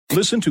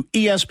Listen to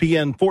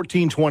ESPN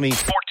 1420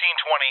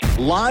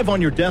 live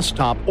on your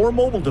desktop or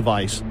mobile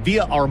device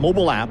via our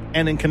mobile app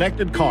and in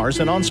connected cars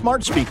and on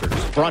smart speakers.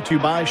 Brought to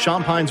you by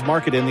Champagne's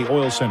Market in the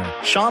Oil Center.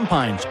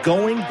 Champagne's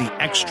going the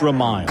extra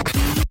mile.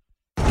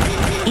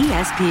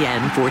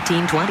 ESPN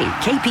 1420,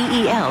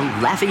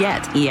 KPEL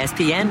Lafayette,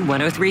 ESPN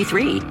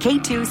 1033,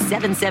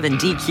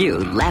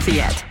 K277DQ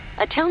Lafayette,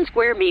 a Town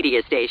Square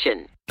media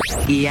station.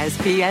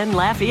 ESPN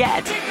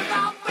Lafayette.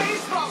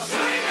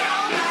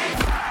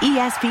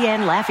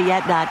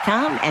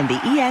 ESPNLafayette.com and the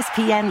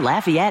ESPN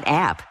Lafayette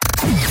app.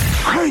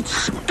 Great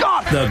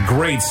Scott! The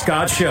Great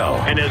Scott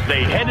Show. And as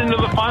they head into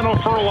the final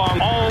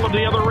furlong, all of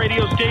the other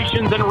radio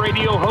stations and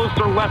radio hosts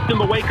are left in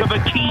the wake of a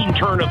keen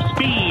turn of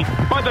speed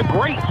by the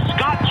Great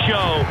Scott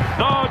Show,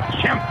 the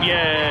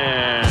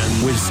champion.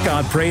 With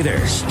Scott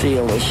Prather.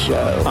 Steal the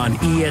show. On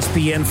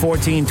ESPN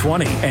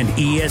 1420 and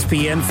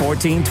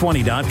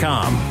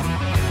ESPN1420.com.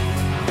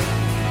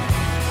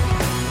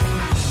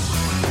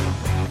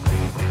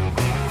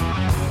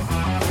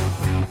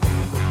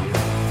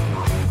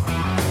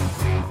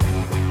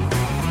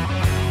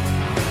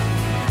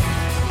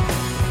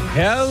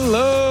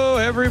 Hello,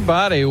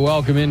 everybody.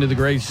 Welcome into the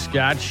Great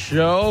Scott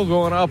Show.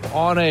 Going up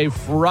on a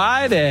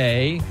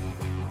Friday,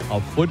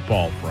 a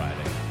football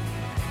Friday.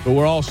 But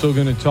we're also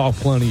going to talk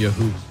plenty of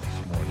hoops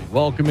this morning.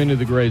 Welcome into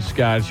the Great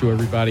Scott Show,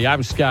 everybody.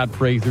 I'm Scott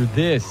Prather.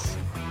 This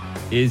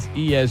is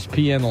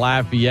ESPN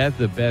Lafayette,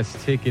 the best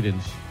ticket in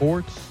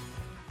sports.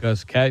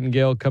 Gus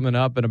Kattengell coming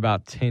up in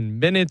about 10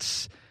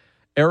 minutes.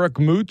 Eric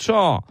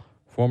Mouton,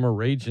 former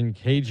Ragin'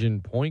 Cajun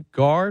point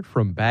guard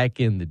from back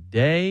in the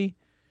day.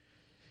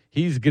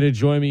 He's going to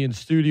join me in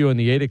studio in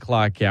the 8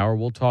 o'clock hour.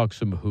 We'll talk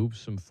some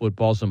hoops, some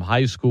football, some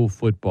high school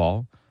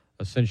football.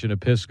 Ascension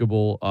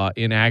Episcopal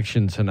in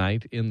action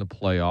tonight in the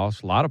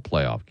playoffs. A lot of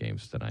playoff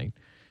games tonight.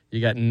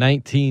 You got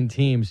 19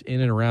 teams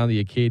in and around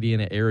the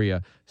Acadiana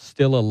area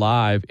still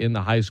alive in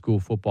the high school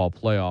football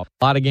playoff.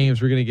 A lot of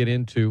games we're going to get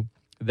into.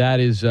 That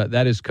is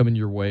coming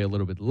your way a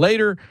little bit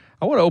later.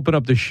 I want to open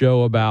up the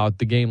show about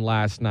the game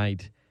last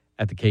night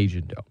at the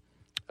Cajun Dome.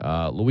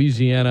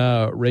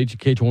 Louisiana Ragin'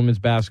 Cajun women's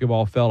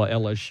basketball fell to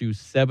LSU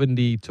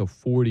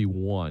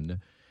 70-41.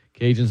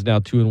 Cajuns now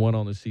 2-1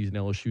 on the season.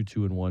 LSU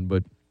 2-1,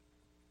 but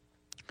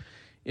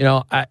you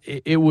know,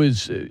 it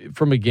was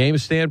from a game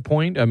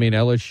standpoint. I mean,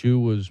 LSU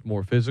was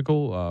more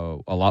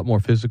physical, a lot more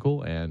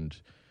physical, and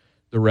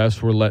the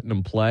refs were letting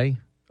them play.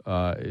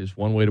 Is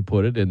one way to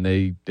put it. And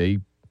they the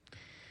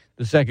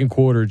second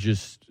quarter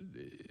just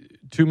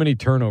too many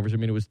turnovers. I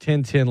mean, it was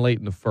 10-10 late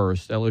in the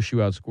first. LSU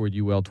outscored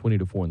UL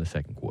 20-4 in the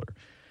second quarter.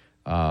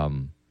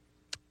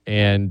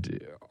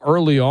 And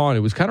early on, it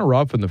was kind of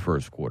rough in the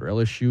first quarter.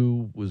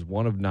 LSU was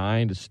 1 of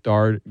 9 to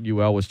start.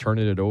 UL was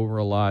turning it over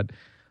a lot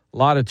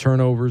of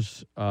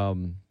turnovers.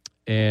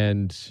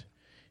 And,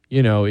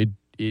 you know, it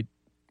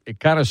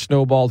kind of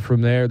snowballed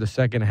from there. The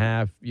second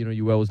half, you know,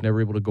 UL was never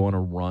able to go on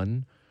a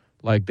run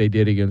like they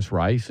did against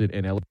Rice and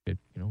LSU,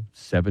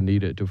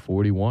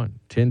 70-41.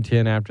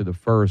 10-10 after the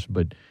first,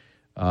 but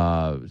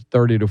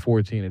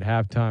 30-14 at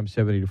halftime,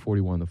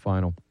 70-41 the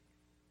final.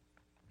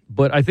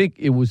 But I think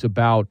it was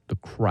about the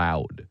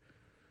crowd.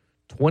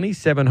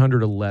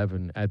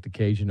 2,711 at the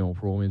Cajun Dome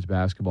for a women's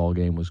basketball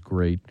game was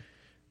great.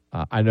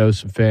 I know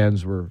some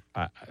fans were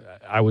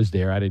I was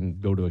there. I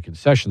didn't go to a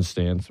concession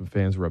stand. Some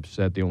fans were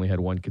upset. They only had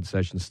one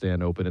concession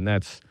stand open, and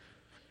that's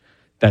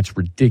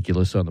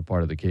ridiculous on the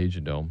part of the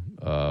Cajun Dome.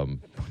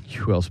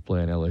 UL's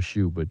playing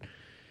LSU. But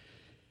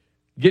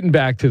getting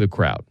back to the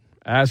crowd.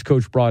 I asked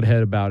Coach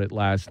Brodhead about it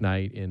last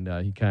night, and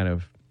he kind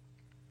of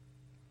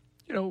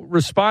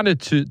responded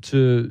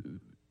to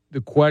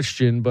the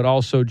question, but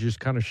also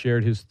just kind of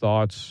shared his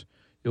thoughts.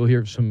 You'll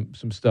hear some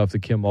stuff that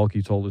Kim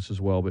Mulkey told us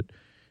as well. But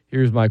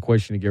here's my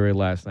question to Gary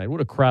last night.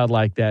 What a crowd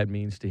like that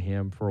means to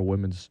him for a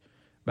women's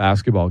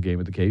basketball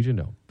game at the Cajun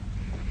Dome.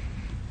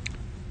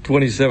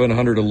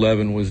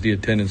 2,711 was the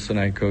attendance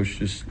tonight, Coach.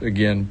 Just,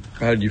 again,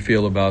 how did you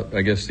feel about,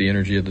 I guess, the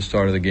energy at the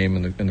start of the game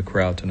and the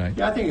crowd tonight?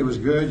 Yeah, I think it was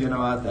good.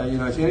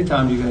 It's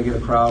anytime you're going to get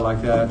a crowd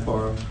like that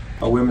for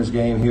a women's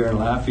game here in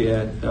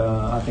Lafayette,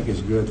 I think it's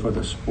good for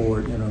the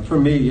sport. For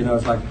me,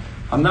 it's like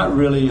I'm not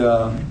really.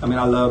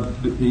 I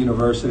love the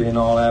university and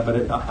all that,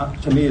 but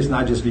to me, it's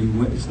not just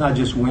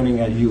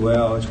winning at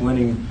UL. It's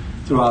winning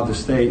throughout the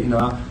state.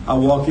 I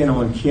walk in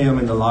on Kim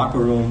in the locker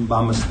room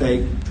by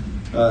mistake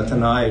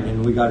tonight,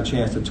 and we got a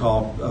chance to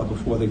talk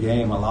before the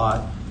game a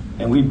lot,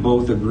 and we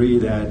both agree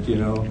that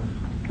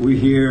we're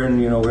here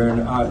and we're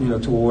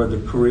in toward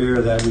the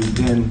career that we've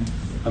been.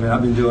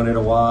 I've been doing it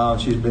a while.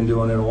 She's been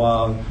doing it a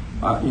while.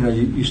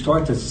 You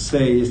start to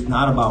say it's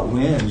not about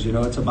wins.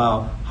 It's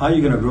about how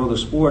you're going to grow the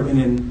sport, and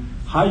then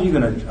how you're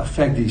going to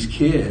affect these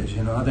kids.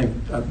 I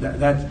think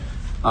that's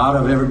out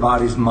of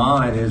everybody's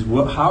mind is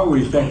how are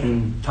we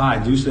affecting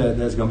Ty? You said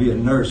there's going to be a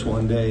nurse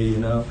one day,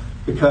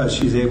 because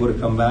she's able to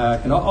come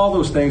back, and all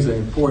those things are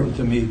important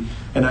to me.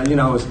 And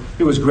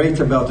it was great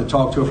to be able to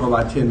talk to her for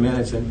about 10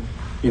 minutes, and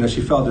she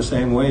felt the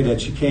same way,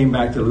 that she came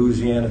back to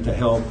Louisiana to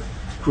help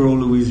grow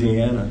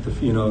Louisiana.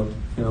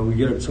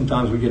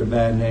 Sometimes we get a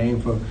bad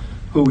name for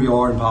who we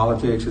are in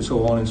politics and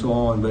so on and so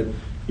on. But,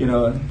 you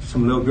know,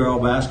 some little girl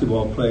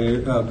basketball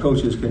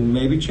coaches can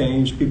maybe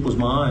change people's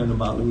mind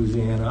about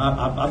Louisiana.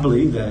 I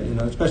believe that, you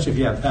know, especially if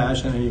you have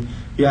passion and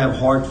you have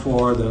heart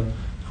for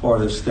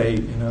the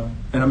state, you know.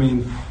 And I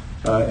mean,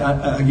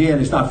 again,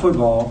 it's not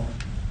football,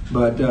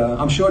 but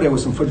I'm sure there were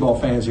some football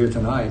fans here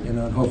tonight, you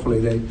know, and hopefully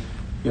they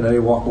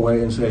walk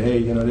away and say, hey,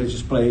 you know, they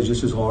just play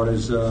just as hard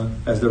as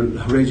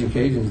the Raging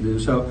Cajuns do.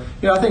 So,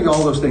 you know, I think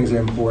all those things are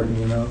important,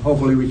 you know.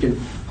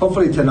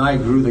 Hopefully tonight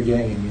grew the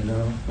game, you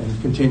know,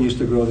 and continues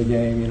to grow the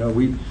game. You know,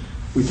 we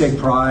take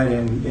pride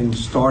in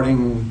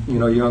starting, you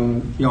know,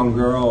 young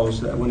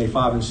girls when they're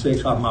 5 and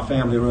 6. My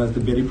family runs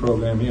the Biddy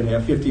program here, and they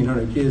have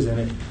 1,500 kids in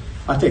it.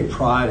 I take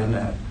pride in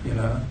that, you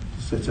know.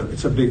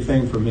 It's a big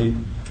thing for me.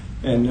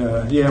 And,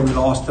 we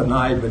lost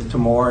tonight, but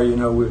tomorrow, you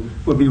know,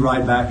 we'll be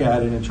right back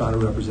at it and trying to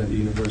represent the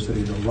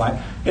university the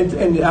right.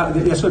 And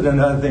that's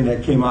another thing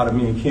that came out of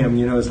me and Kim,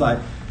 you know, it's like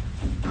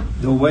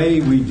the way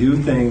we do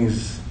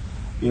things,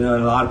 you know,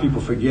 and a lot of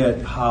people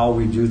forget how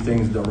we do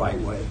things the right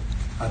way.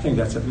 I think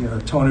that's, you know,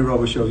 Tony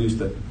Robichaux used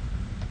to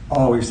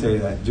always say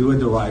that. Do it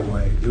the right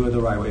way. Do it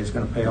the right way. It's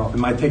going to pay off. It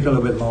might take a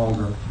little bit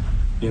longer,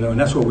 you know, and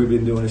that's what we've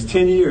been doing. It's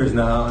 10 years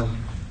now, and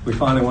we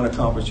finally won a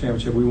conference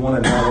championship. We won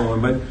another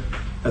one, but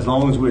as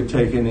long as we're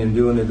taking and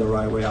doing it the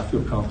right way, I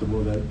feel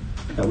comfortable that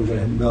we're going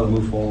to be able to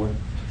move forward.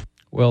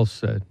 Well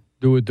said.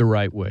 Do it the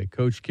right way.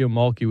 Coach Kim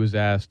Mulkey was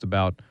asked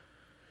about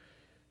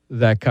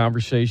that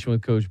conversation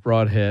with Coach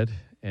Brodhead,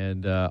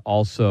 and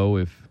also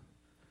if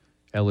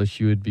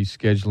LSU would be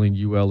scheduling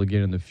UL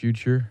again in the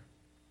future.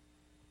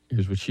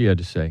 Here's what she had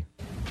to say.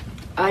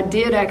 I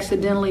did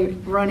accidentally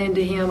run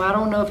into him. I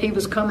don't know if he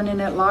was coming in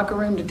that locker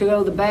room to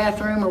go to the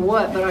bathroom or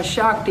what, but I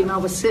shocked him. I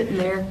was sitting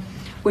there,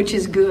 which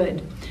is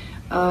good.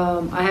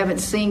 I haven't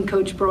seen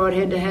Coach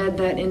Brodhead to have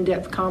that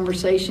in-depth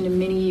conversation in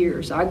many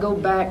years. I go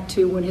back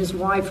to when his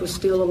wife was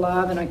still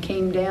alive and I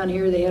came down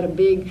here. They had a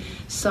big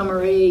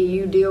summer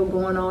AAU deal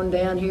going on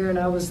down here, and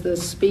I was the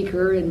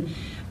speaker, and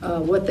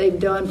what they've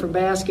done for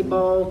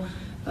basketball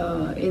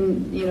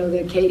in, you know,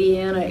 the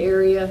Acadiana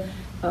area.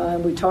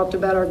 We talked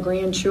about our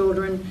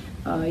grandchildren.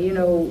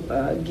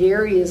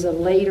 Gary is a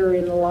later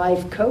in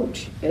life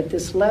coach at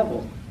this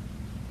level.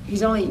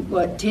 He's only,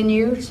 10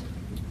 years?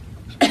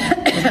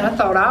 I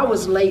thought I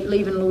was late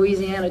leaving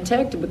Louisiana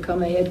Tech to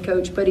become a head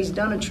coach, but he's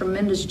done a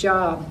tremendous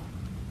job.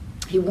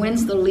 He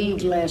wins the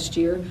league last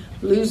year,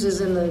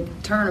 loses in the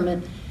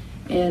tournament,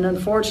 and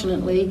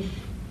unfortunately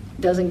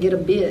doesn't get a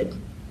bid.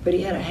 But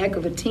he had a heck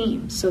of a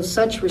team, so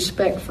such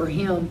respect for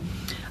him.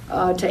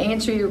 To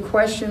answer your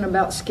question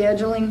about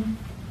scheduling,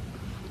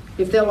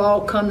 if they'll all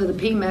come to the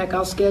PMAC,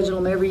 I'll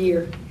schedule them every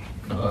year.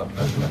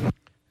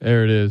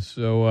 There it is.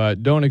 So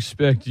don't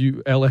expect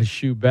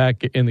LSU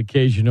back in the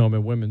Cajunome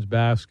in women's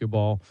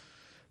basketball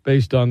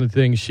based on the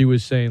things she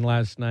was saying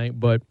last night.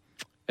 But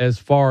as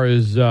far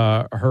as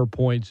her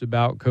points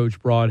about Coach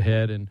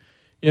Brodhead, and,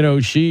 you know,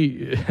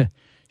 she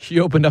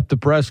opened up the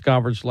press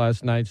conference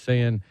last night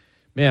saying,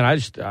 man,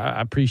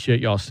 I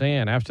appreciate y'all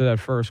saying after that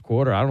first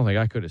quarter, I don't think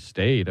I could have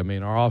stayed. I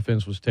mean, our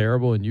offense was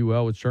terrible and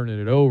UL was turning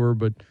it over,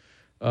 but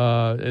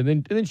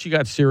and then she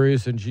got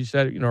serious and she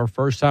said, you know, her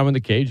first time in the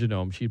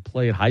Cajunome, she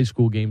played high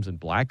school games in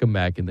Blackham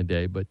back in the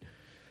day, but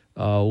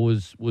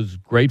was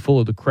grateful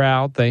of the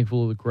crowd,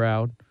 thankful of the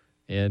crowd,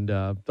 and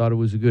thought it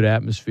was a good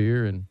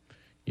atmosphere. And,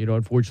 you know,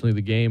 unfortunately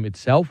the game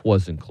itself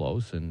wasn't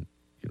close, and,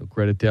 you know,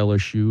 credit to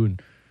LSU,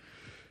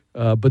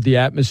 and but the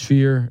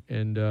atmosphere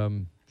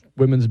and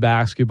women's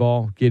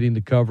basketball getting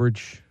the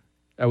coverage,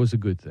 that was a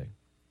good thing.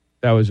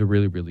 That was a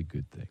really, really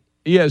good thing.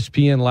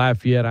 ESPN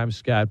Lafayette, I'm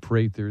Scott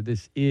Prather.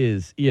 This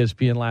is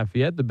ESPN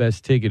Lafayette, the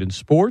best ticket in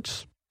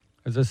sports.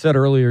 As I said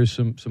earlier,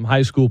 some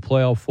high school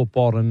playoff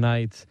football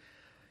tonight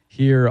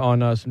here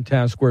on some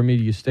Town Square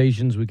media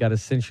stations. We got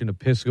Ascension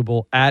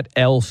Episcopal at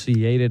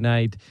LCA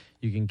tonight.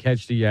 You can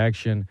catch the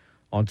action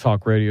on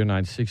Talk Radio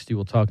 960.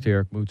 We'll talk to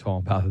Eric Mouton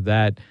about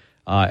that.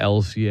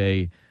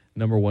 LCA,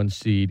 number 1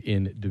 seed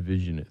in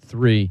Division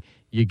 3.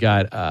 You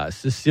got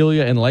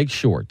Cecilia and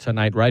Lakeshore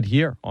tonight right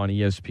here on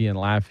ESPN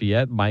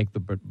Lafayette. Mike the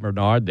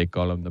Bernard, they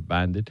call him the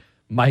Bandit.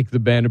 Mike the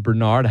Bandit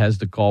Bernard has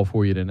the call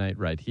for you tonight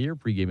right here.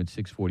 Pregame at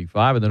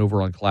 6:45. And then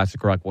over on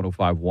Classic Rock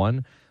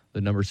 105.1,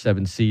 the number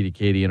 7 seed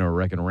Acadiana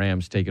Oregon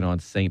Rams taking on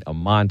St.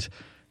 Amant.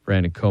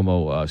 Brandon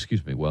Como,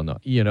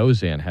 Ian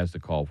Ozan has the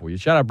call for you.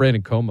 Shout out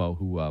Brandon Como,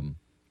 who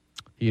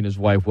he and his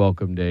wife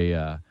welcomed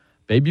a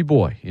baby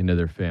boy into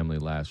their family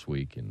last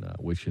week, and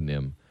wishing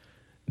them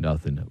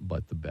nothing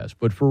but the best.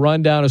 But for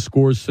rundown of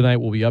scores tonight,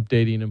 we'll be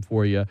updating them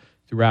for you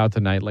throughout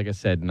the night. Like I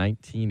said,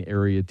 19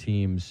 area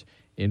teams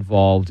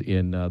involved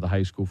in the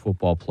high school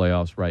football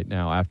playoffs right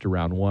now after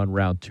round 1,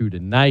 round 2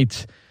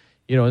 tonight.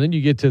 You know, and then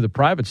you get to the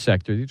private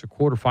sector. These are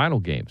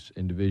quarterfinal games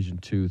in Division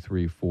 2,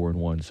 3, 4, and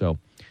 1. So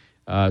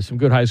some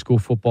good high school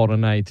football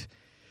tonight.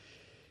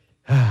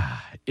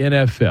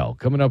 NFL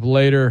coming up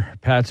later.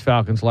 Pats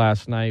Falcons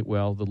last night.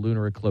 Well, the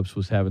lunar eclipse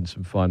was having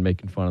some fun,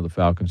 making fun of the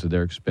Falcons at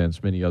their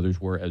expense. Many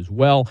others were as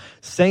well.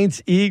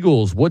 Saints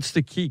Eagles. What's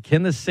the key?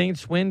 Can the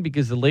Saints win?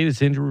 Because the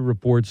latest injury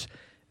reports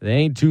They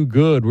ain't too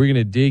good. We're going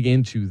to dig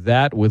into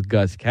that with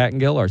Gus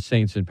Kattengell, our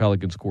Saints and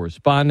Pelicans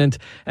correspondent.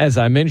 As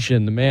I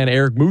mentioned, the man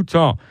Eric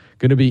Mouton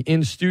going to be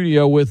in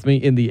studio with me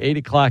in the 8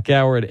 o'clock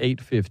hour at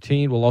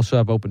 8:15. We'll also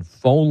have open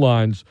phone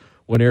lines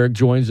when Eric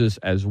joins us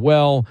as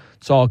well.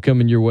 It's all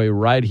coming your way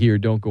right here.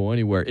 Don't go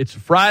anywhere. It's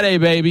Friday,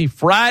 baby.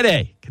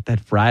 Friday. Get that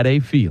Friday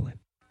feeling.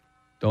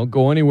 Don't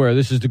go anywhere.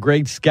 This is the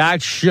Great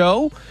Scott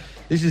Show.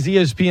 This is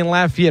ESPN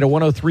Lafayette at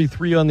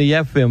 103.3 on the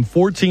FM,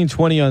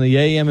 1420 on the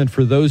AM. And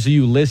for those of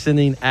you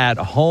listening at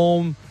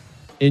home,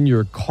 in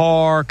your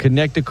car,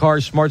 connected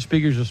cars, smart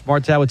speakers, or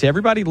smart tablets,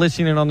 everybody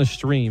listening on the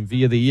stream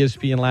via the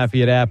ESPN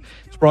Lafayette app.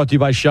 It's brought to you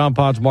by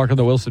Champagne's Mark on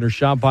the Wilson or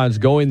Champagne's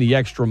going the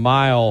extra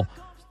mile.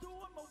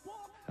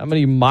 How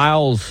many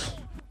miles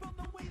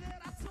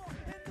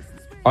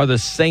are the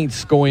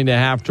Saints going to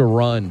have to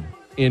run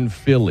in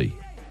Philly?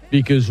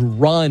 Because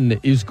run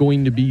is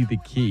going to be the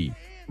key.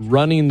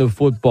 Running the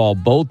football.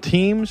 Both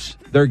teams,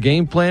 their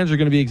game plans are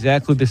going to be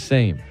exactly the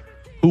same.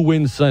 Who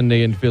wins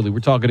Sunday in Philly?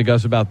 We're talking to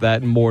Gus about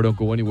that and more. Don't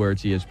go anywhere.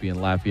 It's ESPN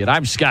Lafayette.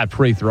 I'm Scott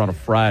Prather on a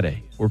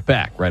Friday. We're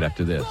back right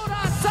after this.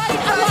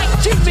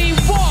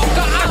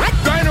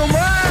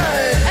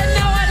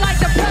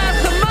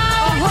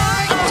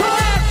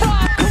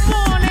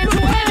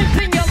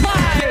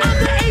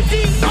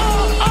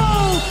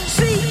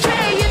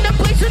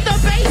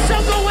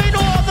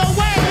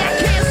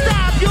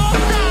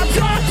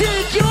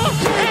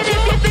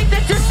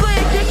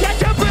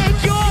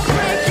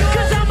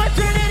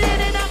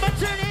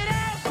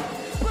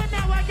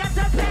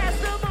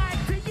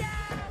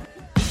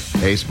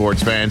 Hey,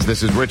 sports fans,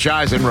 this is Rich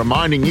Eisen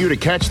reminding you to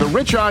catch The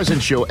Rich Eisen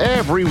Show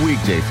every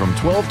weekday from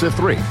 12 to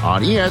 3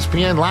 on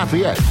ESPN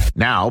Lafayette.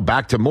 Now,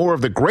 back to more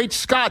of The Great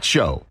Scott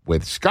Show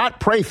with Scott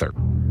Prather.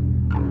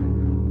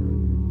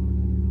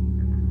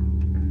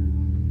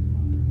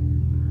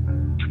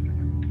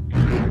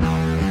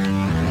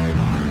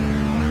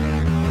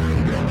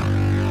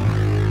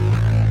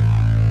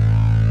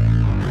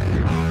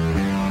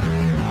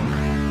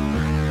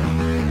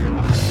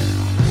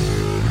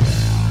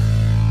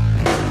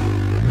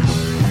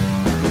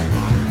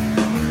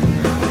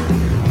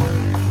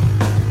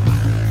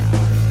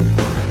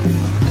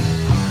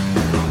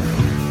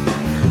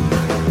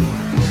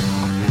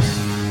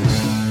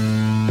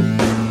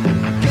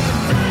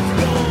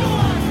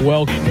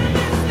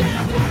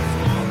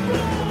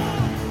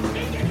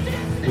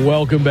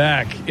 Welcome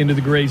back into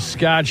the Great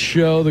Scott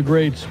Show, the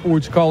Great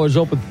Sports Callers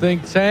Open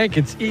Think Tank.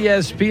 It's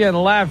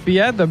ESPN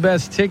Lafayette, the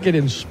best ticket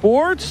in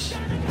sports.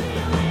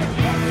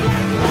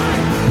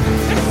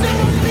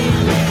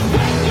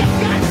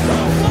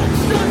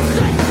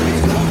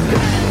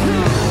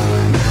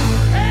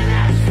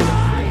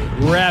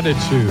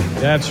 Gratitude.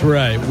 That's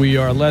right. We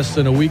are less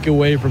than a week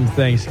away from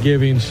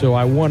Thanksgiving, so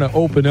I want to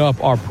open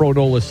up our Pro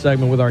Nola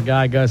segment with our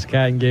guy, Gus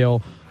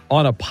Kattengell,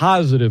 on a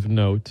positive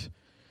note.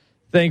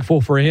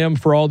 Thankful for him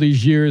for all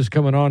these years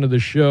coming on to the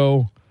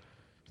show.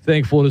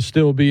 Thankful to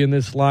still be in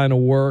this line of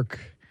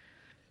work.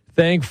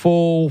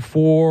 Thankful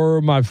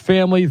for my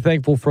family.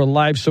 Thankful for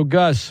life. So,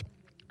 Gus,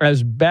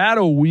 as bad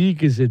a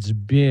week as it's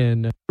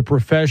been for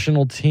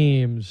professional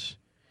teams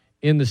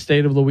in the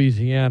state of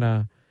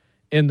Louisiana,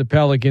 in the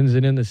Pelicans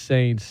and in the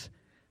Saints,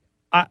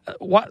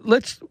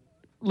 let's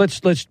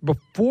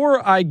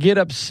before I get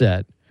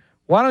upset,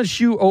 why don't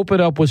you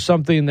open up with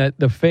something that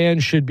the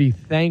fans should be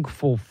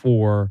thankful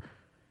for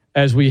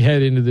as we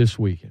head into this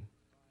weekend?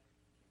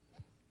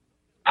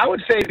 I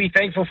would say be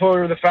thankful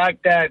for the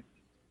fact that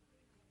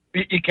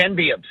you can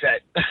be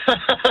upset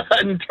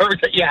in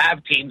terms that you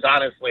have teams,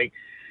 honestly.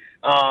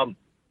 I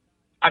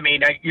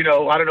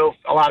don't know if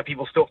a lot of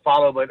people still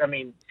follow, but,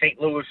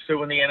 St. Louis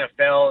suing the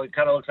NFL, it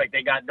kind of looks like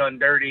they got done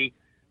dirty,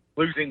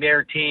 losing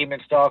their team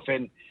and stuff.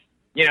 And,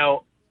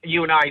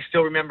 you and I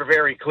still remember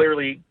very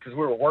clearly, because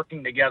we were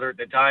working together at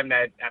the time,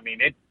 that,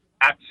 it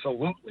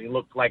absolutely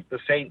looked like the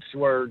Saints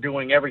were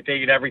doing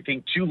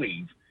everything to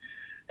leave,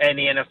 and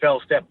the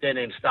NFL stepped in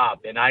and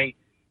stopped. And I'm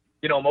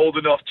old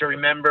enough to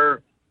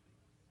remember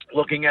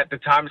looking at the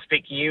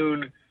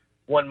Times-Picayune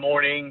one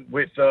morning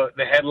with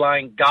the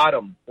headline, "Got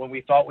 'em," when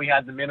we thought we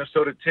had the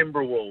Minnesota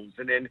Timberwolves,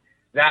 and then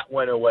that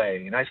went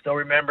away. And I still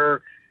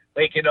remember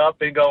waking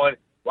up and going,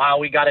 wow,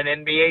 we got an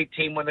NBA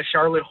team when the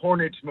Charlotte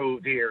Hornets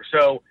moved here.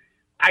 So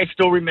I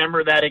still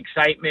remember that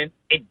excitement.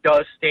 It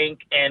does stink,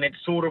 and it's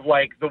sort of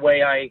like the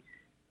way I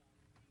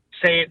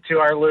say it to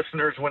our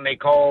listeners when they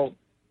call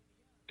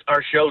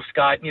our show,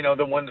 Scott,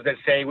 the ones that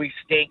say we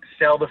stink,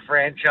 sell the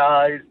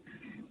franchise,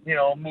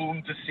 move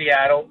them to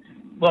Seattle.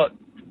 Look,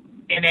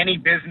 in any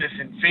business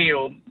and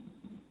field,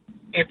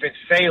 if it's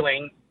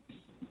failing,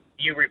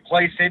 you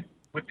replace it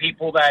with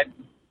people that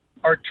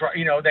are,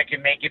 that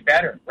can make it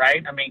better,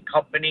 right?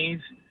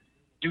 Companies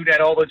do that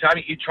all the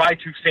time. You try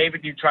to save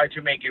it, you try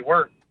to make it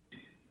work.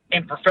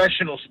 In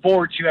professional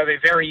sports, you have a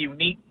very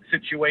unique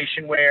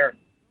situation where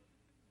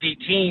the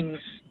teams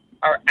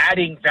are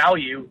adding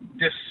value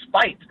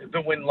despite the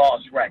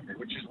win-loss record,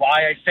 which is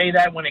why I say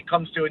that when it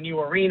comes to a new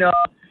arena,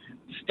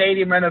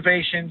 stadium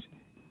renovations,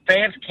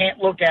 fans can't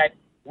look at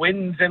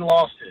wins and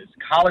losses,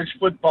 college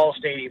football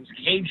stadiums,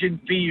 Cajun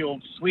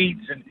Field,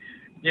 suites, and,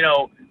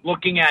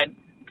 looking at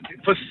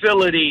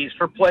facilities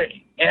for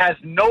play. It has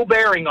no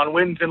bearing on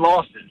wins and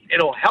losses.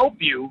 It'll help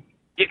you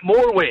get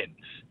more wins.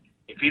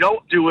 If you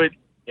don't do it,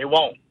 it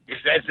won't.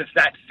 It's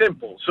that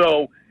simple.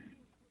 So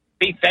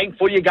be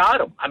thankful you got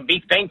them. And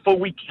be thankful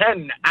we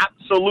can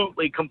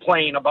absolutely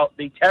complain about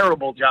the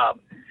terrible job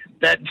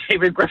that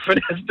David Griffin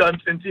has done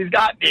since he's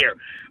gotten here.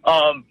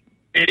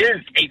 It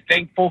is a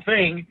thankful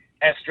thing,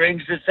 as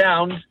strange as it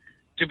sounds,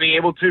 to be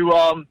able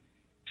to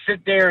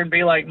sit there and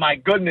be like, my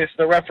goodness,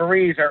 the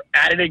referees are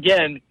at it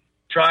again,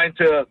 trying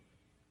to,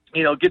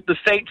 get the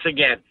Saints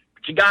again.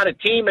 But you got a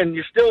team and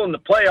you're still in the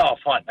playoff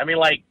hunt. I mean,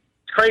 like,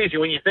 it's crazy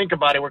when you think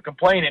about it. We're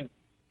complaining,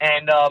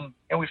 and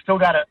we still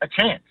got a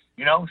chance,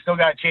 we still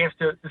got a chance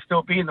to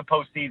still be in the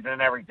postseason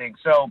and everything.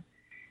 So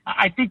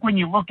I think when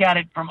you look at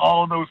it from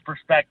all of those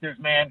perspectives,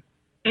 man,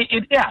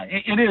 it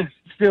is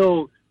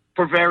still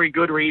for very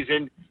good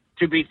reason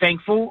to be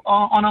thankful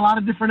on a lot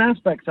of different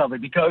aspects of it,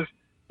 because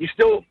you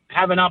still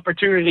have an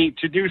opportunity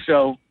to do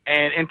so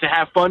and to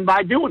have fun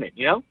by doing it,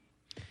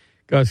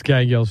 Gus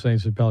Kattengell,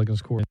 Saints and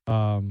Pelicans court.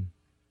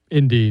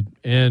 Indeed.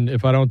 And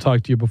if I don't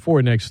talk to you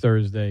before next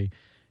Thursday,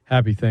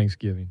 happy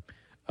Thanksgiving.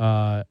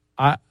 Trying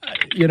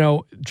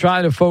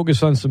to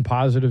focus on some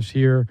positives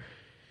here.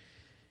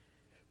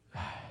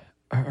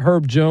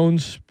 Herb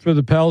Jones for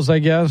the Pels, I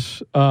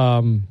guess.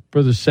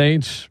 For the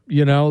Saints,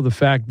 the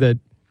fact that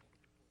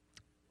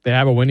they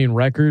have a winning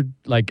record.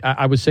 Like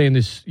I was saying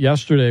this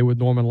yesterday with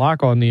Norman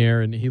Locke on the air,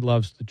 and he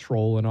loves to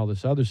troll and all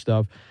this other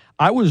stuff.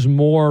 I was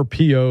more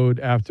PO'd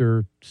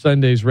after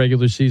Sunday's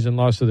regular season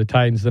loss to the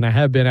Titans than I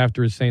have been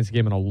after a Saints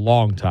game in a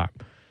long time.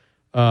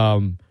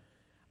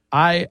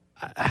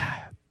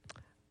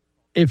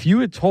 If you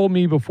had told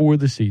me before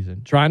the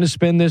season, trying to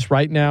spin this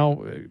right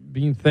now,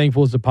 being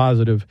thankful is a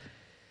positive,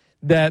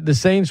 that the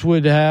Saints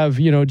would have,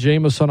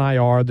 Jameis on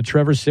IR, the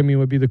Trevor Siemian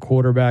would be the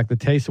quarterback, the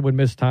Taysom would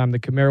miss time, the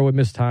Kamara would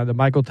miss time, the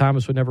Michael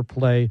Thomas would never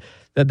play,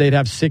 that they'd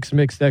have 6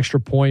 mixed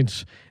extra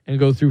points and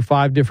go through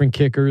 5 different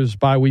kickers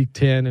by week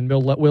 10, and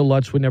Will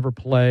Lutz would never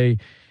play,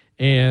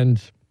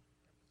 and,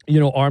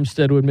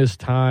 Armstead would miss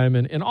time,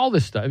 and all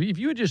this stuff. If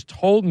you had just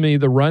told me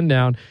the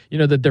rundown,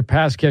 that their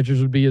pass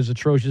catchers would be as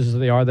atrocious as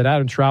they are, that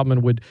Adam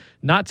Troutman would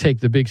not take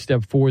the big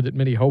step forward that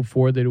many hope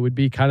for, that it would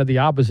be kind of the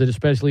opposite,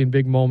 especially in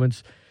big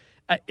moments.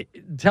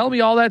 Tell me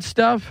all that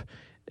stuff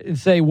and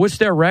say, what's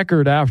their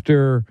record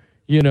after,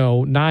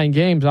 9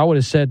 games? I would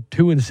have said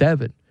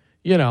 2-7.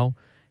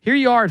 Here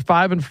you are at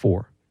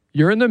 5-4.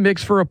 You're in the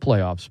mix for a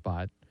playoff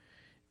spot,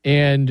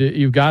 and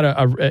you've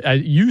got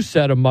you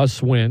said a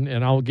must win,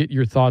 and I'll get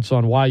your thoughts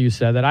on why you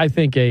said that. I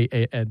think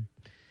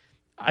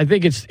I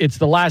think it's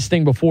the last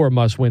thing before a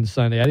must win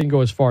Sunday. I didn't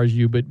go as far as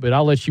you, but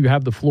I'll let you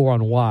have the floor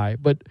on why.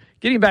 But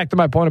getting back to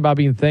my point about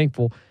being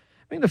thankful,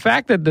 I mean, the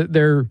fact that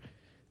they're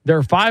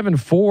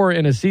 5-4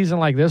 in a season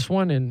like this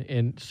one,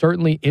 and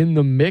certainly in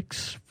the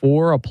mix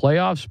for a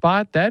playoff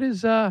spot, that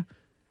is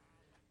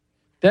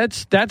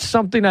that's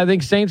something I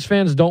think Saints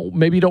fans don't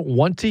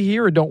want to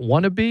hear or don't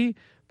want to be,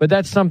 but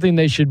that's something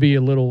they should be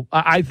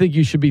I think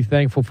you should be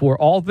thankful for.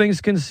 All things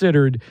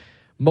considered,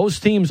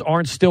 most teams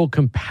aren't still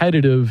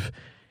competitive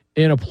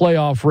in a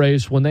playoff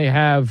race when they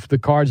have the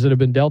cards that have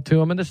been dealt to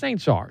them, and the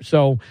Saints are.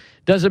 So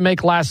does it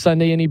make last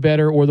Sunday any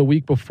better or the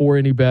week before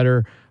any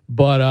better?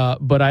 But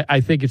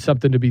I think it's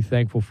something to be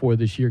thankful for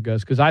this year,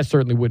 Gus, because I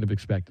certainly wouldn't have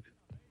expected it.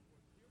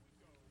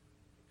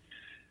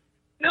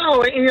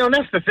 No,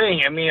 that's the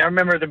thing. I mean, I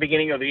remember at the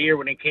beginning of the year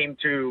when it came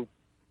to,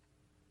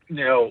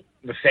 the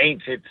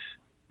Saints, it's,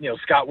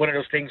 Scott, one of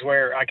those things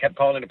where I kept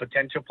calling it a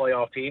potential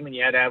playoff team, and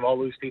you had to have all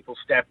those people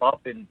step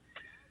up. And,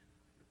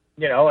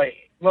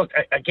 look,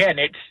 again,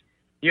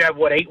 you have,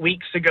 8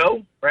 weeks to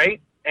go,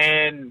 right?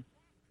 And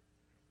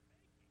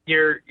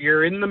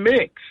you're in the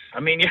mix. I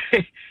mean,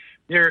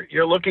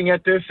 You're looking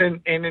at this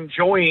and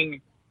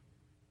enjoying,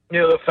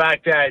 the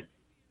fact that,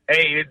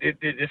 hey,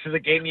 this is a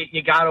game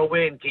you got to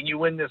win. Can you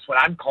win this one?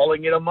 I'm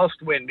calling it a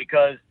must-win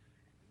because,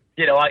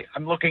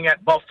 I'm looking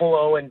at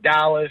Buffalo and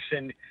Dallas,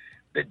 and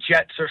the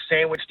Jets are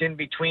sandwiched in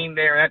between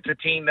there. That's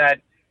a team that,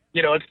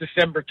 it's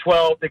December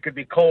 12th. It could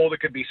be cold. It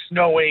could be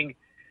snowing.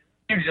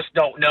 You just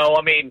don't know.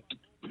 I mean,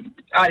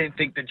 I didn't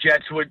think the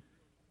Jets would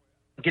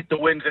get the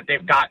wins that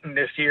they've gotten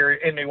this year,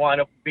 and they wound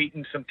up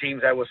beating some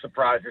teams that was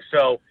surprising.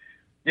 So,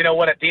 you know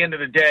what? At the end of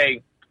the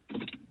day,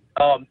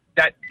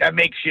 that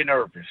makes you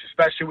nervous,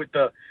 especially with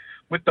the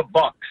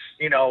Bucks,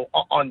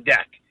 on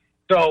deck.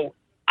 So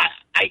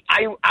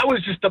I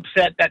was just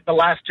upset that the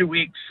last 2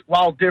 weeks,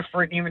 while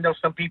different, even though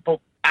some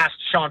people asked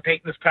Sean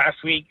Payton this past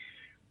week,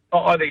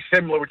 are they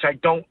similar? Which I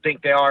don't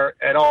think they are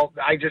at all.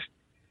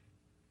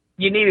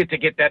 You needed to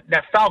get that.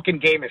 That Falcon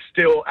game is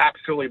still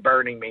absolutely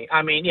burning me.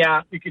 I mean,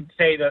 yeah, you can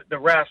say the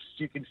refs,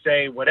 you can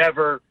say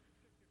whatever,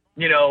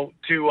 to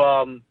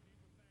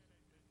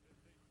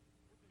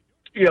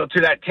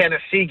that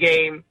Tennessee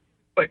game.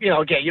 But,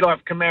 again, you don't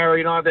have Kamara,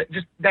 you don't have that.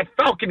 Just that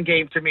Falcon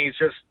game to me is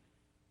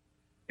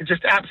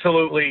just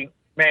absolutely,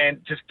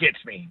 man, just gets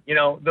me,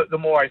 the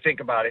more I think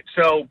about it.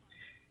 So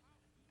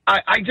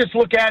I just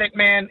look at it,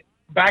 man,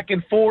 back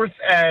and forth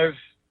as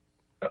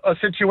a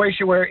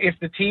situation where if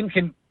the team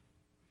can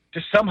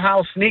just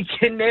somehow sneak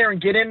in there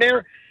and get in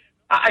there,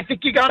 I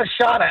think you got a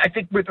shot. I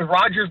think with the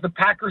Rodgers, the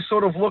Packers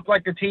sort of look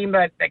like a team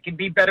that can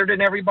be better than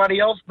everybody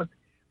else, but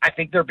I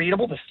think they're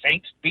beatable. The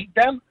Saints beat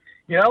them.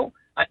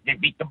 They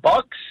beat the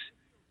Bucks.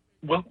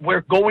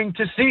 We're going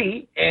to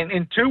see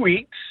in 2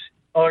 weeks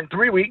or in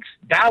 3 weeks,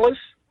 Dallas,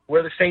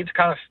 where the Saints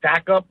kind of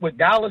stack up with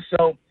Dallas.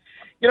 So,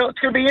 it's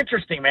going to be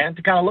interesting, man,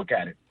 to kind of look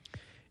at it.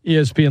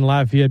 ESPN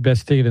Lafayette,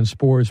 Best Ticket in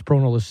Sports, Pro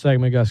Nola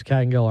segment, Gus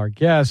Kattengell, our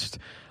guest.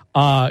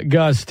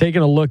 Gus,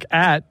 taking a look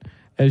at,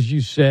 as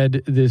you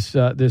said, this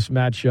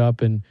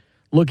matchup and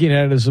looking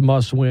at it as a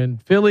must-win.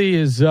 Philly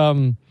is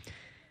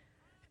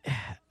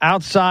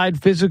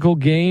outside physical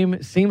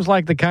game. Seems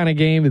like the kind of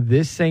game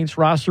this Saints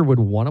roster would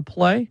want to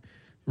play,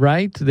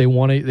 right? They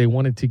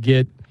wanted to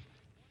kind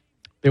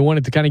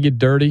of get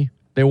dirty.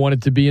 They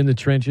wanted to be in the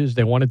trenches.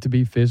 They wanted to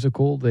be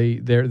physical.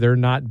 They're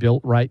not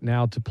built right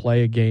now to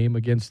play a game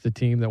against the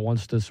team that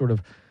wants to sort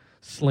of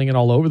sling it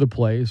all over the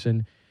place.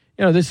 And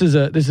this is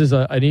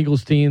an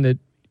Eagles team that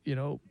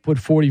put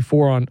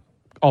 44 on,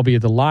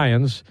 albeit the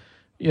Lions,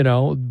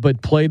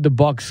 but played the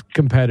Bucks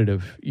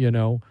competitive.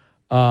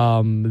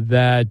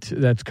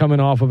 That's coming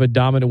off of a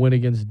dominant win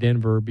against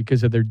Denver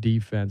because of their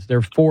defense.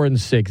 They're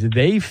 4-6.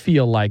 They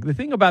feel like the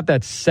thing about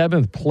that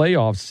 7th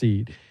playoff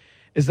seed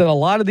is that a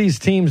lot of these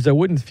teams that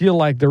wouldn't feel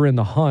like they're in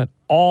the hunt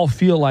all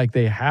feel like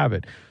they have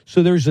it.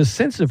 So there's a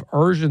sense of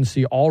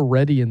urgency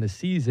already in the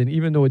season,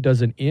 even though it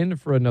doesn't end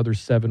for another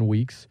 7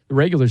 weeks, the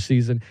regular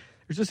season.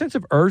 There's a sense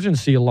of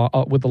urgency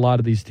with a lot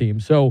of these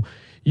teams. So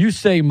you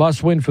say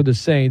must win for the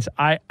Saints.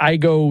 I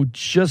go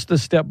just a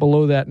step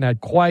below that, not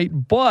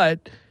quite,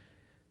 but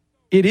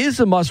it is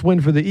a must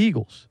win for the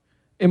Eagles.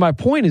 And my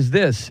point is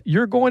this: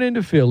 you're going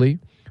into Philly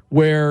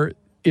where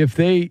if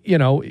they,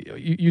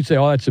 you'd say,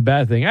 oh, that's a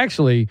bad thing.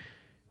 Actually,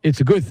 it's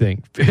a good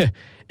thing.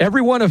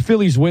 Every one of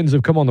Philly's wins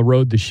have come on the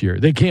road this year.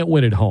 They can't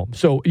win at home.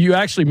 So you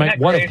actually might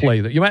want to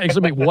play that. You might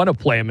actually want to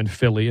play them in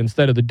Philly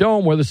instead of the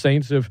Dome where the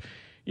Saints have,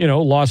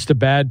 lost to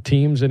bad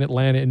teams in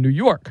Atlanta and New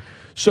York.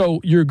 So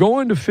you're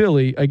going to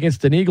Philly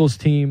against an Eagles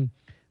team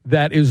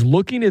that is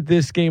looking at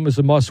this game as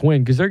a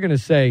must-win because they're going to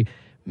say,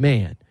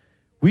 man,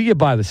 we get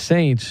by the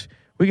Saints.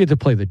 We get to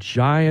play the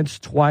Giants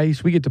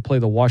twice. We get to play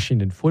the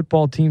Washington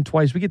football team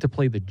twice. We get to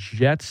play the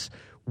Jets.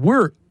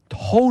 We're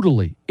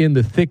totally in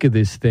the thick of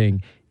this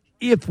thing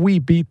if we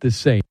beat the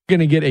Saints. We're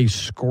going to get a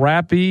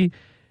scrappy,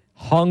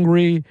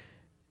 hungry,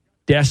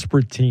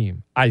 desperate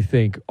team, I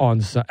think.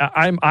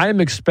 I'm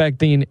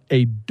expecting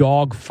a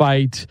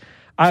dogfight.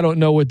 I don't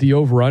know what the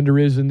over-under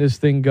is in this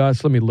thing,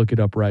 Gus. Let me look it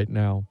up right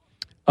now.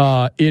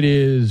 It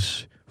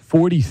is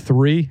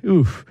 43.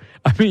 Oof.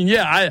 I mean,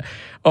 yeah,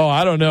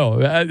 I don't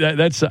know.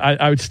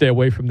 I would stay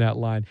away from that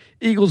line.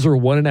 Eagles are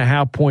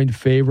 1.5-point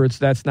favorites.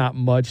 That's not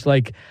much.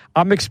 Like,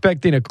 I'm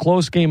expecting a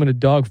close game and a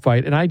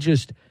dogfight, and I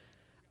just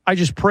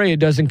pray it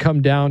doesn't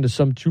come down to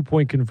some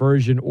 2-point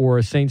conversion or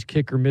a Saints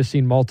kicker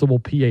missing multiple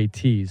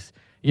PATs.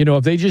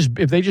 If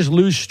they just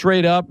lose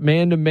straight up,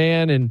 man to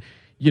man, and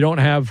you don't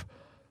have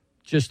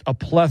just a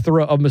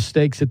plethora of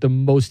mistakes at the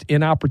most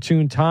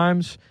inopportune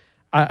times,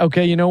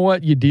 okay, you know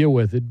what? You deal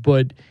with it,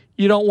 but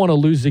you don't want to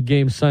lose the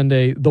game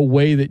Sunday the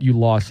way that you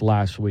lost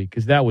last week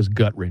because that was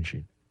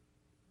gut-wrenching.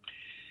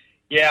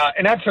 Yeah,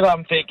 and that's what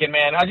I'm thinking,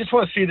 man. I just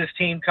want to see this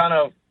team kind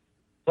of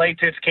play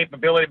to its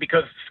capability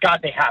because, Scott,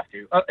 they have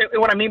to.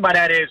 What I mean by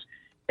that is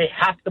they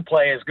have to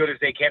play as good as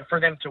they can for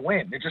them to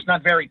win. They're just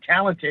not very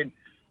talented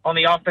on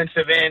the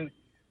offensive end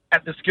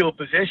at the skill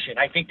position.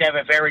 I think they have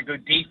a very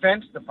good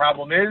defense. The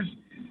problem is,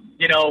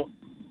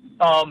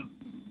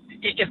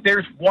 if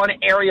there's one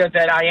area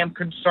that I am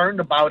concerned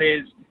about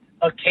is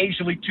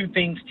occasionally two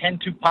things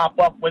tend to pop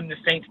up when the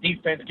Saints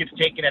defense gets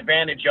taken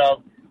advantage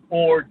of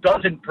or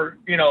doesn't,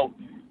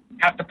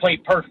 have to play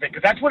perfect.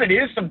 Because that's what it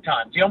is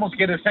sometimes. You almost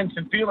get a sense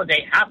and feel that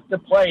they have to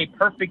play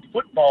perfect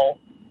football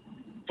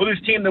for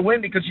this team to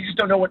win because you just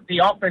don't know what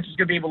the offense is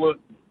going to be able to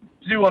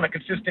do on a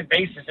consistent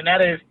basis. And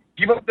that is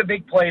give up the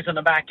big plays on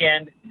the back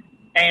end.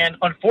 And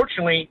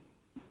unfortunately,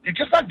 they're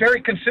just not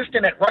very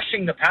consistent at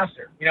rushing the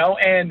passer,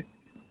 And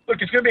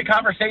look, it's going to be a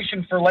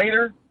conversation for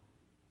later.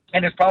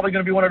 And it's probably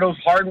going to be one of those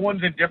hard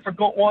ones and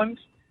difficult ones.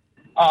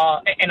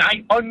 And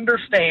I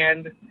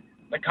understand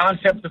the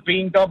concept of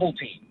being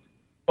double-teamed.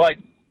 But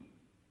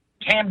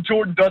Cam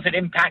Jordan doesn't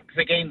impact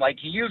the game like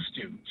he used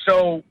to.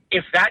 So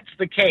if that's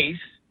the case,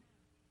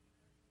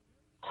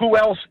 who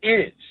else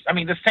is? I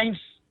mean, the Saints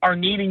are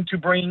needing to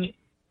bring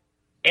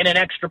in an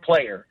extra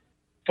player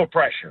for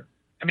pressure.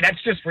 I mean,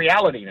 that's just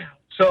reality now.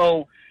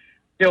 So,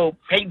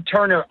 Peyton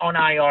Turner on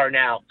IR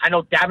now. I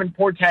know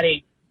Davenport's had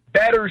a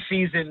better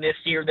season this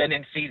year than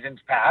in seasons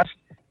past.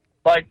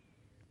 But,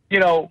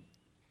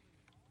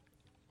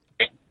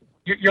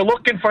 you're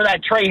looking for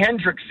that Trey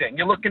Hendrickson.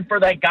 You're looking for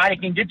that guy that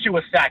can get you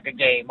a sack a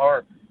game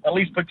or at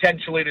least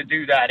potentially to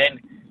do that and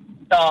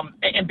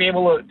be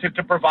able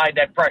to provide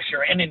that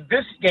pressure. And in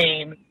this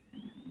game,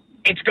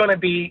 it's going to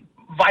be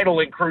vital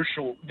and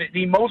crucial.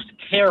 The most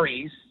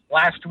carries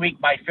last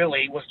week by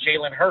Philly was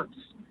Jalen Hurts.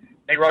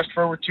 They rushed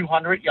for over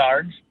 200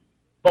 yards.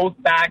 Both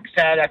backs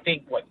had, I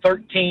think,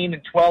 13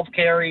 and 12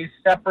 carries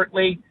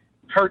separately.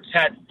 Hurts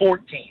had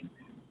 14.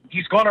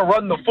 He's going to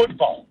run the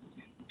football.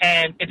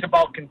 And it's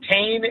about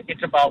contain.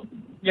 It's about,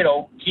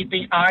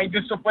 keeping eye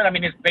discipline. I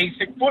mean, it's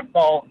basic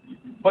football.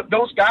 But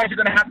those guys are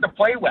going to have to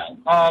play well.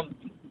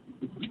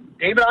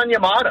 David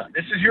Onyemata,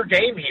 this is your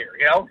game here,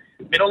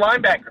 Middle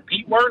linebacker,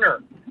 Pete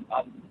Werner,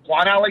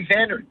 Quan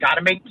Alexander, got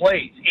to make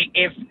plays.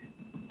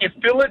 If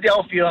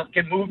Philadelphia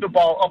can move the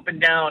ball up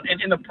and down,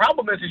 and the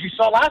problem is, as you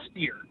saw last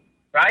year,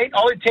 right?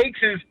 All it takes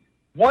is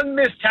one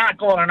missed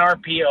tackle on an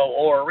RPO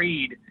or a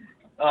read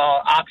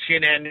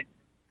option, and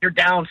you're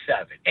down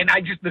 7. And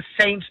the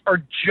Saints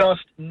are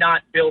just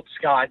not built,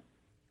 Scott,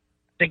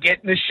 to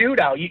get in the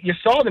shootout. You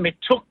saw them. It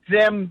took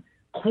them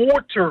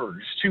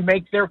quarters to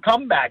make their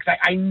comebacks.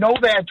 I know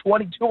they had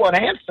 22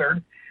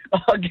 unanswered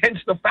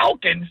against the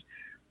Falcons,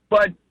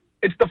 but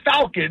it's the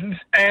Falcons,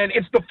 and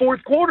it's the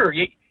fourth quarter.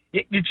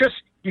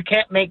 You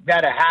can't make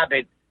that a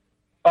habit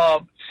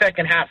of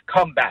second-half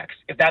comebacks,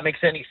 if that makes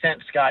any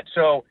sense, Scott.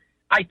 So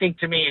I think,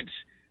 to me, it's,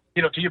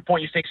 to your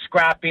point, you say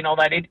scrapping, all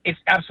that. It's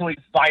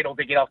absolutely vital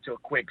to get off to a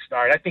quick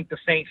start. I think the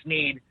Saints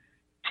need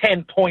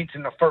 10 points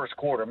in the first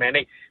quarter, man.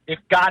 They've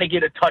got to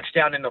get a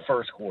touchdown in the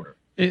first quarter.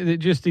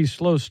 Just these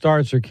slow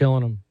starts are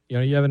killing them.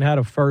 You haven't had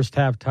a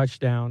first-half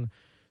touchdown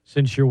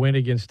since your win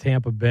against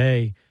Tampa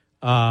Bay.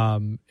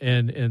 And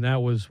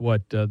that was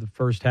the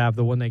first half.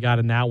 The one they got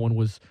in that one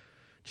was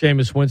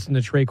Jameis Winston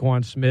to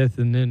Traquan Smith,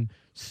 and then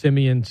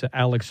Simeon to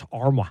Alex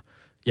Arma.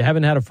 You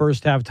haven't had a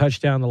first-half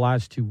touchdown the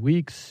last 2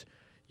 weeks.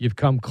 You've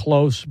come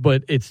close,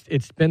 but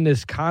it's been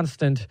this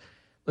constant,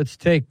 let's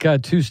take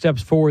 2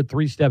 steps forward,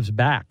 3 steps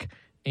back.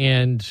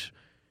 And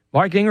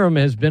Mark Ingram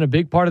has been a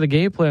big part of the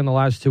game plan the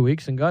last 2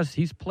 weeks, and Gus,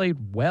 he's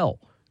played well.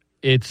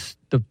 It's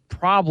the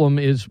problem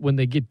is when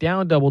they get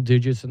down double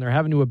digits and they're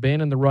having to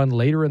abandon the run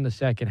later in the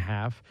second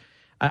half.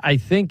 I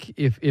think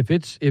if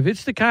it's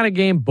the kind of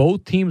game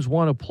both teams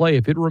want to play,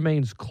 if it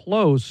remains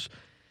close,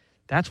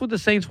 that's what the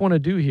Saints want to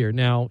do here.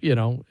 Now,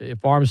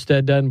 if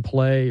Armstead doesn't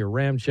play or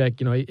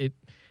Ramczyk,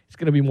 it's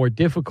going to be more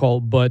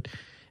difficult. But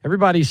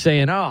everybody's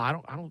saying,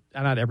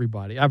 not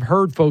everybody. I've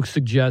heard folks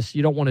suggest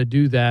you don't want to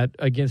do that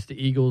against the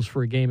Eagles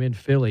for a game in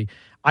Philly.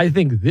 I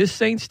think this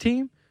Saints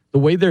team, the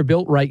way they're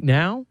built right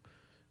now,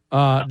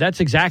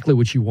 that's exactly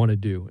what you want to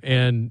do.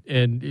 And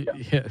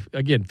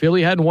again,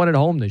 Philly hadn't won at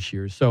home this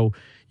year. So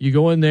you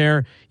go in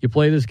there, you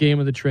play this game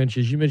in the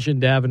trenches. You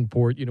mentioned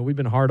Davenport. We've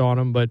been hard on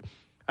him, but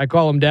I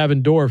call him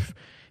Davendorf.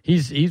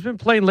 He's been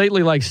playing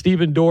lately like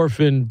Steven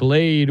Dorff in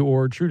Blade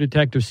or True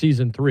Detective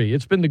Season 3.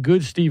 It's been the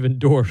good Steven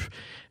Dorff.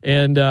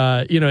 And,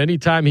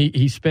 anytime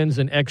he spends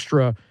an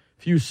extra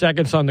few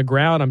seconds on the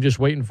ground, I'm just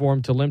waiting for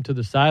him to limp to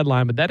the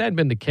sideline. But that hadn't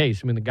been the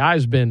case. I mean, the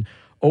guy's been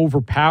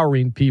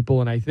overpowering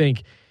people, and I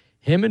think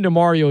him and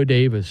DeMario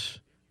Davis,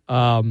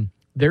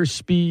 their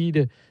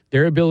speed,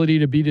 their ability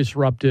to be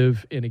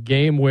disruptive in a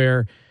game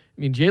where,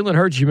 Jalen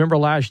Hurts, you remember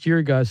last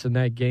year, Gus, in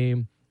that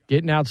game,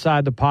 getting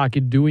outside the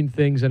pocket, doing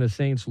things in a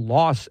Saints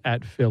loss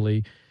at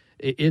Philly.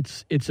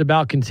 It's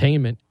about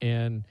containment.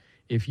 And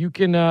if you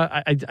can,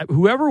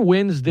 whoever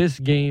wins this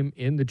game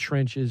in the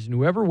trenches and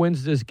whoever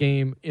wins this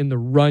game in the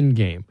run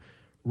game,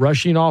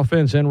 rushing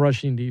offense and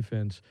rushing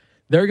defense,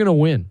 they're going to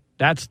win.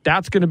 That's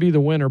going to be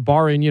the winner,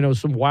 barring,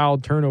 some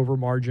wild turnover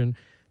margin.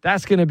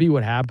 That's going to be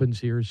what happens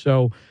here.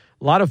 So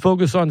a lot of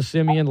focus on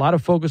Simeon, a lot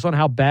of focus on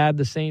how bad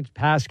the Saints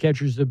pass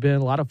catchers have been,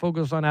 a lot of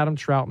focus on Adam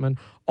Troutman,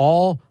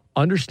 all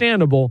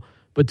understandable.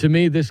 But to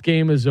me, this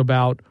game is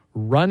about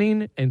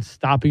running and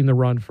stopping the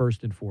run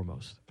first and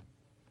foremost.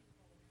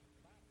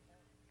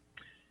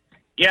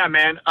 Yeah,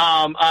 man.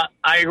 I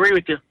agree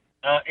with you.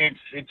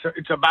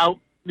 It's about,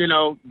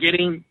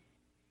 getting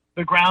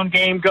the ground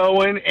game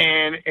going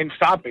and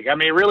stopping.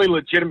 It really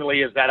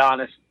legitimately is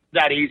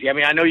that easy.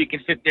 I know you can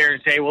sit there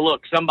and say, well,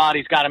 look,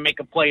 somebody's got to make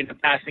a play in the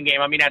passing game.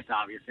 That's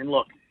obvious. And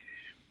look,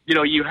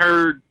 you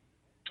heard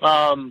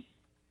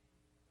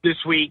this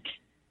week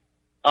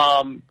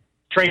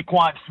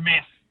Traquan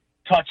Smith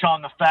touch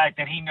on the fact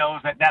that he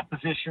knows that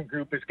position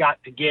group has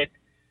got to get,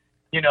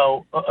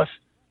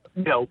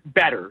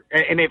 better,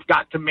 and they've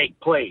got to make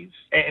plays,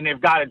 and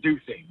they've got to do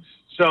things.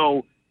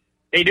 So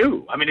they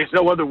do. There's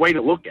no other way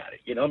to look at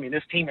it.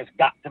 This team has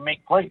got to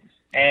make plays,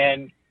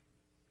 and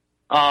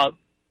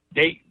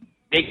they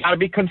got to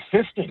be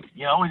consistent.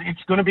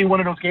 It's going to be one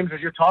of those games,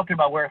 as you're talking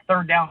about, where a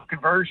third down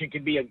conversion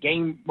can be a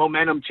game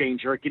momentum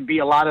changer. It can be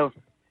a lot of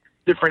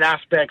different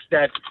aspects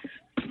that,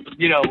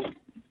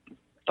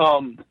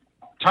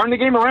 turn the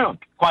game around,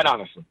 quite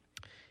honestly.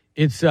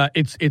 It's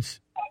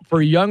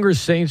for younger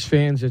Saints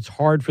fans, it's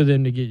hard for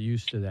them to get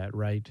used to that,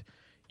 right?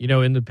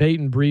 In the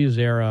Peyton Breeze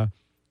era,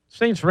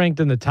 Saints ranked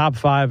in the top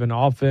 5 in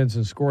offense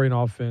and scoring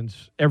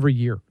offense every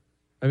year.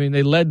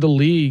 They led the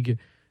league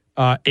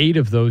 8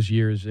 of those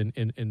years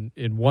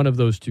in one of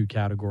those 2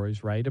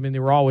 categories, right? They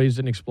were always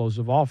an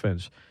explosive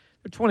offense.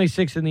 They're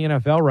 26th in the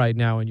NFL right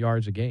now in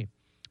yards a game.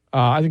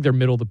 I think they're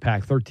middle of the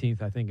pack,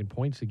 13th, I think, in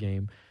points a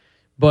game.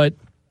 But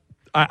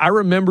I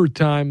remember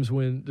times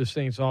when the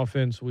Saints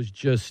offense was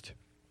just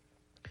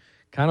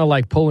kind of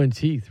like pulling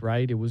teeth,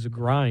 right? It was a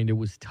grind. It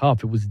was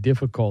tough. It was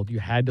difficult. You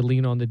had to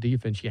lean on the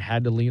defense. You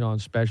had to lean on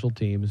special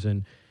teams.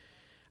 And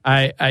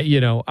I'll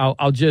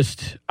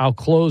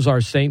close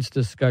our Saints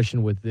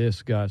discussion with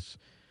this, Gus.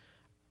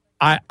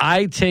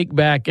 I take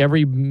back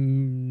every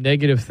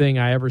negative thing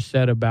I ever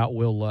said about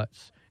Will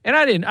Lutz. And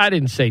I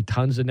didn't say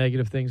tons of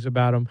negative things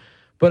about him,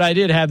 but I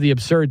did have the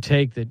absurd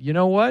take that, you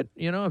know what?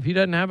 If he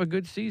doesn't have a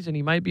good season,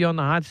 he might be on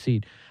the hot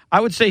seat. I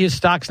would say his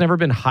stock's never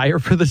been higher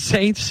for the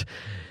Saints,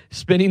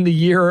 spending the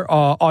year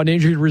on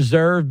injured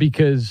reserve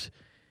because,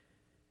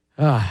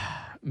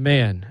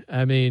 man,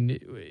 I mean,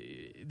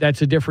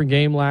 that's a different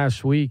game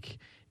last week.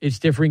 It's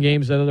different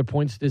games at other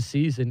points this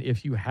season.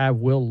 If you have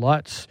Will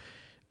Lutz,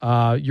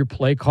 your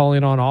play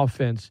calling on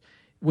offense.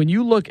 When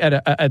you look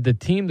at the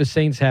team the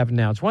Saints have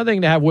now, it's one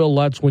thing to have Will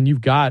Lutz when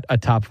you've got a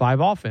top 5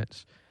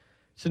 offense.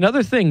 It's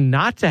another thing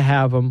not to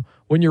have him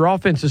when your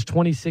offense is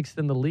 26th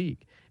in the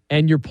league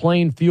and you're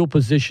playing field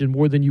position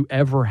more than you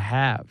ever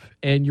have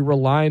and you're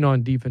relying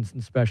on defense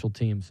and special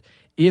teams.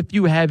 If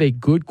you have a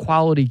good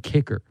quality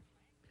kicker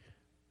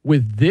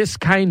with this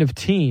kind of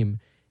team,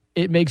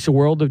 it makes a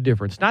world of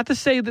difference. Not to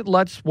say that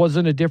Lutz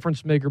wasn't a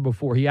difference maker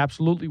before. He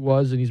absolutely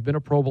was, and he's been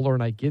a Pro Bowler,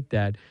 and I get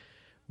that.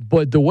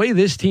 But the way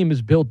this team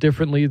is built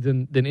differently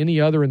than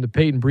any other in the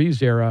Peyton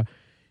Breeze era,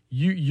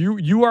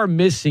 you are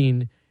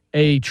missing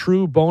a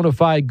true bona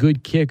fide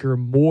good kicker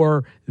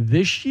more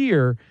this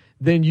year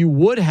than you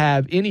would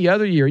have any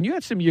other year. And you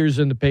had some years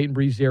in the Peyton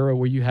Breeze era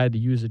where you had to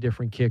use a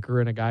different kicker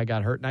and a guy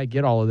got hurt, and I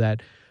get all of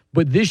that.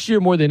 But this year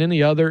more than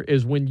any other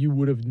is when you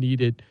would have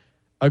needed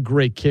a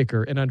great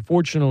kicker. And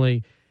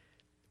unfortunately,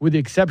 with the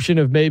exception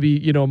of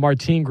maybe,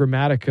 Martin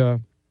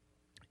Gramatica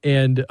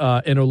and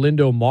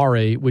Orlando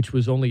Mare, which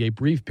was only a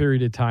brief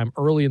period of time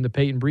early in the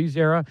Peyton Breeze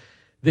era,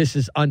 this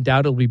has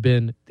undoubtedly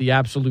been the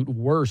absolute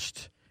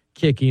worst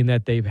kicking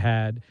that they've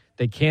had.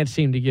 They can't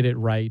seem to get it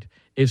right.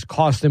 It's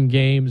cost them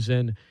games,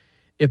 and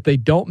if they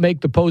don't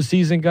make the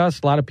postseason,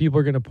 Gus, a lot of people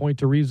are going to point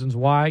to reasons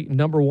why.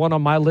 Number one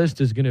on my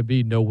list is going to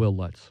be no Will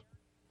Lutz.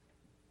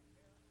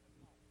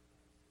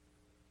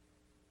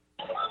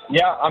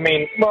 Yeah, I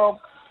mean,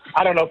 well,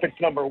 I don't know if it's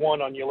number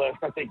one on your list.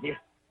 I think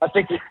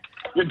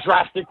you're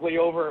drastically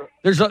over.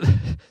 There's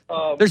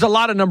a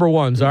lot of number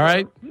ones, all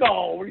right?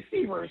 No,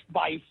 receivers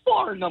by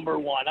far number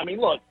one. I mean,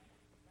 look,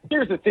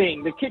 here's the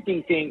thing. The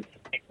kicking thing,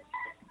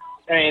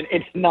 and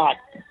it's not,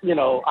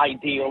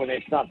 ideal, and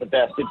it's not the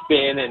best it's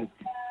been, and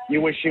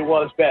you wish it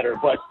was better.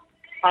 But,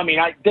 I mean,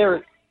 there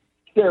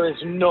is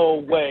no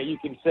way you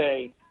can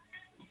say,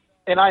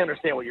 and I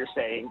understand what you're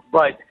saying,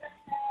 but –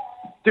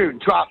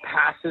 dude, drop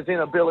passes,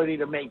 inability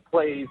to make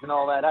plays and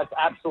all that. That's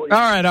absolutely... All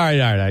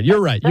right.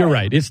 You're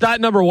right. It's not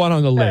number one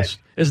on the list.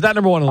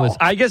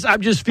 I guess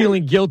I'm just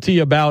feeling guilty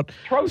about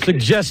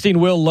suggesting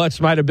Will Lutz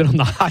might have been on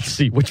the hot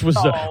seat, which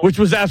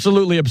was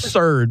absolutely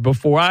absurd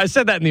before. I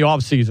said that in the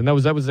offseason.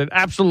 That was an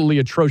absolutely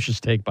atrocious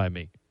take by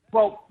me.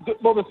 Well,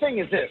 the thing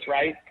is this,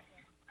 right?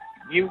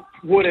 You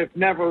would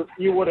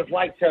have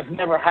liked to have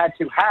never had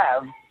to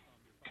have...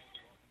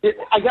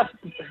 I guess,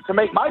 to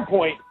make my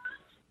point...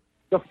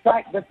 The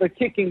fact that the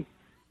kicking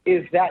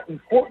is that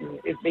important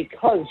is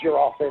because your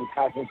offense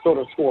hasn't sort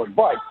of scored.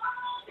 But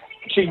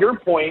to your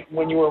point,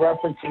 when you were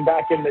referencing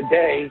back in the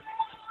day,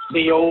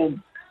 the old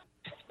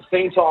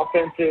Saints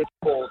offensive,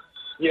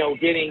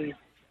 getting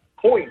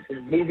points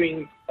and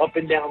moving up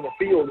and down the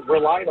field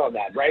relied on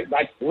that, right?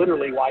 That's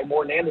literally why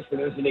Morton Anderson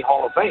is in the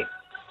Hall of Fame,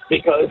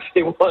 because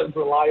it was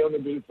rely on the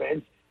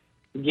defense,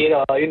 get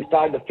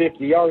inside the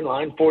 50-yard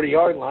line,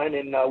 40-yard line,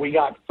 and we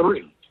got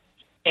 3.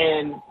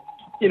 And,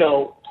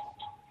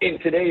 in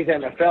today's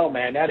NFL,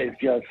 man,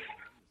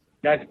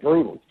 that's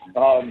brutal.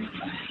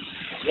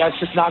 That's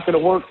just not going to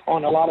work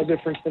on a lot of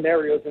different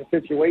scenarios and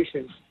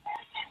situations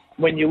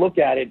when you look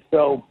at it.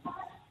 So,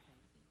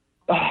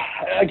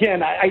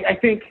 again, I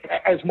think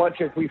as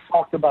much as we've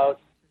talked about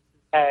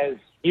as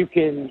you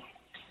can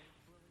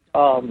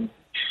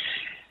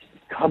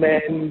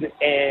commend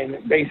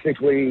and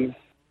basically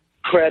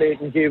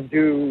credit and give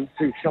due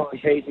to Sean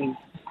Payton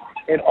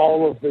and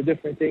all of the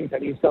different things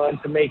that he's done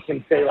to make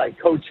him say, like,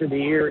 Coach of the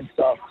Year and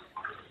stuff.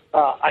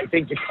 I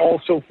think it's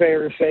also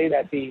fair to say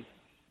that the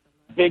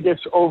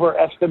biggest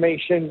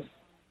overestimation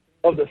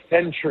of the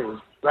century,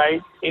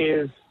 right,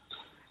 is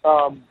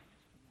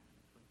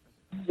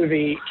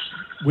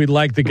we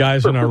like the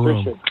guys in our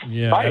room.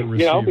 Yeah,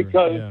 right?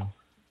 Because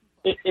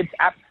it's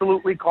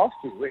absolutely cost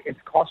you. It's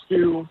cost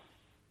you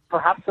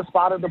perhaps a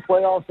spot in the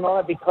playoffs and all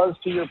that because,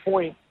 to your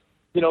point,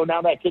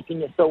 now that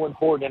kicking is so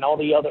important in all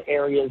the other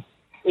areas,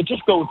 it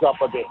just goes up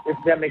a bit, if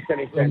that makes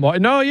any sense.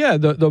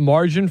 The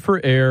margin for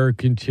error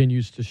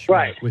continues to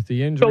shrink with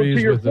the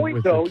injuries,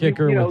 with the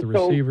kicker, with the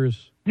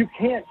receivers. You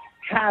can't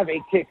have a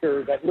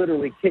kicker that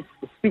literally kicks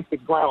the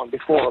stupid ground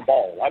before a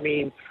ball. I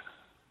mean,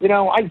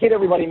 I get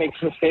everybody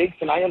makes mistakes,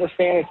 and I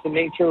understand it's the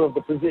nature of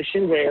the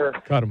position where,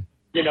 cut him.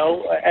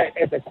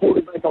 As a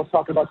quarterback, I was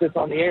talking about this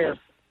on the air,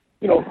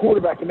 a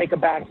quarterback can make a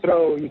bad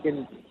throw. You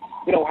can,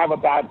 have a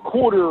bad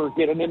quarter,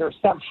 get an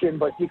interception,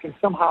 but you can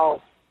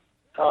somehow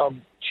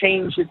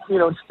change it,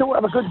 still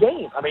have a good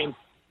game. I mean,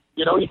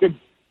 you could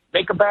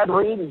make a bad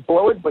read and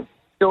blow it, but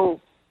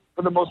still,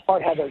 for the most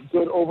part, have a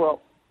good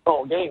overall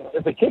game.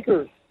 As a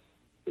kicker,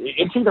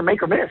 it's either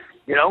make or miss.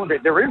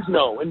 There is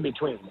no in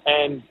between.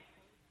 And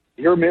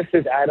your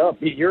misses add up.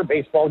 You're a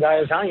baseball guy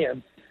as I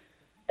am.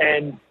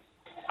 And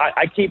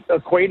I keep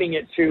equating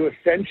it to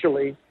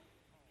essentially,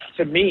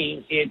 to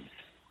me,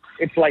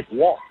 it's like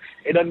walks.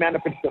 It doesn't matter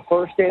if it's the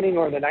first inning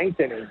or the ninth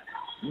inning.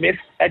 Missed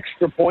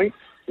extra points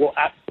will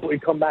absolutely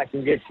come back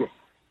and get you.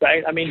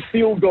 Right? I mean,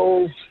 field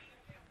goals,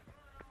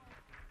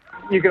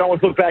 you can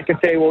always look back and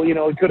say, well,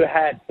 it could have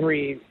had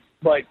 3,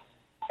 but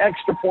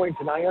extra points,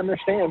 and I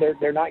understand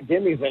they're not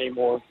gimmies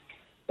anymore,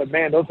 but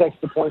man, those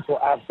extra points will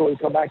absolutely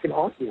come back and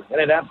haunt you,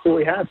 and it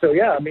absolutely has. So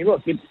yeah, I mean,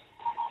 look,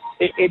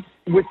 it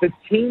with the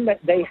team that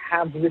they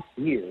have this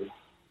year,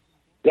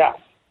 yeah,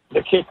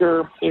 the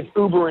kicker is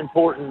uber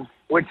important,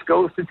 which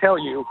goes to tell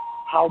you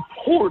how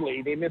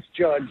poorly they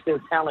misjudge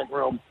their talent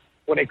room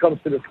when it comes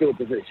to the skill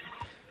position.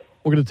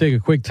 We're going to take a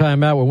quick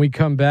time out. When we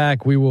come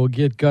back, we will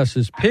get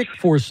Gus's pick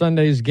for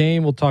Sunday's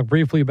game. We'll talk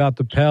briefly about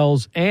the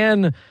Pels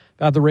and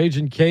about the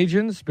Raging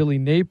Cajuns, Billy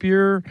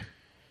Napier,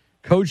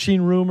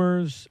 coaching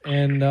rumors,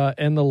 and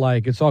the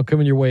like. It's all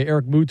coming your way.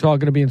 Eric Mouton going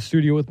to be in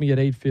studio with me at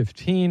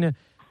 8:15.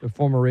 The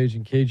former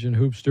Raging Cajun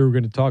hoopster. We're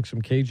going to talk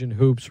some Cajun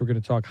hoops. We're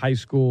going to talk high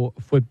school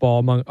football,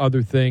 among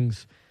other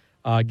things.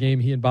 Game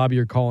he and Bobby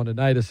are calling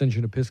tonight,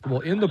 Ascension Episcopal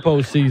in the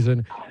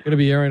postseason. Going to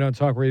be airing on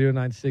Talk Radio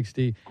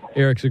 960.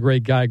 Eric's a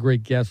great guy,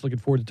 great guest. Looking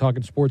forward to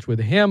talking sports with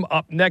him.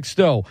 Up next,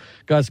 though,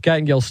 Gus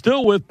Kattengell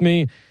still with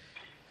me.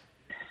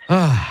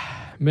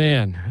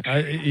 Man,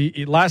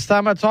 last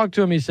time I talked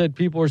to him, he said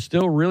people are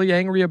still really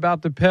angry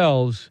about the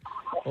Pels.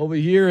 Over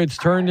here, it's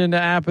turned into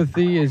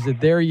apathy. Is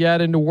it there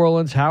yet in New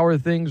Orleans? How are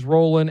things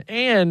rolling?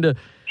 And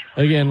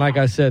again, like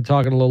I said,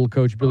 talking to little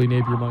Coach Billy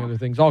Napier, among other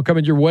things. All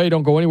coming your way.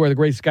 Don't go anywhere. The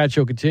Great Scott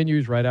Show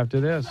continues right after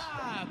this.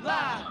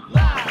 I'm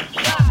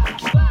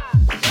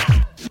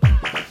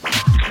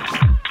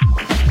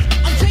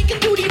taking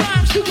duty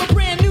rhymes to a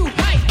brand new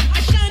height.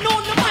 I shine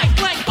on the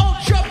mic like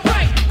ultra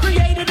bright.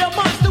 Created a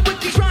monster with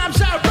these rhymes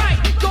I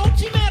write. Go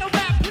team metal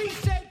rap, please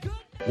say good.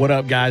 What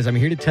up, guys? I'm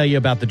here to tell you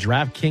about the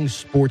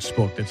DraftKings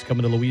Sportsbook that's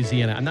coming to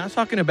Louisiana. I'm not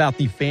talking about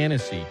the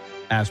fantasy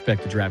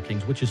aspect of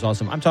DraftKings, which is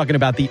awesome. I'm talking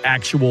about the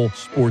actual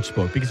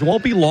sportsbook, because it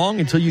won't be long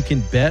until you can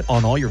bet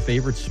on all your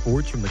favorite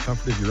sports from the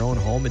comfort of your own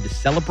home. And to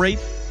celebrate,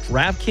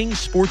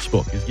 DraftKings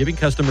Sportsbook is giving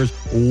customers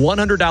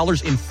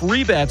 $100 in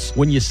free bets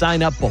when you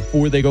sign up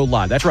before they go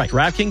live. That's right.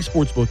 DraftKings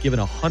Sportsbook giving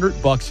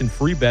 $100 in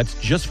free bets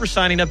just for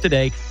signing up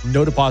today.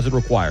 No deposit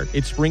required.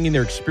 It's bringing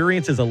their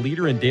experience as a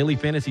leader in daily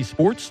fantasy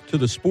sports to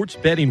the sports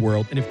betting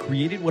world, and have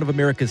created one of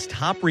America's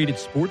top-rated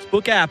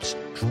sportsbook apps,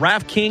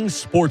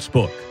 DraftKings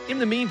Sportsbook. In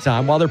the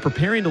meantime, while they're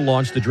preparing to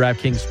launch the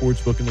DraftKings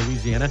Sportsbook in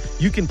Louisiana,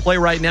 you can play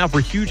right now for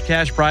huge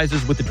cash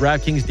prizes with the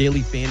DraftKings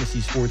Daily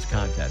Fantasy Sports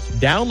Contest.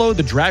 Download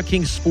the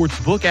DraftKings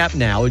Sportsbook app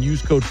now and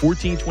use code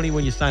 1420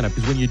 when you sign up,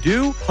 because when you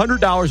do,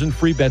 $100 in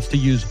free bets to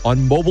use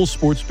on mobile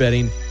sports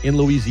betting in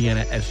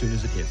Louisiana as soon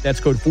as it hits. That's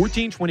code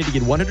 1420 to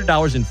get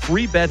 $100 in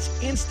free bets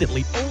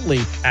instantly only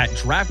at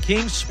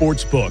DraftKings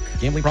Sportsbook.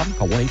 Gambling problem?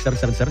 Call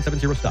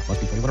 1-877-770-STOP.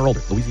 Must be 21 or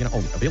older. Louisiana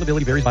only.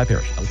 Availability varies by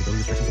parish. Eligibility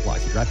restrictions apply.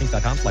 See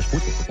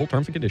DraftKings.com/sportsbook for full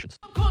terms and conditions.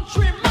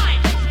 Country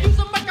mic, use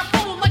a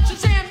microphone like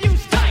Shazam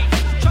use tight.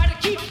 Try to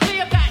keep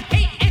clear that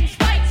hate and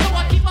spite, so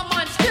I keep my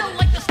mind still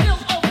like the still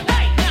of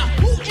night. Now,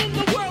 who in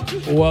the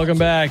world? Welcome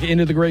back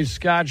into the Great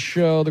Scott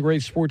Show, the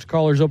Great Sports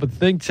Callers Open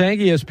Think Tank,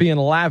 ESPN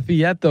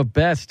Lafayette, the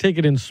best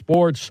ticket in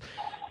sports.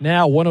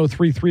 Now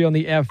 103.3 on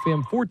the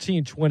FM,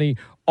 1420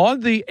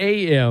 on the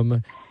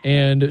AM,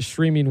 and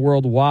streaming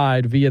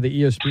worldwide via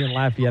the ESPN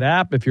Lafayette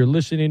app. If you're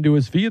listening to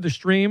us via the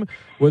stream,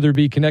 whether it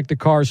be connected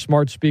cars,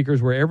 smart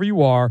speakers, wherever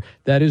you are,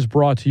 that is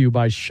brought to you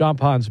by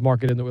Champagne's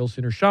Market in the Oil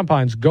Center.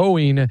 Champagne's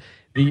going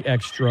the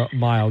extra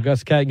mile.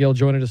 Gus Kattengell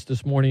joining us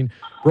this morning.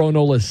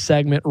 Nola's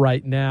segment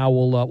right now.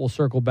 We'll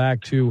circle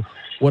back to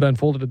what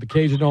unfolded at the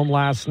Cajun Dome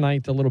last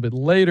night a little bit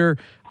later.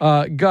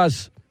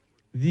 Gus,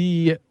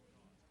 the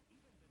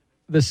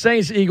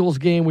Saints-Eagles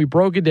game, we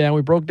broke it down.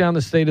 We broke down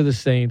the state of the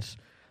Saints.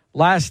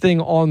 Last thing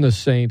on the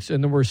Saints,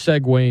 and then we're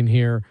segueing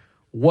here.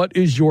 What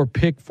is your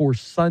pick for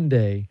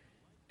Sunday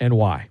and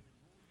why?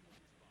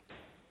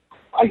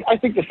 I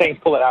think the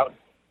Saints pull it out.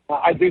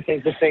 I do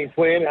think the Saints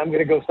win. I'm going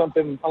to go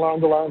something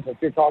along the lines if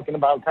you're talking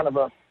about kind of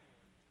a,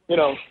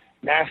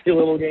 nasty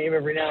little game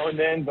every now and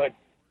then. But,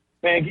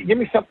 man, give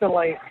me something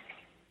like,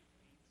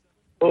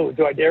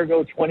 do I dare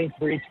go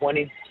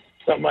 23-20,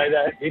 something like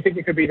that? Do you think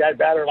it could be that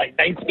bad, or like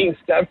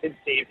 19-17?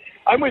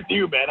 I'm with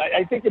you, man.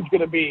 I think it's going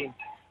to be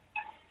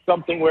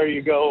something where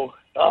you go,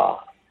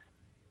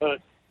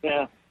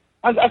 yeah.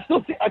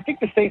 I think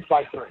the Saints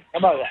by 3. How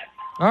about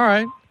that? All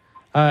right.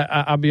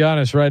 I'll be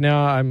honest. Right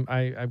now, I'm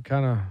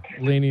kind of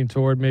leaning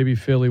toward maybe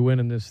Philly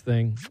winning this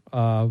thing.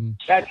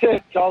 That's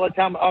it. It's all the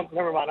time. Oh,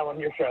 never mind. I'm on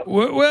your show.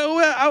 Well,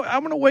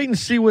 I'm going to wait and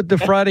see what the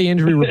Friday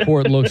injury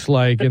report looks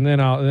like, and then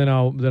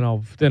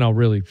I'll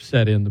really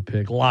set in the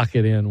pick, lock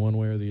it in one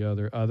way or the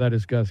other. That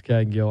is Gus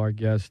Kattengell, our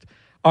guest.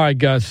 All right,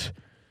 Gus.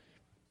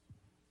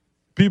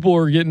 People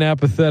are getting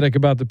apathetic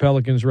about the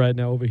Pelicans right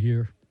now over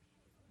here.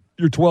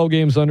 You're 12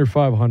 games under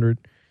 500.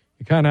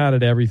 You're kind of out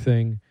at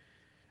everything.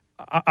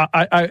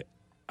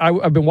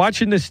 I've been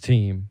watching this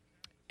team,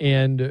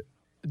 and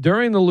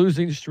during the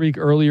losing streak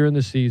earlier in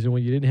the season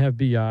when you didn't have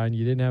B.I. and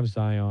you didn't have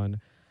Zion,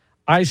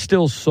 I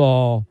still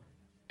saw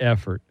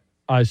effort.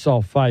 I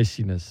saw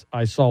feistiness.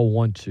 I saw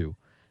 1-2.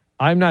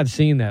 I'm not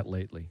seeing that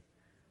lately.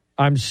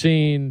 I'm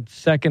seeing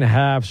second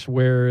halves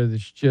where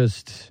it's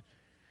just,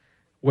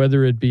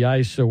 whether it be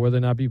ice or whether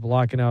or not be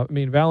blocking out. I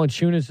mean,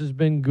 Valanciunas has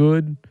been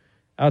good.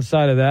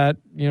 Outside of that,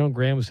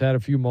 Graham's had a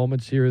few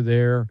moments here or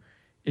there.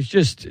 It's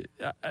just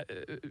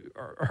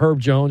Herb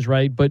Jones,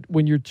 right? But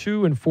when you're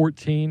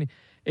 2-14,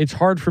 it's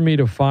hard for me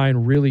to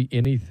find really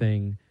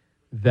anything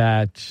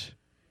that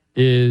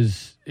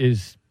is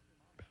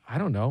I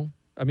don't know.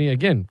 I mean,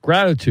 again,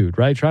 gratitude,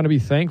 right? Trying to be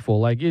thankful.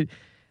 Like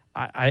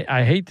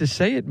I hate to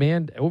say it,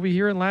 man. Over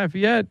here in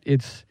Lafayette,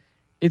 it's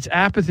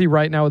apathy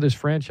right now with this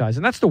franchise,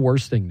 and that's the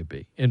worst thing to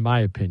be, in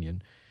my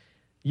opinion.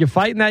 You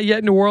fighting that yet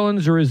in New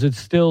Orleans, or is it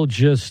still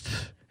just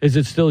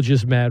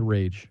mad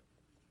rage?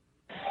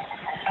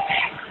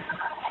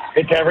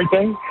 It's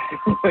everything.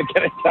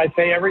 Can I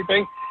say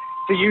everything?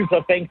 To use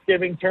a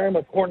Thanksgiving term,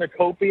 a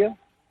cornucopia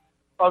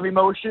of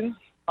emotions.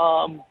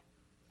 Start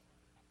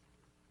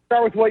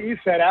with what you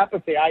said,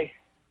 apathy. I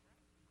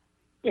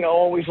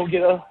always will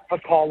get a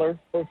caller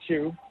or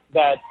two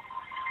that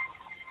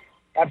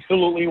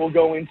absolutely will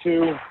go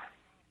into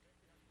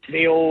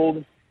the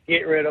old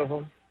get rid of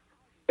them,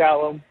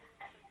 sell them.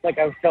 Like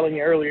I was telling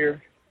you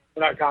earlier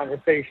in our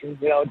conversations,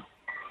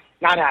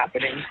 not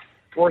happening.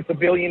 Worth $1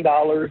 billion,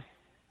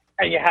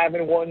 and you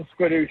haven't won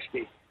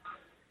Skadooski.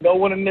 No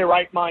one in their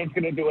right mind is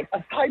going to do it.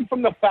 Aside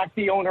from the fact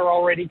the owner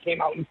already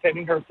came out and said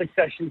in her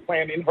succession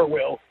plan in her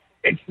will,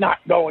 it's not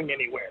going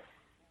anywhere.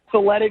 So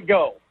let it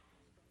go.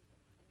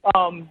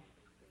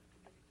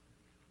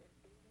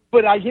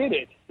 But I get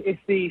it.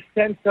 It's the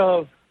sense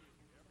of,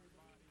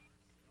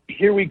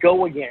 here we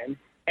go again,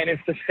 and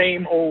it's the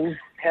same old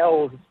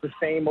hells, it's the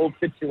same old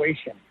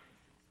situation.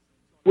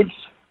 What's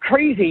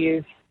crazy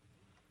is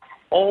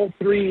all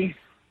three,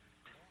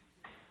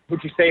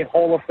 would you say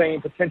Hall of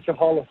Fame, potential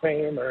Hall of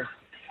Fame, or,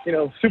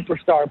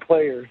 superstar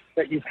players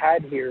that you've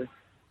had here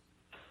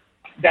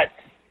that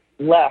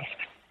left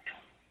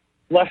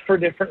for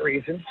different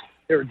reasons.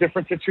 There are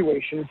different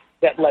situations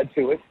that led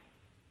to it.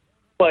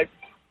 But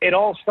it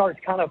all starts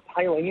kind of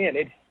piling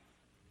in.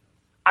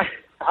 I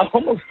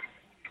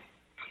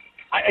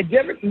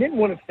didn't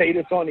want to say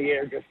this on the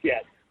air just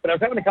yet, but I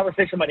was having a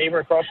conversation with my neighbor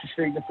across the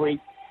street this week.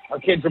 Our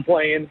kids are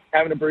playing,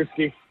 having a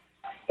brewski,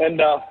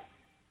 and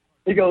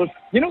he goes,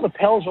 the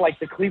Pels are like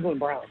the Cleveland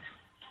Browns.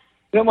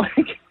 And I'm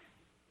like,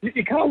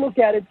 you kind of look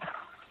at it,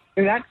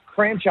 and that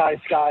franchise,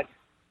 Scott,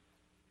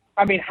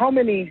 I mean, how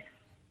many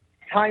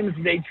times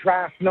do they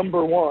draft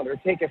number one or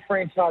take a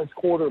franchise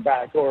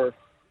quarterback or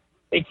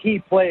a key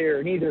player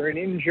and either an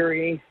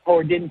injury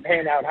or didn't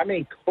pan out? How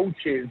many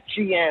coaches,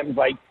 GMs,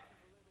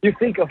 you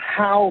think of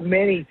how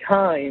many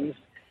times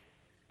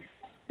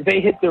they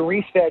hit the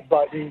reset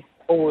button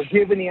or were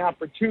given the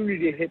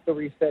opportunity to hit the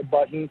reset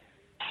button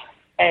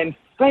and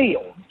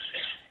failed.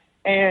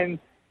 And,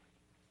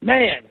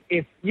 man,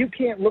 if you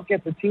can't look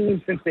at the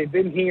team since they've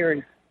been here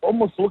and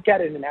almost look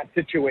at it in that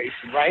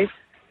situation, right?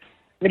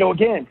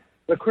 Again,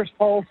 the Chris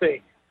Paul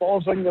thing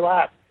falls on your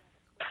lap.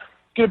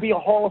 It's going to be a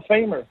Hall of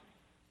Famer.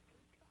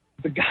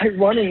 The guy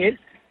running it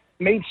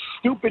made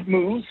stupid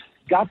moves,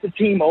 got the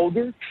team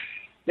older,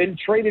 then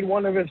traded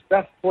one of his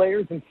best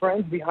players and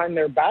friends behind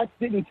their back,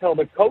 didn't tell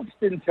the coach,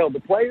 didn't tell the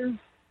players.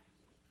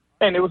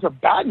 And it was a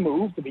bad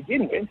move to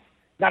begin with.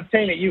 Not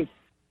saying that you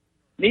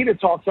need to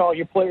talk to all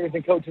your players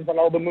and coaches on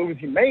all the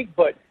moves you make,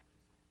 but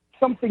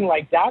something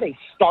like that, a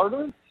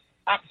starter,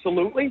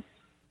 absolutely.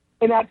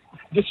 And that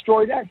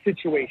destroyed that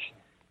situation.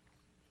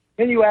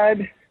 Then you add,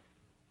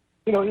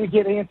 you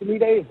get Anthony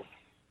Davis.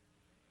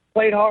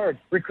 Played hard,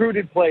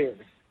 recruited players,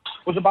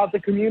 was about the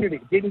community,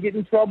 didn't get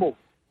in trouble,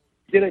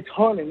 did a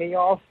ton in the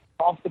off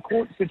the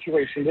court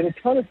situation, did a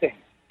ton of things.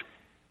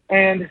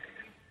 And,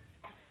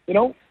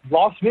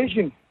 lost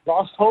vision,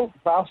 lost hope,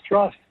 lost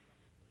trust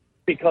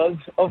because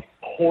of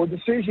poor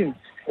decisions,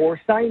 poor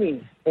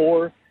signings,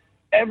 poor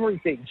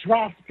everything,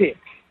 draft picks.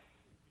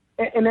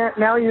 And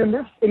now you're in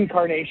this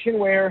incarnation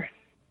where,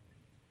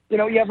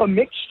 you have a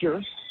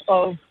mixture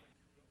of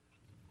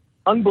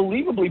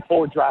unbelievably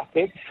poor draft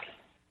picks,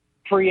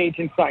 free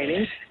agent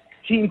signings,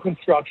 team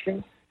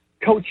construction,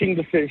 coaching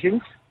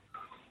decisions,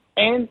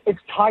 and it's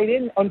tied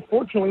in,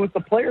 unfortunately, with the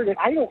player that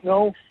I don't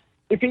know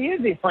if he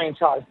is a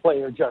franchise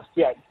player just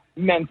yet,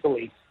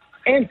 mentally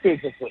and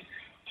physically.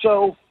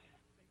 So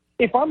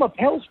if I'm a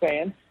Pels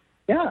fan,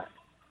 yeah,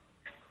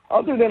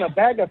 other than a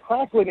bag of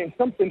crackling and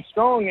something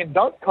strong and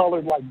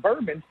dark-colored like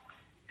bourbon,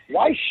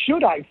 why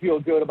should I feel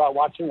good about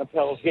watching a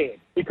Pels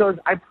game? Because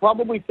I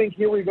probably think,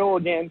 here we go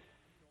again,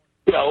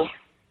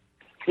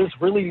 there's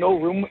really no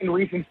room and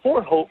reason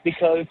for hope,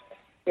 because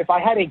if I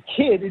had a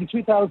kid in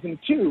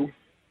 2002,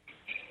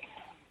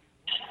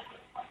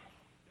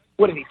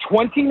 what is he,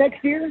 20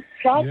 next year,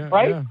 Scott,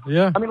 right?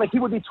 Yeah. I mean, he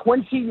would be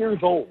 20 years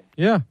old.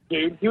 Yeah.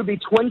 Dude, he would be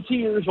 20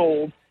 years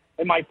old,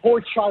 And my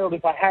poor child,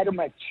 if I had him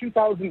at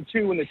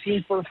 2002 when the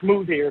team first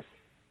moved here,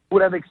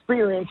 would have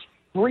experienced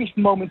brief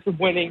moments of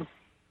winning,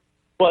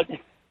 but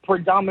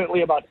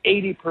predominantly about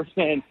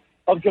 80%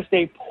 of just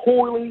a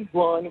poorly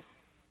run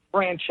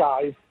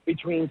franchise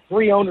between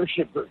 3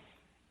 ownership groups,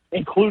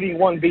 including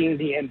one being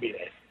the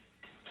NBA.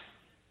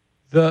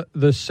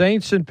 The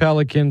Saints and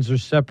Pelicans are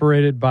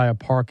separated by a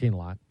parking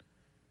lot,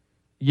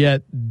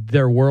 yet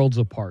they're worlds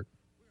apart.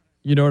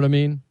 You know what I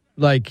mean?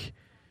 Like,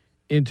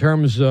 in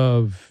terms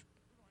of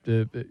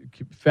the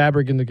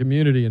fabric in the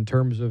community, in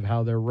terms of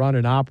how they're run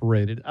and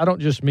operated. I don't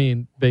just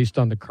mean based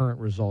on the current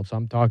results.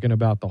 I'm talking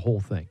about the whole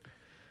thing.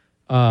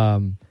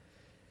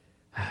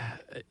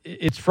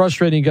 It's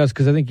frustrating, Gus,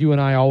 because I think you and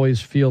I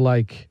always feel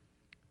like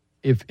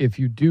if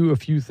you do a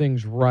few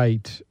things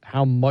right,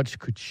 how much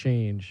could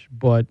change.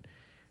 But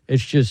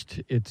it's just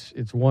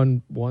it's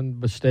one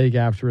mistake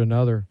after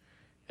another,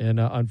 and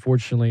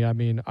unfortunately, I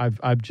mean,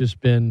 I've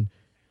just been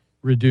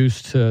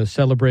reduced to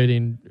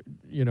celebrating,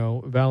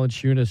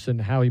 Valanciunas and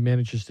how he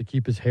manages to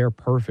keep his hair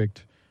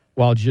perfect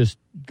while just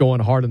going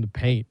hard in the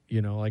paint.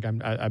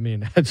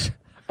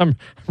 I'm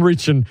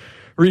reaching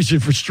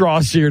for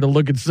straws here to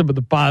look at some of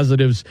the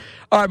positives.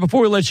 All right,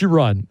 before we let you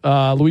run,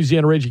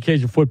 Louisiana Raging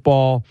Cajun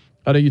football.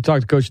 I know you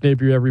talk to Coach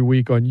Napier every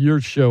week on your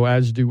show,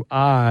 as do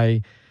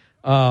I.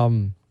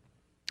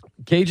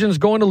 Cajuns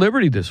going to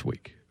Liberty this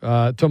week,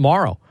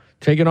 tomorrow,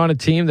 taking on a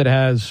team that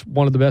has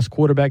one of the best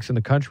quarterbacks in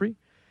the country,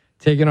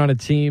 taking on a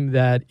team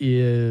that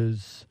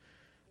is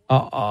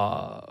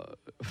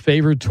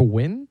favored to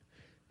win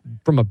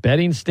from a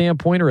betting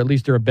standpoint, or at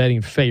least they're a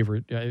betting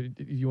favorite.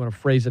 You want to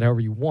phrase it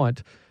however you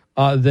want.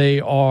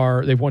 They've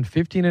won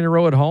 15 in a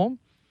row at home.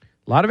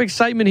 A lot of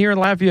excitement here in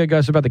Lafayette,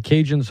 Gus, about the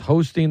Cajuns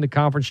hosting the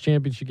conference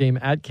championship game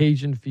at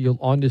Cajun Field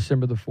on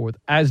December the 4th,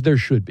 as there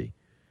should be.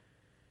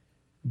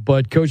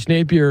 But Coach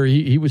Napier,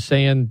 he was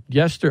saying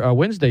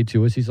Wednesday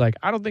to us, he's like,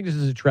 I don't think this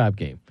is a trap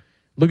game.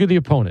 Look at the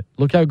opponent.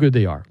 Look how good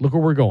they are. Look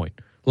where we're going.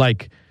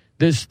 Like,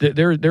 there's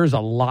a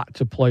lot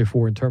to play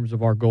for in terms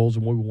of our goals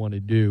and what we want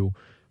to do.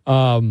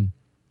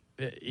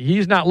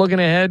 He's not looking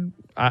ahead.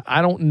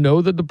 I don't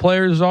know that the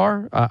players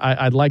are.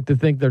 I'd like to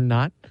think they're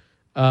not.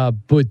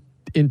 But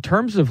in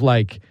terms of,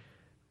 like,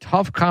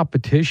 tough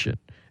competition,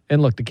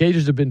 and look, the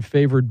Cajuns have been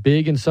favored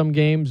big in some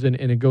games, and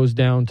it goes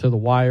down to the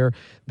wire.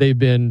 They've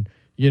been,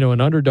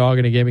 an underdog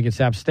in a game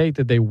against App State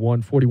that they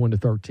won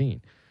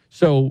 41-13.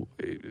 So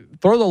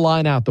throw the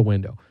line out the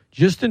window.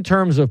 Just in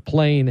terms of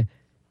playing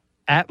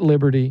at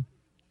Liberty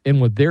and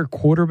with their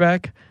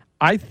quarterback,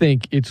 I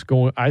think it's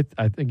going. I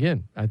think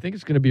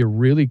it's going to be a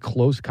really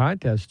close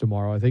contest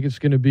tomorrow. I think it's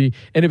going to be,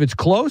 and if it's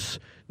close,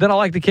 then I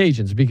like the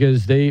Cajuns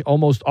because they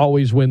almost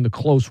always win the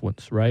close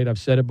ones, right? I've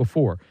said it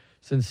before.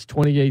 Since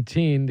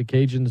 2018, the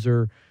Cajuns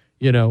are,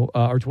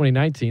 or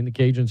 2019, the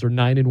Cajuns are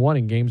 9-1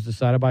 in games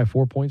decided by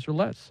 4 points or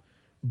less.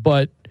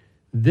 But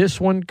this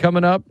one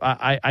coming up,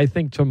 I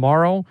think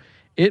tomorrow,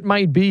 it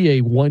might be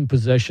a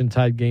one-possession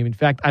type game. In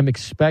fact, I'm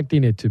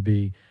expecting it to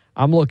be.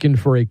 I'm looking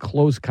for a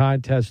close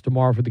contest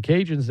tomorrow for the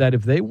Cajuns that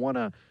if they want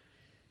to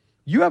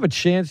 – you have a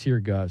chance here,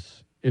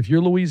 Gus. If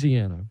you're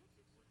Louisiana,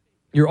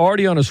 you're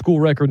already on a school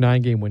record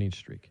 9-game winning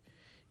streak.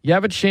 You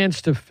have a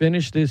chance to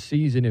finish this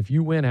season, if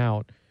you win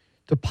out,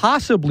 to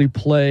possibly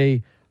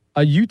play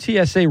a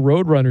UTSA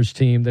Roadrunners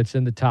team that's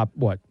in the top,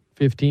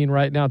 15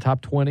 right now,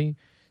 top 20,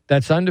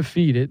 that's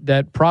undefeated,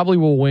 that probably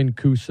will win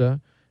CUSA,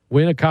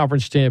 win a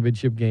conference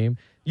championship game.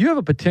 You have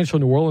a potential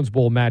New Orleans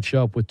Bowl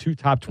matchup with 2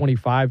 top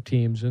 25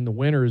 teams, and the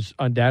winner's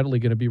undoubtedly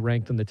going to be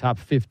ranked in the top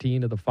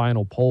 15 of the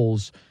final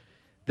polls.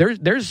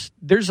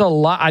 There's a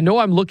lot. I know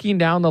I'm looking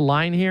down the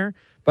line here,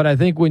 but I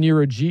think when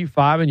you're a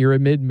G5 and you're a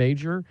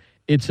mid-major,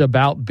 it's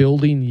about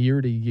building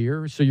year to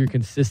year, so you're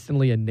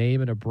consistently a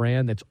name and a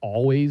brand that's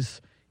always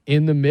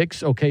in the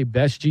mix. Okay,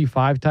 best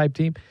G5 type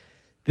team.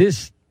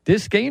 This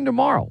game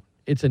tomorrow,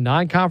 it's a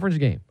non-conference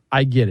game.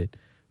 I get it.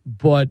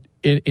 But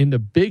in the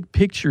big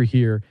picture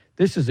here,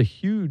 this is a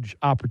huge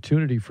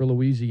opportunity for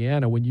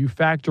Louisiana when you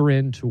factor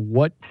into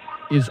what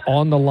is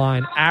on the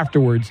line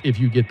afterwards if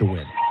you get the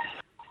win.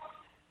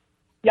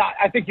 Yeah,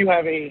 I think you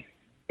have a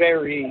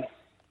very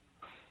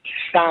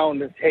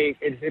sound take.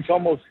 It's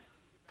almost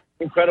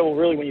incredible,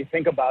 really, when you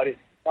think about it,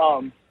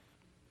 how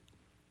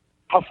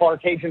far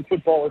Cajun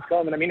football has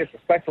come. And I mean this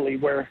respectfully,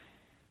 where,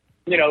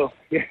 you're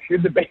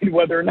debating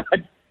whether or not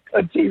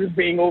a team is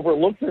being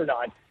overlooked or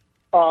not.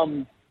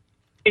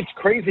 It's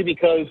crazy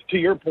because, to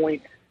your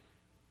point,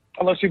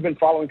 unless you've been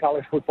following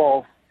college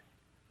football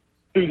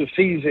through the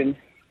season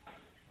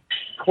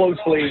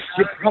closely,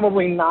 you're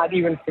probably not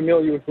even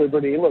familiar with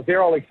Liberty. Look,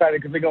 they're all excited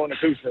because they're going to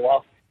CUSA.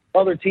 While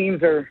other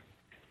teams are,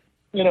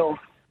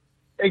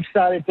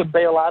 excited to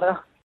bail out of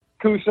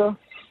CUSA,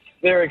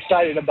 they're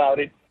excited about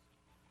it.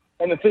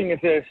 And the thing is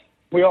this,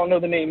 we all know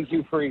the name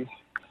Hugh Freeze,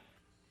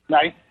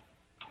 right?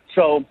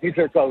 So he's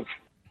their coach,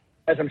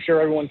 as I'm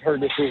sure everyone's heard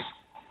this week.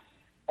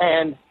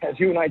 And as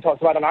you and I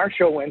talked about on our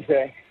show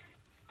Wednesday,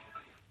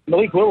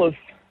 Malik Willis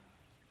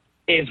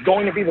is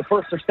going to be the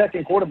first or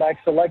second quarterback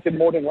selected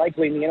more than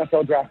likely in the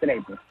NFL draft in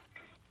April.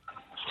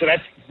 So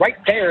that's right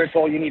there. It's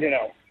all you need to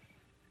know.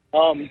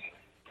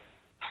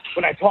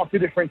 When I talk to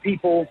different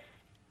people,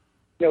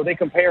 they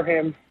compare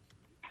him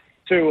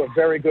to a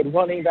very good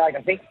running back.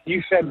 I think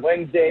you said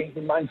Wednesday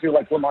reminds you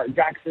like Lamar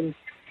Jackson,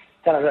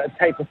 kind of that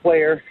type of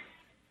player.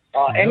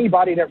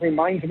 Anybody that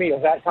reminds me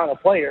of that kind of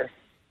player,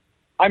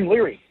 I'm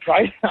leery,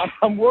 right?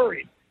 I'm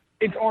worried.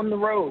 It's on the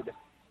road.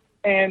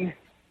 And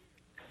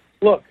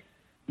look,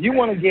 you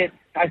want to get,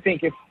 I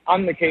think if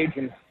I'm the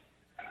Cajuns,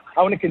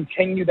 I want to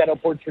continue that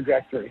upward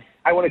trajectory.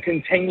 I want to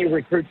continue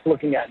recruits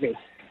looking at me.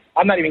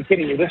 I'm not even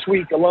kidding you. This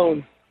week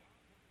alone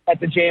at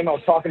the gym, I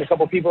was talking to a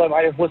couple of people that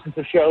might have listened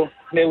to the show,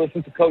 and they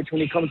listen to Coach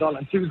when he comes on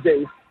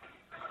Tuesdays.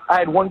 I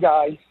had one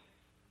guy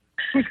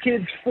whose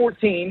kid's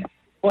 14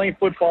 playing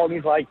football, and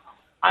he's like,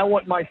 I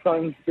want my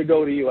son to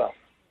go to UL.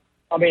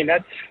 I mean,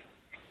 that's,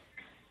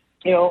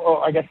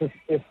 I guess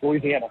it's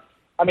Louisiana.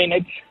 I mean,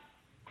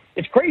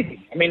 it's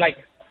crazy. I mean, like,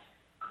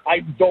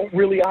 I don't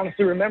really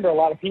honestly remember a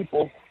lot of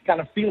people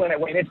kind of feeling that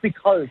way, and it's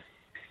because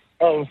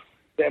of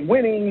them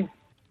winning,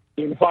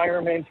 the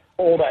environment,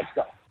 all that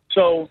stuff.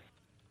 So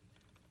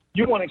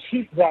you want to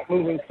keep that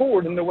moving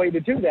forward, and the way to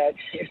do that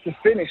is to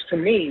finish, to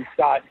me,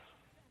 Scott,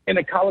 in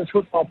the college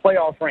football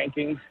playoff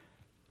rankings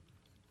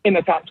in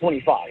the top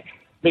 25.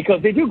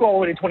 Because they do go all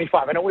the way to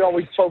 25. I know we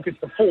always focus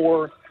the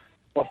 4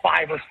 or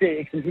 5 or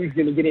 6 and who's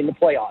going to get in the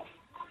playoffs.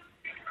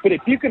 But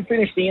if you can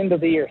finish the end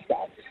of the year,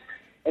 Scott,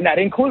 and that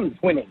includes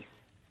winning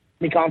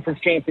the conference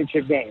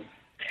championship game,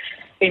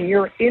 and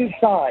you're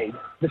inside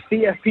the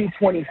CFP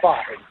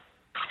 25,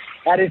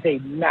 that is a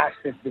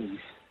massive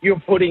boost. You're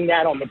putting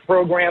that on the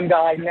program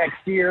guide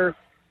next year.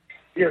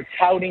 You're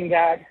touting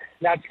that.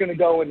 That's going to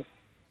go in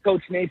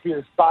Coach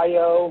Napier's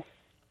bio.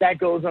 That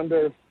goes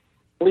under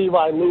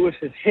Levi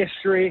Lewis's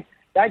history.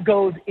 That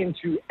goes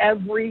into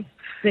every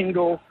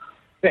single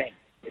thing.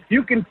 If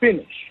you can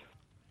finish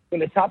in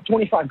the top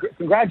 25,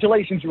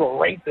 congratulations, you were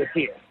ranked this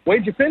year.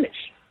 Where'd you finish?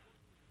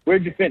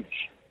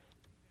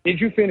 Did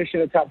you finish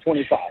in the top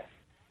 25?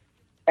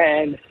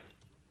 And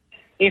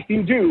if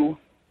you do,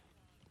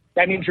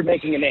 that means you're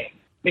making a name.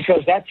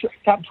 Because that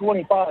top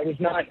 25 is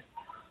not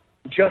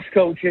just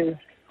coaches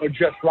or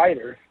just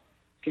writers.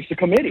 It's the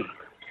committee.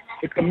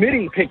 The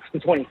committee picks the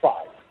 25.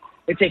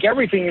 They take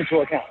everything into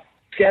account.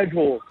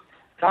 Schedule,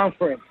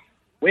 conference,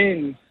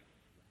 wins,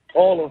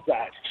 all of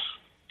that.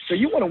 So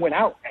you want to win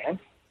out, man.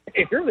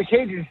 If you're the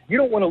Cajuns, you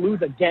don't want to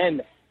lose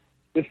again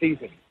this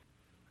season.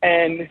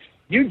 And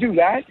you do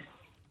that,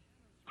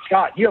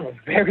 Scott, you have a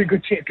very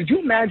good chance. Could you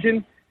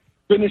imagine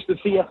finish the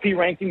CFP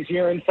rankings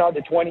here inside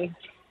the 20,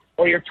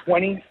 or you're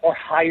 20 or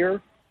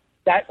higher?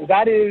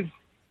 That is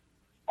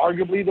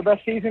arguably the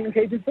best season in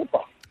Cajun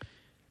football.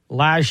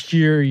 Last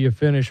year, you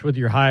finished with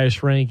your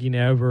highest ranking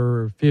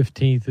ever,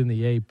 15th in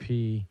the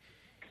AP.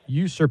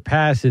 You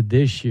surpass it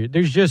this year.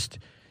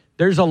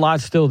 There's a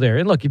lot still there.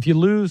 And look, if you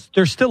lose,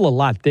 there's still a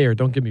lot there.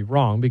 Don't get me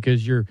wrong,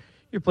 because you're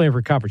playing for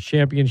a conference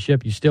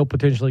championship. You still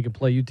potentially can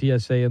play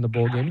UTSA in the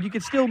bowl game. You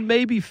could still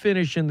maybe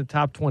finish in the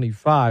top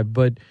 25,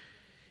 but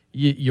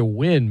you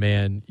win,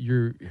 man.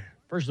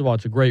 First of all,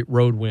 it's a great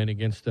road win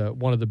against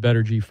one of the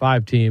better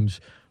G5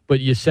 teams, but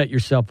you set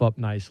yourself up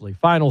nicely.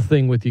 Final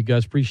thing with you,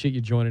 Gus. Appreciate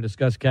you joining us.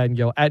 Gus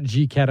Kattengell at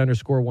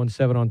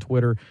GCat_17 on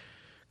Twitter.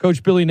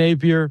 Coach Billy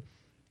Napier,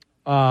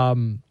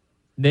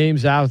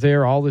 names out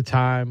there all the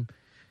time.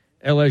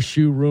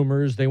 LSU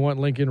rumors. They want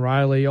Lincoln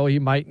Riley. Oh, he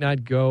might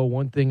not go.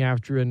 One thing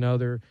after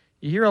another.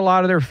 You hear a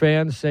lot of their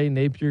fans say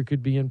Napier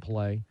could be in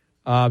play.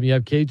 You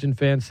have Cajun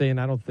fans saying,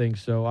 I don't think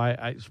so.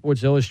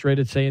 Sports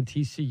Illustrated saying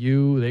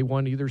TCU. They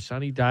want either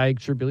Sonny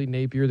Dykes or Billy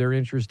Napier. They're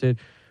interested.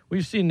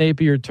 We've seen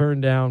Napier turn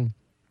down,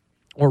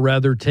 or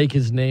rather take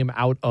his name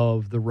out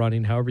of the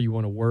running, however you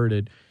want to word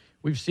it.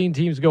 We've seen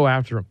teams go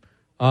after him.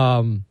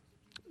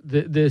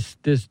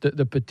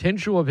 The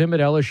potential of him at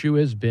LSU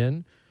has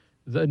been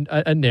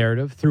a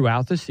narrative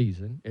throughout the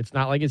season. It's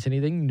not like it's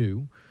anything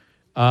new.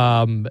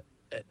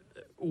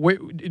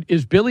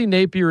 Is Billy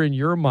Napier, in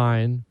your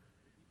mind,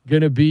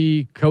 going to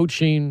be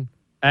coaching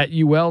at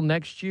UL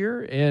next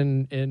year?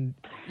 And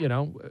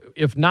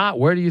if not,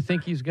 where do you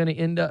think he's going to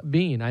end up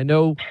being? I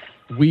know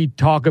we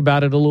talk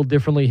about it a little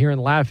differently here in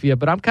Lafayette,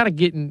 but I'm kind of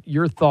getting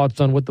your thoughts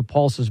on what the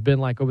pulse has been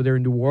like over there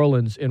in New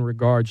Orleans in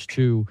regards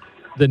to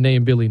the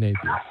name Billy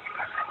Napier.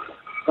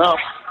 Well,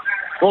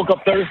 woke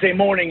up Thursday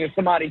morning and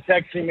somebody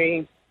texted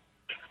me,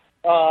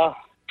 I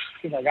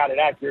think I got it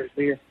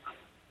accurately here,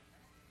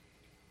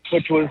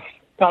 which was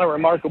kind of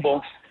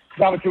remarkable.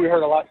 Obviously, we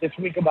heard a lot this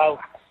week about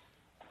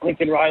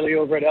Lincoln Riley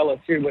over at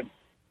LSU, but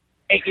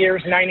 8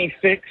 years,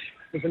 96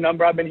 is the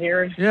number I've been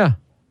hearing. Yeah.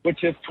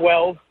 Which is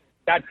 12.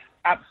 That's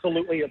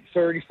absolutely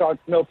absurd. He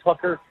starts Mel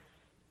Tucker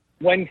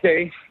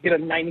Wednesday, get a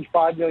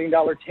 $95 million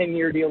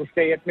 10-year deal to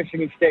stay at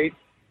Michigan State.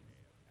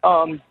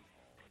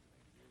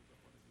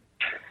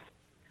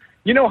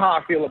 You know how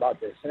I feel about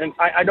this, and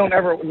I don't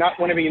ever not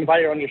want to be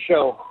invited on your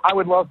show. I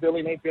would love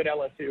Billy Napier at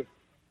LSU,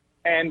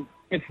 and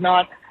it's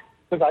not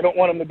because I don't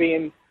want him to be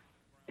in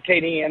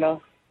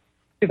Acadiana,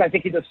 because I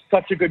think he does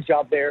such a good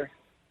job there,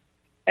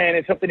 and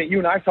it's something that you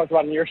and I have talked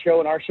about on your show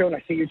and our show, and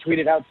I see you tweet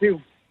it out too.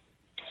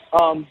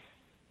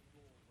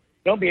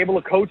 Don't be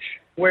able to coach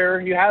where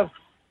you have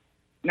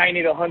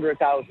 90 to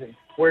 100,000,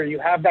 where you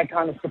have that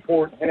kind of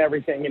support and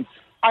everything. And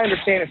I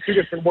understand it's two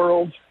different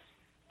worlds.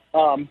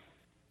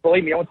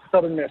 Believe me, I went to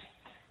Southern Miss,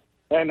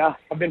 and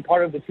I've been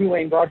part of the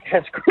Tulane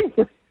broadcast group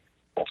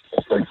for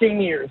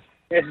 13 years.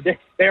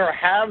 There are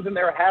haves and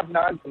there are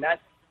have-nots, and that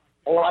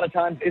a lot of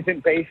times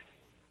isn't based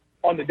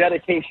on the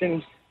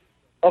dedication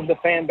of the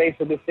fan base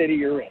of the city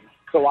you're in.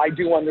 So I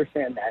do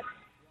understand that.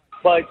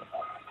 But,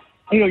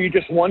 you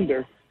just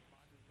wonder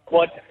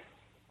what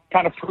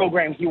kind of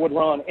program he would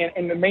run.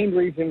 And the main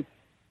reason,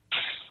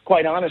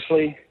 quite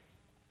honestly,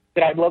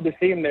 that I'd love to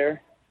see him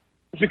there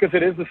is because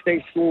it is a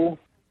state school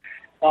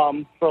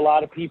for a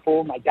lot of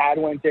people. My dad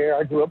went there.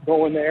 I grew up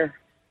going there.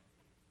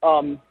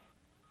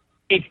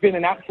 It's been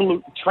an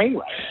absolute train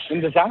wreck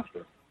and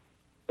disaster.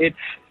 It's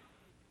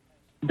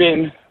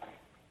been,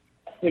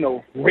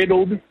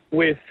 riddled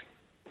with,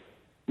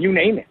 you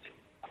name it,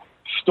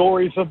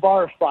 stories of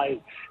bar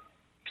fights,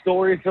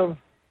 stories of,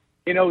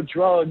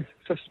 drugs,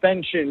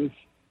 suspensions,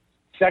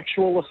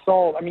 sexual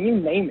assault. I mean, you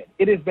name it.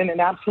 It has been an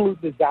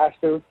absolute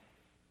disaster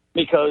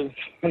because,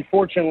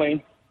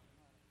 unfortunately,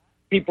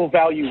 people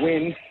value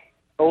wins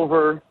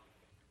over,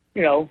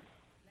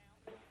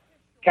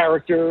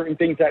 character and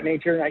things of that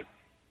nature. And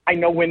I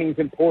know winning's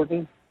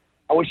important.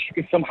 I wish you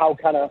could somehow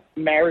kind of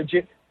marriage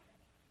it.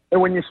 And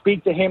when you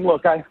speak to him,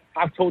 look,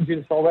 I've told you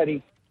this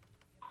already.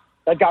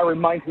 That guy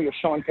reminds me of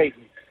Sean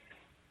Payton.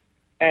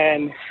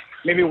 And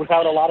maybe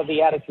without a lot of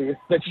the attitude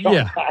that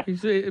Sean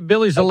had.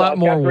 Billy's a lot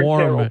more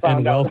warm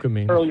and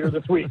welcoming. Earlier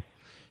this week.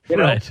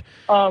 Right.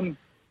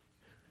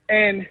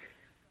 And,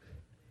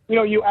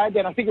 you add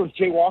that, I think it was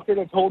Jay Walker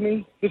that told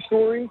me the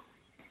story.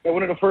 And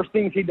one of the first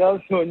things he does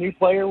to a new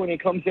player when he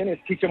comes in is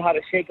teach him how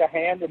to shake a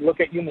hand and look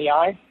at you in the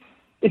eye.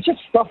 It's just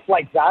stuff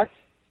like that.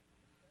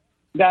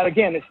 That,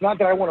 again, it's not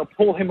that I want to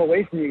pull him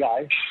away from you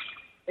guys.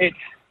 It's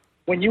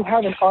when you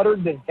have an utter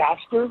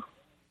disaster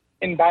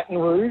in Baton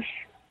Rouge,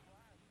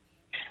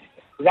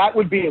 that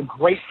would be a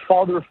great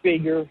father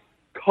figure,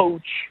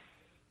 coach,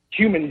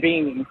 human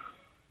being,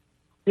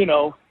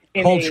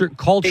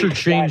 Culture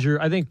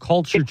changer. I think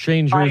culture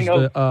changer is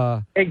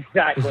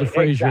the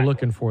phrase you're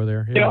looking for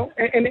there. Yeah.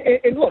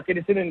 And look,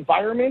 it's an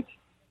environment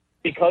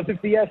because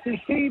it's the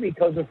SEC,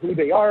 because of who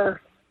they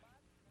are,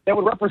 that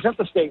would represent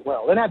the state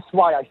well. And that's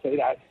why I say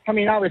that. I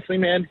mean, obviously,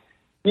 man,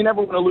 you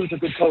never want to lose a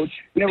good coach.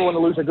 You never want to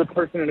lose a good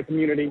person in a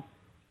community.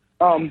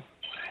 I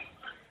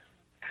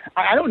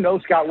don't know,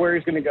 Scott, where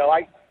he's going to go.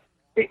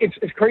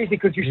 It's crazy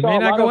because you saw a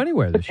lot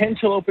of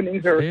potential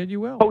openings or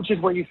coaches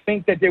where you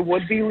think that they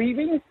would be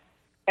leaving,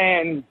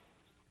 and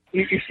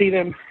you see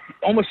them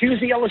almost use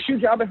the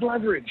LSU job as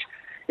leverage.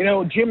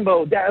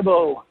 Jimbo,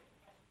 Dabo,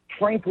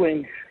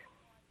 Franklin,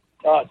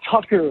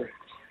 Tucker,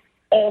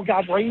 all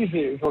got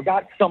raises or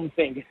got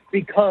something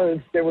because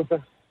there was a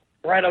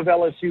threat of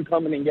LSU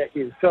coming and get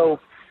you. So,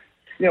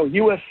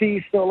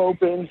 USC still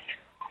open,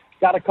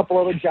 got a couple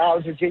other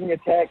jobs, Virginia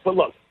Tech. But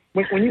look,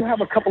 when you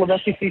have a couple of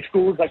SEC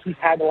schools like he's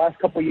had the last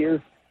couple of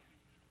years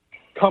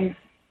come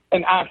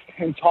and ask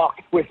and talk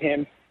with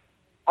him,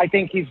 I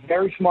think he's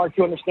very smart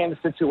to understand the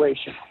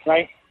situation,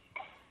 right?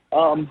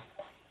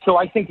 So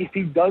I think if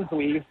he does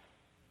leave,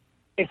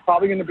 it's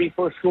probably going to be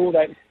for a school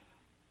that,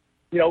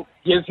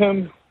 gives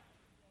him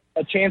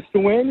a chance to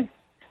win,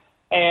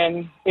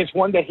 and it's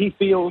one that he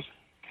feels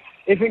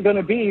isn't going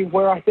to be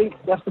where I think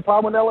that's the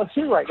problem with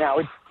LSU right now.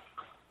 It's,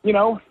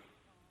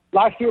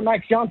 last year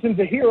Max Johnson's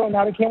a hero,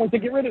 now they can't wait to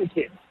get rid of the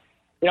kid.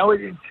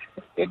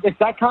 It's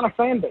that kind of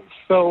fan base.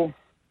 So,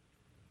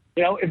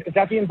 is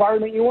that the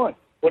environment you want?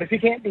 What if you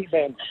can't beat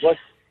them?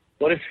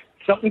 What if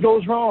something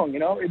goes wrong?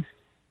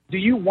 Do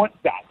you want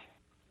that?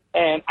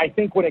 And I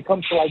think when it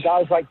comes to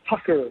guys like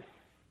Tucker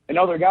and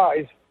other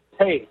guys,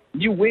 hey,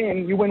 you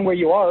win where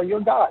you are,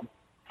 you're God.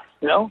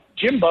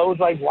 Jimbo's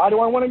like, why do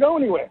I want to go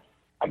anywhere?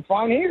 I'm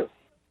fine here.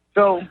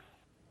 So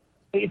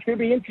it's going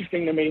to be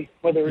interesting to me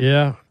whether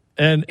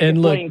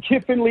and look,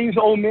 Kiffin leaves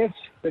Ole Miss,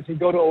 does he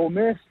go to Ole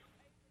Miss?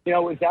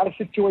 Is that a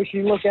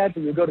situation you look at?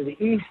 Do you go to the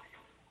East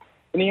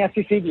in the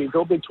SEC? Do you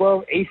go Big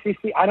 12,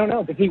 ACC? I don't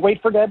know. Does he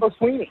wait for Dabo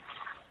Swinney?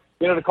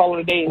 To call it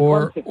a day in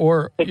Clemson?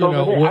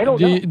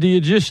 Do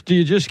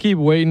you just keep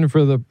waiting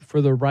for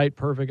the right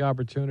perfect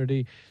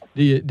opportunity?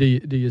 Do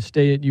you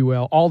stay at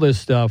UL? All this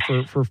stuff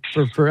for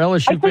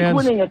LSU fans. I think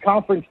winning a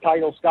conference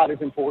title, Scott, is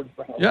important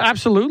for him. Yeah,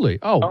 absolutely.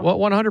 Oh,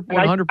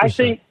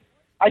 100%.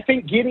 I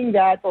think getting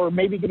that, or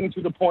maybe getting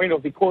to the point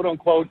of the quote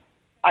unquote,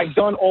 I've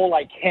done all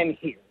I can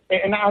here.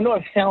 And I know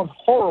it sounds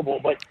horrible,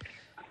 but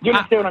you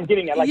understand what I'm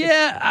getting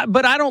at?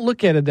 But I don't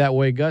look at it that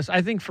way, Gus.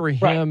 I think for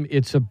him,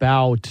 it's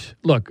about,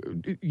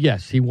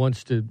 yes, he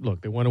wants to,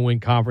 they want to win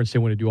conference. They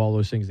want to do all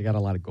those things. They got a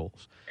lot of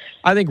goals.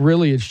 I think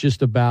really it's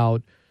just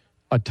about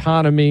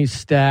autonomy,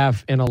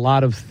 staff, and a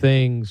lot of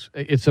things.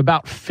 It's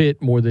about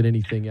fit more than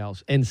anything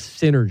else, and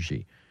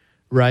synergy,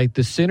 right?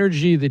 The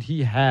synergy that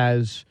he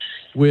has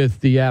with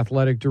the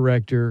athletic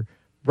director,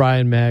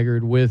 Brian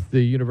Maggard, with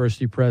the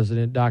university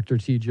president, Dr.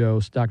 T.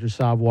 Jost, Dr.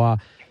 Savoie.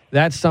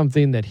 That's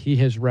something that he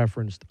has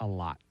referenced a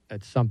lot.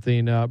 It's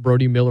something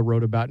Brody Miller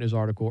wrote about in his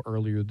article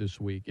earlier this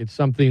week. It's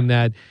something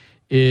that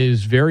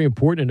is very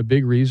important and a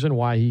big reason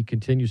why he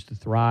continues to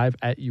thrive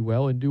at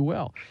UL and do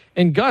well.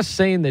 And Gus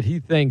saying that he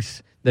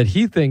thinks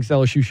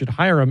LSU should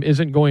hire him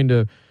isn't going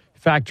to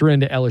factor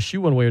into LSU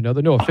one way or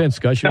another. No offense,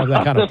 Gus, you don't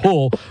have that kind of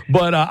pull.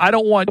 But I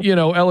don't want,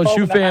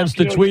 LSU fans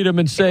to tweet him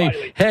and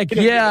say, heck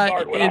yeah.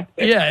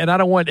 And I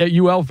don't want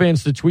UL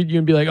fans to tweet you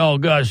and be like, oh,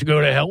 Gus,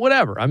 go to hell,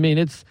 whatever. I mean,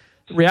 the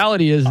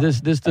reality is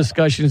this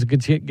discussion is going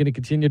to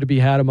continue to be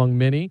had among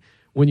many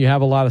when you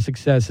have a lot of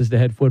success as the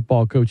head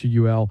football coach at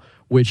UL,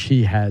 which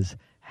he has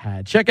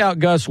had. Check out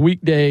Gus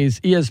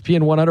weekdays,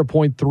 ESPN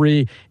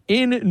 100.3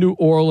 in New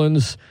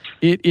Orleans.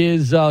 It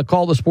is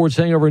called The Sports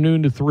Hangover,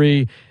 noon to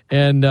 3.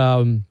 And,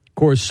 of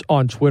course,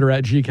 on Twitter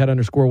at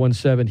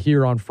GCat_17.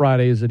 Here on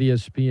Fridays at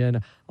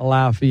ESPN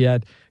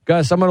Lafayette.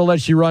 Gus, I'm going to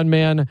let you run,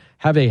 man.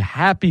 Have a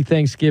happy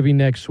Thanksgiving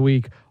next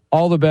week.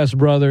 All the best,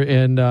 brother.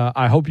 And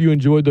I hope you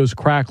enjoyed those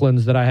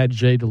cracklins that I had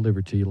Jay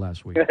deliver to you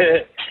last week.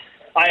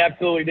 I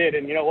absolutely did.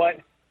 And you know what?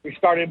 We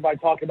started by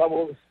talking about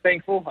what was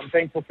thankful. I'm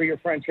thankful for your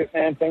friendship,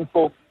 man.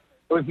 Thankful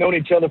that we've known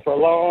each other for a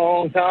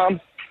long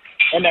time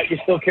and that you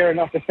still care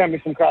enough to send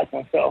me some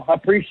cracklins. So I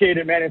appreciate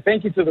it, man. And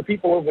thank you to the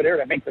people over there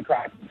that make the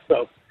cracklins.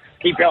 So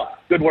keep going.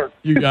 Good work.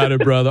 You got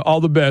it, brother.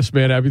 All the best,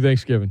 man. Happy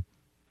Thanksgiving.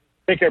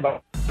 Take care, bud.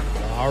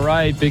 All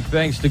right. Big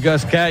thanks to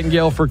Gus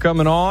Kattengell for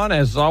coming on.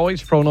 As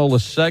always, Pro Nola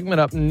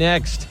segment. Up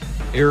next,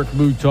 Eric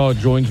Mouton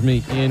joins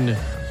me in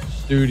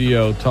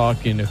studio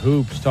talking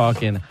hoops,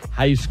 talking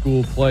high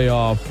school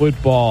playoff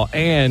football,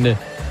 and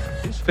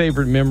his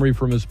favorite memory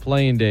from his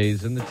playing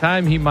days and the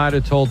time he might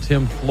have told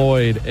Tim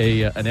Floyd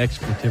an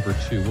expletive or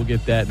two. We'll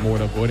get that and more.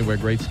 Don't go anywhere.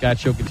 Great Scott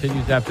Show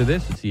continues after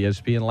this. It's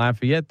ESPN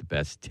Lafayette, the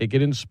best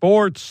ticket in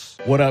sports.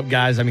 What up,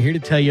 guys? I'm here to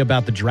tell you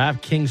about the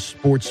DraftKings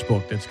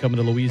Sportsbook that's coming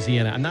to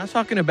Louisiana. I'm not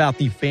talking about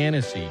the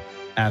fantasy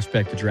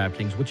aspect of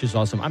DraftKings, which is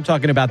awesome. I'm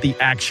talking about the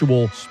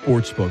actual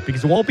sportsbook,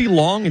 because it won't be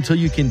long until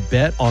you can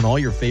bet on all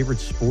your favorite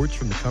sports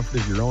from the comfort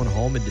of your own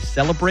home. And to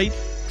celebrate,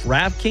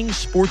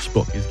 DraftKings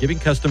Sportsbook is giving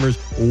customers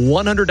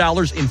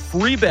 $100 in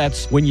free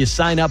bets when you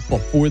sign up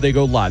before they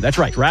go live. That's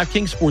right.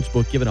 DraftKings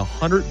Sportsbook giving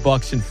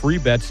 $100 in free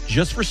bets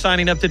just for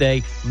signing up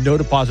today. No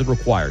deposit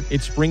required.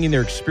 It's bringing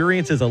their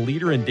experience as a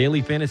leader in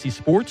daily fantasy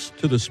sports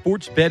to the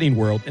sports betting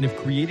world and have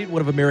created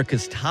one of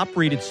America's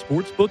top-rated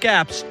sportsbook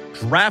apps,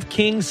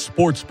 DraftKings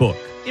Sportsbook.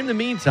 In the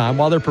meantime,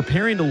 while they're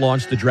preparing to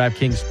launch the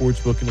DraftKings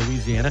Sportsbook in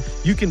Louisiana,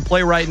 you can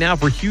play right now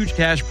for huge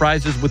cash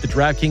prizes with the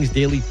DraftKings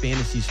Daily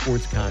Fantasy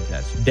Sports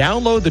Contest.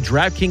 Download the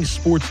DraftKings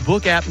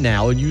Sportsbook app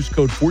now and use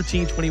code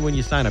 1420 when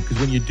you sign up, because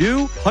when you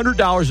do,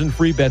 $100 in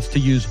free bets to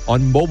use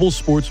on mobile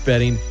sports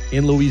betting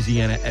in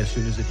Louisiana as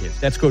soon as it hits.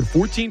 That's code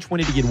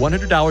 1420 to get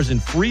 $100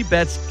 in free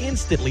bets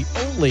instantly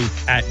only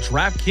at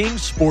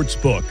DraftKings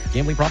Sportsbook.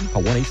 Gambling problem?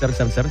 Call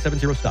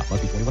 1-877-770-STOP.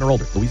 Must be 21 or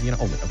older. Louisiana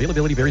only.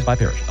 Availability varies by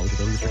parish.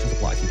 Eligibility restrictions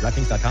apply. See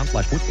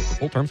DraftKings.com/sportsbook for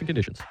full terms and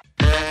conditions.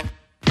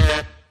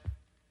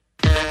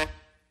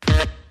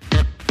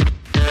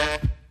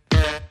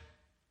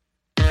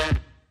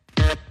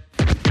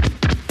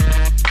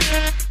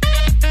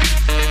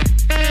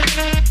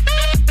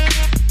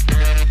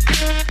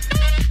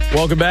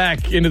 Welcome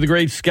back into the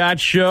Great Scott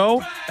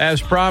Show. As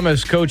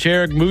promised, Coach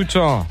Eric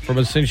Mouton from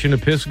Ascension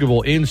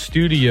Episcopal in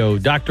studio.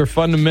 Dr.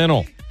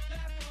 Fundamental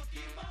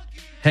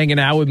hanging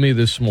out with me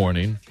this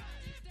morning.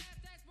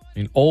 I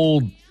mean,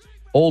 old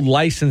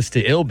License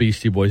to Ill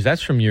Beastie Boys.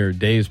 That's from your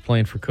days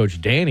playing for Coach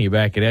Danny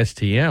back at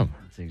STM.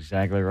 That's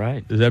exactly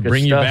right. Does that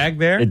bring you back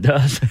there? It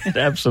does. It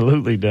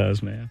absolutely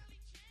does, man.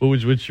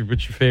 What's your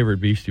favorite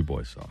Beastie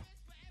Boys song?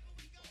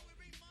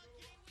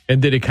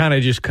 And did it kind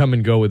of just come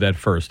and go with that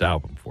first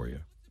album for you?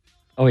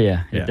 Oh,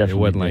 yeah. It definitely it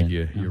wasn't like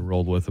did. you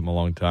rolled with them a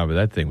long time, but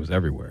that thing was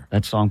everywhere.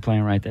 That song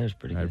playing right there is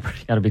pretty good.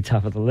 Got to be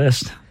top of the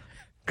list.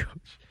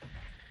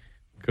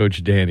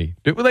 Coach Danny.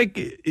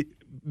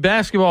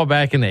 Basketball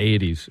back in the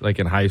 80s, like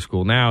in high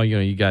school. Now,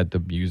 you got the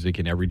music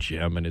in every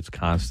gym, and it's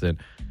constant.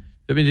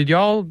 I mean, did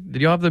y'all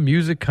have the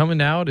music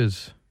coming out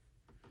as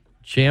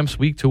champs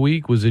week to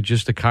week? Was it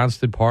just a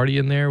constant party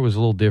in there? It was a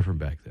little different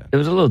back then. It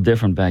was a little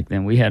different back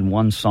then. We had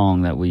one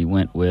song that we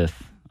went with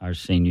our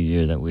senior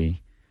year that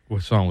we...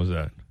 What song was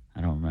that? I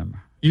don't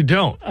remember. You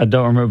don't? I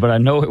don't remember, but I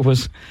know it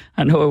was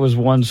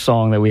one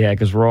song that we had,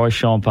 because Roy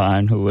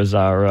Champagne, who was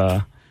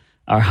our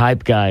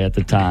hype guy at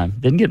the time,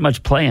 didn't get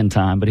much playing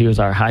time, but he was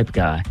our hype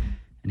guy,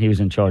 and he was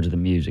in charge of the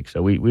music.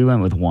 So we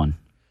went with one.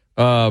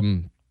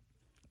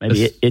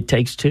 Maybe It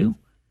Takes Two.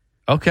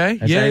 Okay.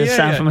 That's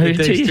sound familiar It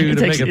Takes Two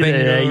to make a thing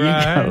There go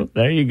right.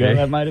 There you go.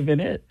 That might have been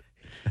it.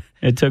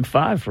 It took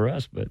 5 for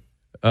us, but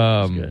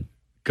it's good.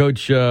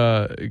 Coach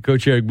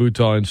Eric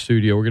Mouton in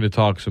studio. We're going to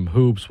talk some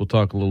hoops. We'll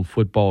talk a little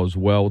football as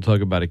well. We'll talk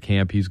about a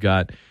camp he's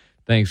got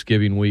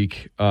Thanksgiving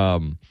week.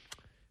 UL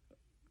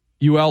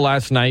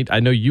last night, I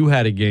know you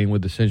had a game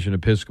with Ascension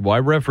Episcopal. I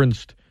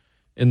referenced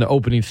in the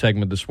opening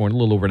segment this morning, a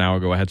little over an hour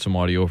ago, I had some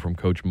audio from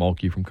Coach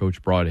Mulkey, from Coach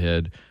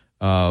Brodhead.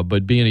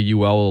 But being a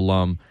UL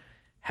alum,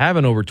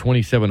 having over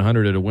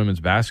 2,700 at a women's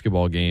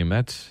basketball game,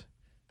 that's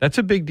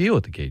a big deal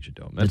at the Cajun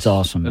Dome. It's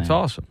awesome, man. That's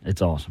awesome.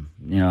 It's awesome.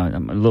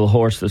 I'm a little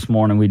hoarse this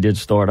morning. We did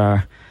start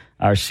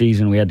our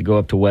season. We had to go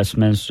up to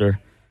Westminster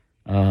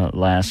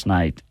last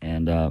night.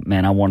 And,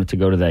 man, I wanted to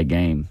go to that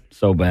game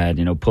so bad.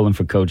 Pulling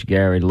for Coach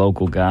Gary,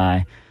 local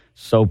guy,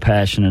 so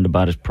passionate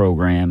about his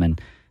program,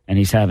 and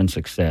he's having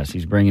success.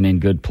 He's bringing in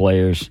good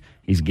players.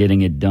 He's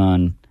getting it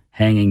done,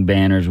 hanging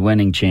banners,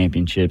 winning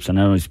championships. And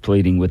I know he's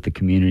pleading with the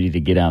community to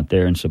get out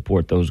there and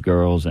support those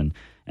girls and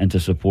to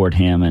support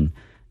him. And,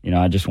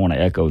 I just want to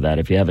echo that.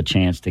 If you have a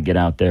chance to get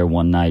out there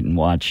one night and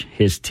watch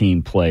his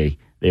team play,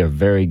 they are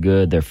very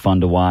good. They're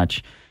fun to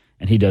watch.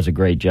 And he does a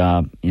great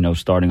job,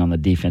 starting on the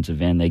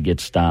defensive end. They get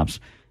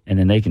stops, and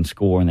then they can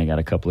score, and they got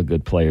a couple of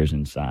good players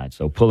inside.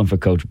 So pulling for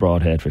Coach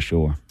Brodhead for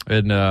sure.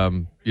 And,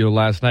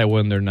 last night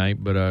wasn't their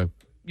night, but,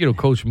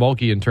 Coach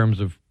Mulkey, in terms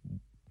of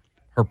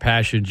her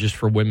passion just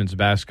for women's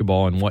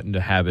basketball and wanting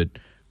to have it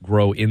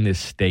grow in this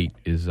state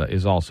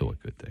is also a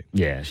good thing.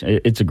 Yeah,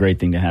 it's a great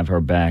thing to have her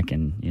back,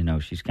 and,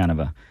 she's kind of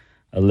a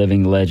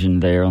living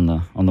legend there on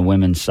the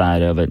women's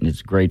side of it, and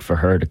it's great for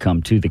her to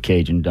come to the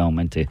Cajun Dome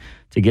and to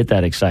get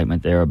that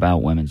excitement there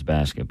about women's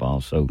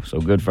basketball. So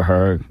good for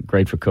her,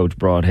 great for Coach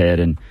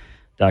Brodhead and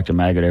Dr.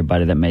 Maggard,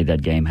 everybody that made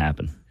that game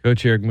happen.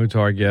 Coach Eric Mouton,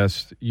 our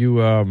guest,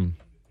 you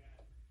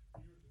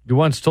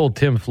once told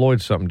Tim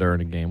Floyd something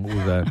during a game. What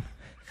was that?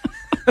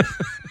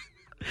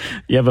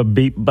 You have a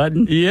beep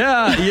button?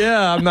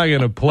 Yeah. I'm not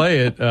going to play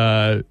it.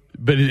 But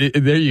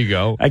there you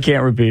go. I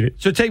can't repeat it.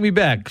 So take me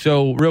back.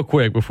 So real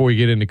quick before we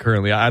get into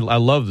currently, I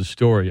love the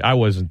story. I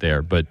wasn't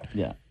there, but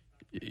yeah,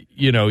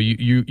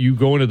 you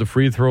go into the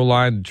free throw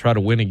line to try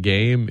to win a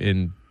game,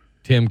 and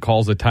Tim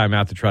calls a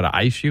timeout to try to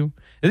ice you.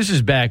 And this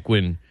is back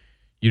when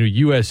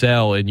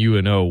USL and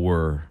UNO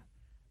were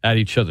at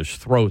each other's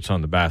throats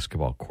on the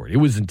basketball court. It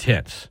was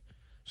intense.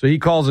 So he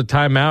calls a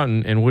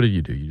timeout, and what do?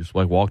 You just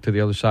walk to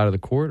the other side of the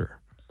court, or?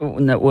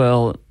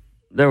 Well,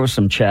 there was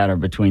some chatter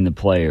between the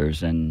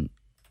players, and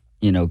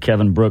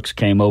Kevin Brooks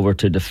came over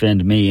to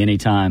defend me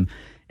anytime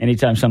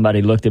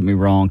somebody looked at me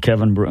wrong.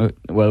 It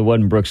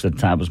wasn't Brooks at the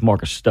time. It was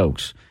Marcus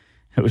Stokes.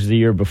 It was the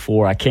year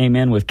before. I came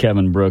in with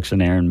Kevin Brooks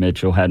and Aaron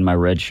Mitchell, had my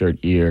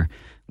redshirt year,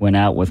 went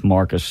out with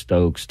Marcus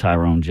Stokes,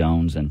 Tyrone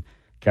Jones, and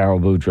Carol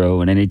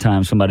Boudreaux. And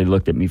anytime somebody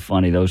looked at me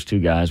funny, those two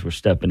guys were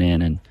stepping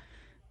in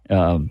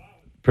and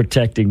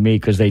protecting me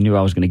because they knew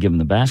I was going to give them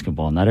the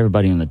basketball. Not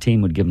everybody on the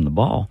team would give them the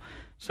ball.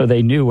 So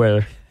they knew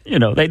where,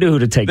 they knew who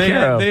to take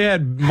care of. They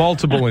had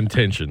multiple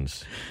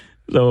intentions.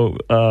 So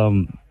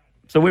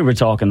we were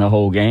talking the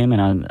whole game,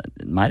 and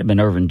it might have been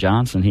Irvin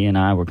Johnson. He and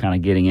I were kind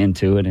of getting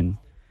into it, and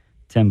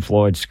Tim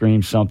Floyd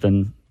screamed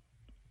something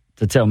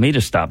to tell me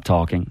to stop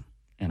talking.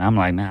 And I'm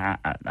like, man,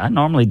 I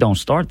normally don't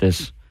start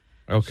this.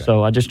 Okay.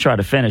 So I just tried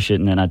to finish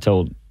it, and then I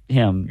told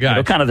him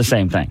kind of the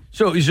same thing.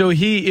 So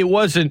he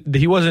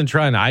wasn't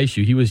trying to ice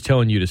you. He was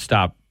telling you to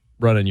stop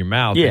running your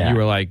mouth. Yeah. And you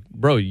were like,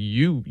 bro,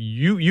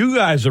 you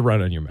guys are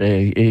running your mouth.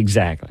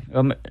 Exactly.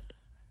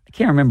 I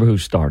can't remember who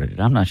started it.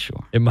 I'm not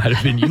sure. It might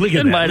have been you. Look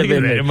at It might have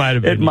been me.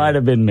 It might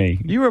have been me.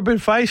 You were a bit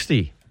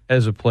feisty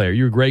as a player.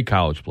 You were a great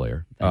college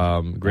player,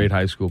 great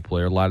high school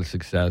player, a lot of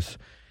success,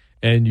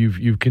 and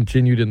you've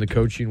continued in the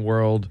coaching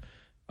world.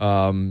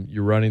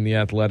 You're running the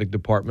athletic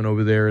department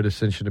over there at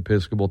Ascension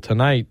Episcopal.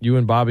 Tonight, you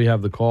and Bobby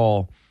have the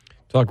call,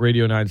 Talk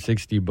Radio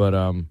 960,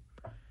 but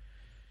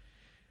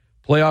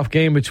playoff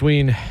game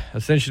between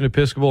Ascension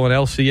Episcopal and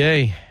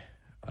LCA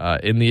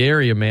in the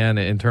area, man.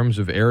 In terms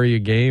of area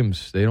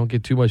games, they don't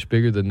get too much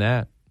bigger than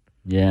that.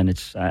 Yeah,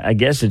 and I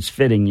guess it's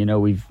fitting.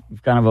 We've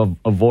kind of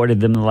avoided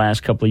them the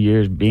last couple of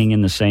years being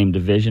in the same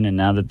division, and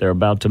now that they're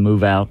about to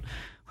move out,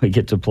 we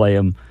get to play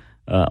them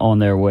on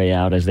their way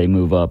out as they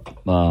move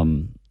up.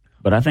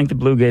 But I think the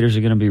Blue Gators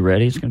are going to be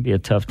ready. It's going to be a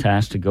tough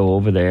task to go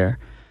over there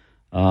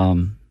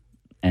and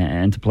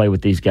to play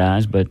with these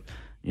guys. But,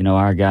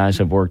 our guys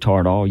have worked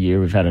hard all year.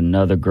 We've had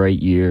another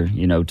great year.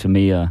 To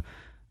me,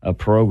 a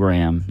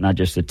program, not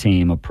just a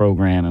team, a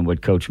program, and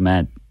what Coach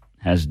Matt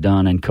has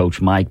done and Coach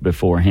Mike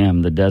before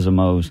him, the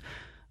Desimos,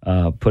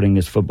 putting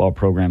this football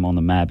program on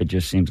the map. It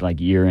just seems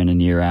like year in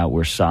and year out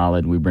we're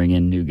solid. We bring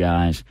in new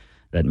guys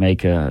that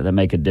make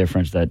a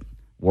difference, that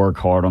work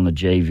hard on the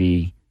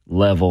JV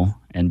level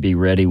and be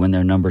ready when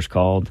their number's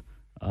called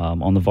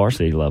on the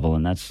varsity level.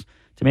 And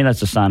to me,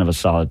 that's a sign of a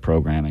solid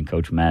program, and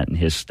Coach Matt and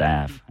his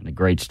staff, and a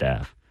great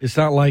staff. It's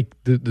not like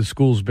the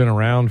school's been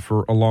around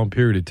for a long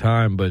period of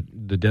time, but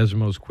the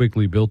Desimos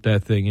quickly built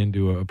that thing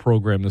into a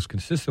program that's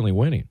consistently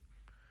winning.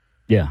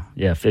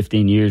 Yeah,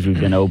 15 years we've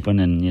been open,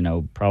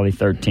 and probably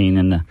 13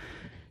 in the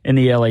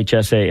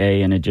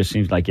LHSAA, and it just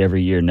seems like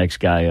every year next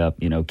guy up.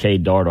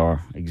 Cade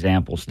Dardar,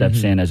 example,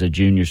 steps in as a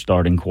junior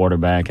starting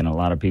quarterback, and a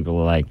lot of people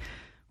are like,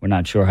 we're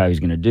not sure how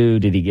he's going to do.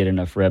 Did he get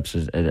enough reps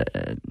in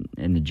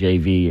the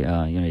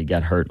JV? He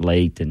got hurt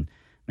late, and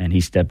man,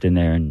 he stepped in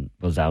there and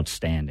was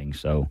outstanding.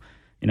 So,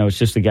 it's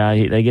just a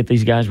guy. They get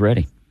these guys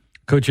ready.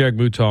 Coach Eric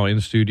Mouton in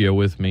studio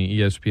with me,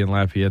 ESPN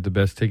Lafayette, the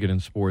best ticket in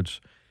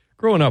sports.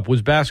 Growing up,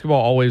 was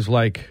basketball always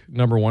like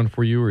number one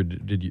for you, or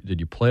did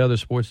you play other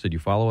sports? Did you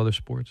follow other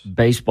sports?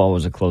 Baseball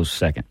was a close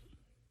second.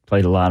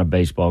 Played a lot of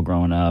baseball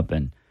growing up,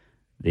 and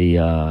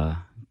the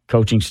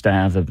coaching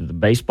staff, the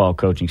baseball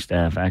coaching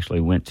staff,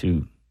 actually went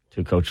to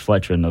to Coach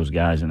Fletcher and those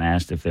guys and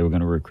asked if they were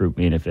going to recruit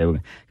me and if they were,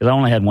 because I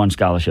only had one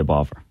scholarship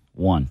offer,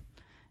 one.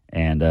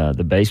 And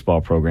the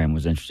baseball program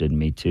was interested in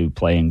me too,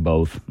 playing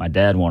both. My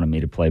dad wanted me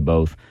to play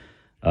both,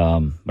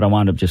 but I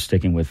wound up just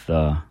sticking with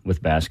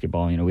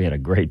basketball. You know, we had a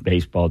great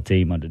baseball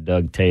team under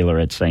Doug Taylor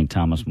at St.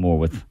 Thomas More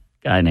with a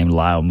guy named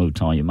Lyle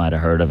Mouton. You might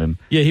have heard of him.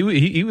 Yeah,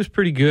 he was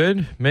pretty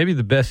good, maybe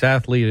the best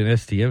athlete in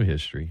STM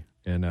history.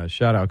 And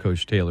shout out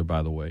Coach Taylor,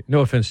 by the way. No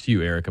offense to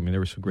you, Eric. I mean, there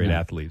were some great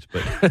athletes,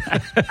 but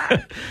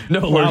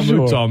no, Lyle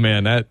Mouton,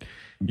 man. That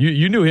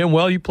you knew him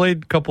well. You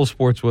played a couple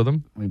sports with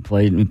him. We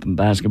played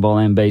basketball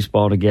and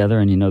baseball together,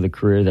 and you know the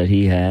career that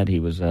he had.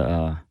 He was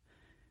a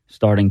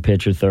starting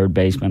pitcher, third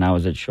baseman. I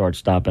was at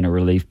shortstop and a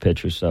relief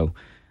pitcher. So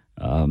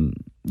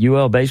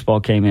UL baseball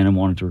came in and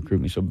wanted to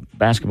recruit me. So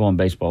basketball and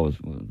baseball was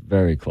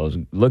very close.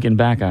 Looking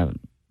back, I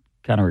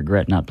kind of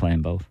regret not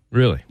playing both.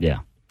 Really? Yeah.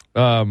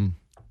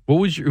 Who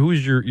was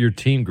your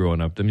team growing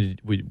up? I mean,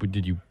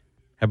 did you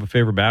have a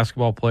favorite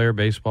basketball player,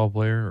 baseball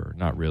player, or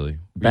not really?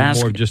 Were you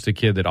more of just a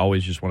kid that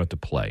always just wanted to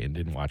play and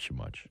didn't watch you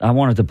much? I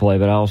wanted to play,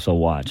 but I also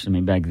watched. I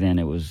mean, back then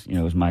it was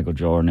Michael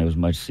Jordan. It was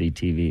much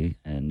CTV,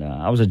 and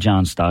I was a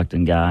John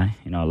Stockton guy.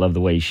 You know, I love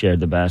the way he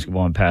shared the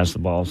basketball and passed the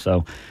ball.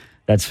 So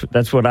that's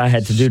what I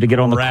had to do to get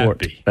on the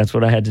court. That's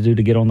what I had to do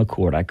to get on the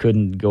court. I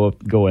couldn't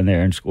go in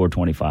there and score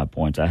 25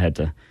 points. I had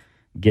to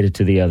get it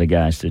to the other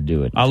guys to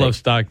do it. I love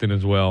Stockton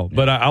as well,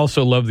 but I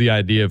also love the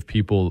idea of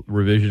people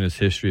revisionist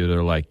history that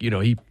are like, you know,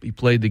 he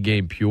played the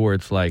game pure.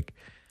 It's like,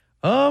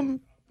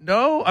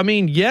 no, I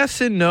mean, yes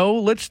and no.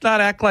 Let's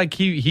not act like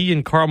he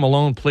and Karl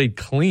Malone played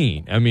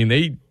clean. I mean,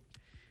 they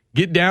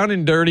get down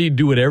and dirty,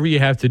 do whatever you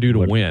have to do to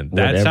win.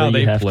 That's how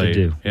they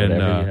played. Whatever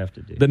you have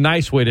to do. The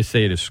nice way to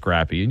say it is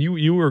scrappy, and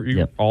you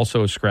were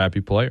also a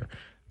scrappy player.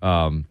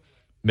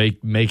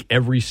 Make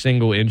every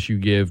single inch you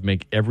give,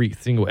 make every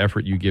single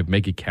effort you give,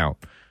 make it count.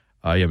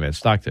 Yeah, man,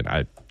 Stockton.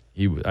 I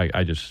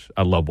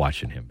love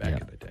watching him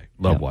back in the day.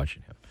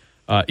 Watching him.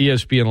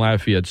 ESPN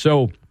Lafayette.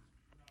 So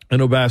I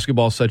know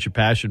basketball is such a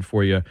passion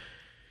for you.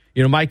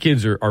 You know, my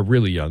kids are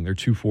really young. They're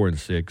 2, 4, and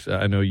 6.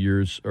 I know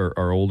yours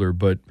are older,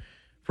 but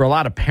for a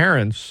lot of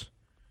parents,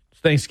 it's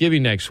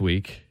Thanksgiving next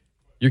week.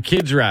 Your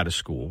kids are out of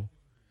school.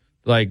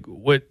 Like,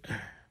 what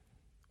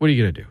are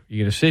you going to do?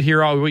 You're going to sit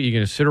here all week? You're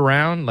going to sit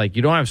around? Like,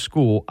 you don't have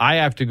school. I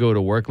have to go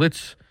to work. Why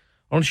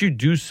don't you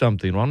do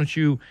something? Why don't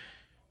you,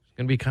 it's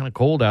going to be kind of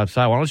cold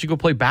outside. Why don't you go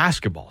play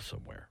basketball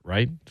somewhere,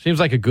 right? Seems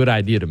like a good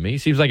idea to me.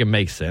 Seems like it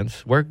makes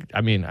sense. I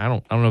don't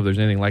know if there's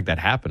anything like that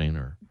happening.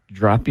 Or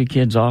drop your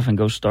kids off and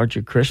go start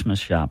your Christmas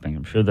shopping.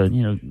 I'm sure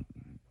that,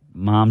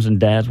 moms and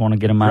dads want to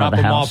get them out of the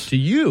house. Drop them off to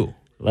you.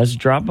 Let's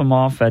drop them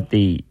off at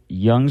the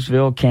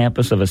Youngsville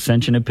campus of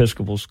Ascension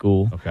Episcopal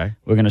School. Okay.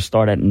 We're going to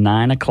start at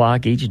 9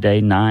 o'clock each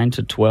day, 9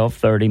 to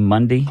 12:30,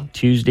 Monday,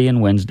 Tuesday, and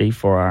Wednesday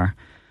for our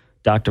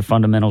Dr.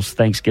 Fundamentals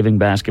Thanksgiving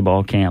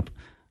basketball camp.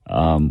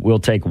 We'll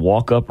take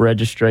walk-up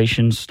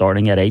registrations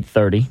starting at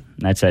 8:30.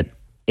 That's at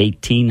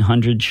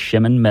 1800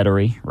 Shimon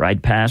Metairie,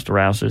 right past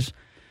Rouse's.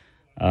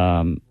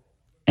 And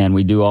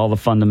we do all the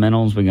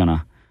fundamentals. We're going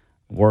to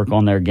work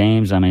on their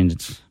games. I mean,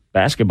 it's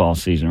basketball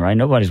season, right?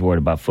 Nobody's worried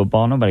about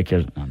football. Nobody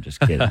cares. No, I'm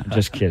just kidding. I'm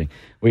just kidding.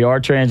 We are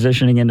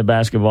transitioning into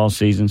basketball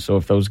season, so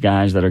if those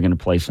guys that are going to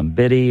play some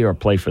biddy or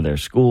play for their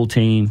school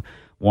team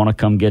want to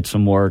come get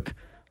some work,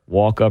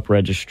 walk-up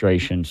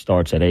registration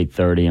starts at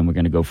 8:30, and we're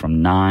going to go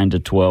from 9 to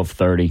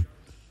 12:30.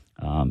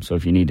 So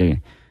if you need to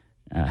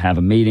have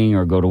a meeting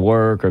or go to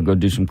work or go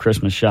do some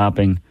Christmas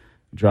shopping,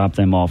 drop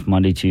them off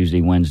Monday,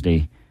 Tuesday,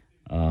 Wednesday.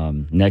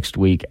 Next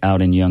week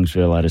out in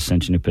Youngsville at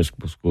Ascension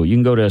Episcopal School. You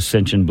can go to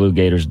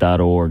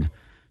ascensionbluegators.org.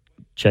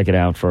 Check it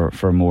out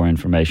for more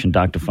information.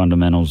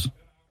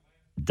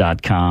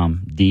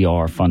 drfundamentals.com,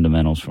 DR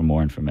Fundamentals for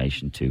more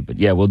information too. But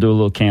yeah, we'll do a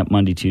little camp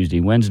Monday, Tuesday,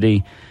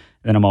 Wednesday.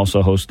 Then I'm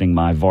also hosting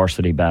my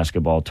varsity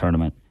basketball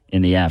tournament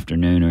in the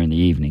afternoon or in the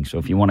evening. So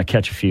if you want to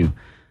catch a few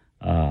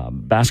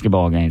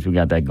basketball games, we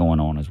got that going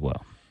on as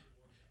well.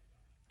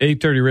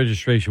 8:30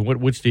 registration.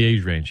 What's the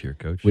age range here,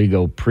 Coach? We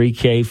go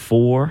pre-K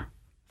 4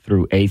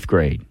 through 8th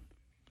grade,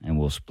 and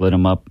we'll split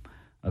them up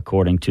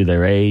according to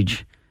their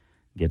age,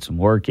 get some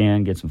work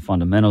in, get some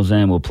fundamentals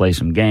in. We'll play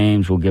some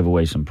games. We'll give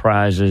away some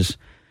prizes,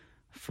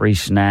 free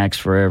snacks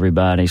for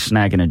everybody,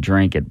 snack and a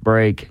drink at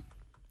break.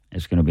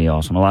 It's going to be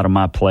awesome. A lot of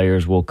my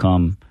players will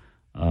come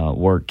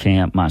work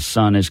camp. My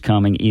son is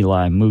coming,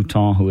 Eli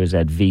Mouton, who is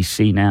at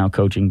VC now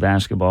coaching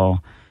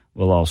basketball,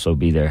 will also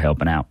be there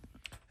helping out.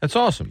 That's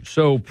awesome.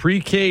 So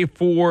pre-K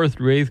 4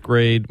 through 8th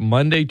grade,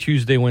 Monday,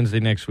 Tuesday, Wednesday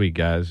next week,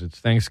 guys. It's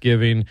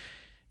Thanksgiving.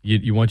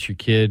 You want your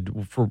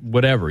kid for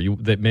whatever.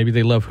 Maybe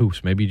they love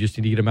hoops. Maybe you just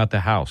need to get them out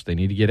the house. They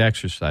need to get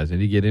exercise. They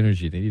need to get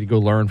energy. They need to go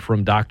learn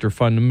from Dr.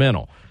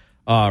 Fundamental.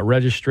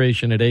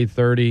 Registration at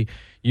 8:30.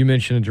 You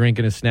mentioned a drink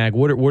and a snack.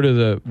 What are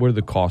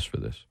the costs for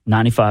this?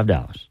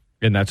 $95.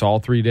 And that's all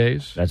 3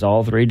 days? That's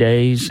all 3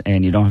 days,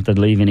 and you don't have to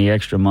leave any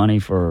extra money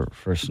for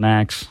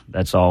snacks.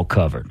 That's all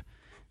covered.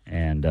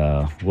 And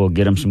we'll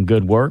get them some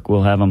good work.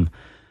 We'll have them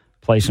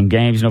play some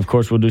games. And, of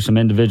course, we'll do some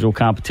individual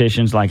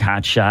competitions like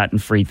hot shot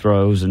and free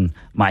throws and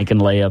mic and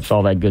layups,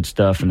 all that good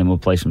stuff. And then we'll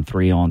play some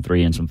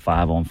 3-on-3 and some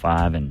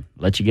 5-on-5 and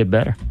let you get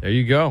better. There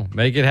you go.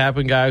 Make it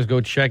happen, guys.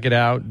 Go check it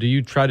out. Do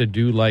you try to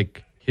do,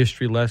 like,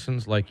 history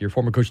lessons like your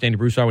former coach Danny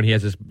Broussard when he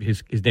has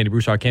his Danny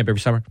Broussard camp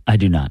every summer? I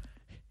do not.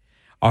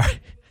 All right.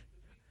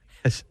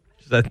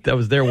 That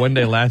was there one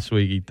day last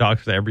week. He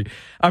talks to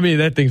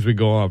that thing's been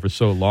going on for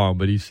so long,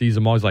 but he sees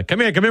them always like, come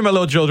here, my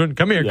little children.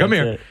 Come here, come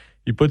here.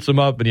 He puts them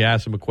up and he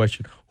asks them a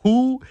question.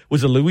 Who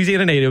was a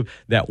Louisiana native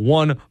that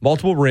won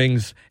multiple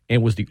rings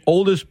and was the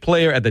oldest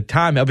player at the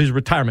time of his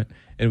retirement?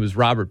 And it was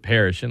Robert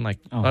Parrish. And, like,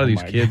 a lot of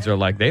these kids are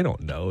like, they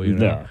don't know, you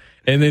know. No.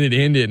 And then it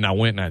ended, and I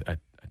went and I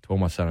told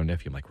my son and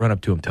nephew, I'm like, run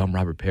up to him, tell him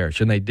Robert Parrish.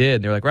 And they did.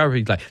 And they're like, Robert,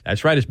 he's like,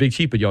 that's right, it's Big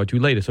Chief, but y'all are too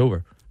late, it's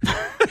over.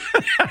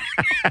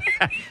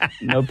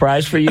 No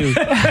prize for you.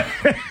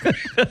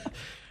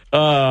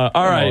 All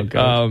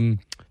right.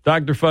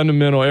 Dr.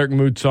 Fundamental, Eric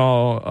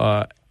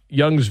Mouton,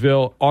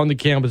 Youngsville, on the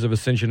campus of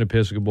Ascension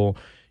Episcopal.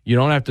 You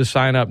don't have to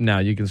sign up now.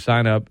 You can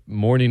sign up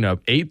morning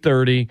of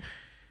 8:30,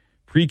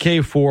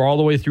 pre-K 4 all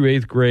the way through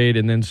 8th grade,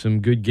 and then some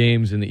good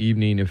games in the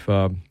evening if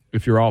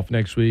you're off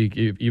next week.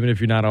 Even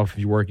if you're not off, if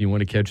you're working, you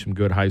want to catch some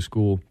good high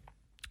school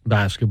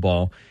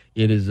basketball.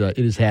 It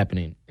is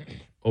happening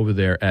over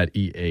there at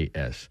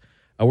EAS.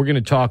 We're going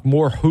to talk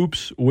more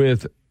hoops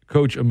with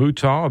Coach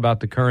Mouton about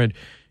the current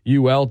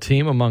UL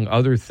team, among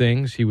other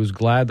things. He was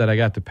glad that I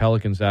got the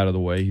Pelicans out of the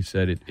way. He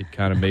said it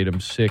kind of made him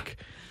sick.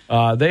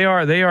 They are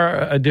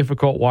a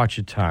difficult watch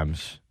at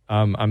times.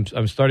 I'm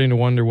starting to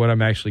wonder what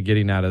I'm actually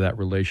getting out of that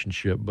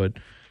relationship, but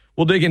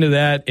we'll dig into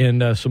that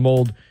and some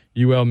old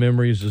UL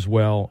memories as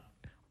well.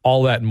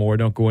 All that and more.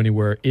 Don't go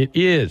anywhere. It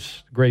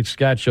is the Great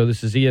Scott Show.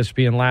 This is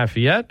ESPN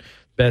Lafayette.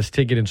 Best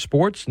ticket in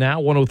sports now,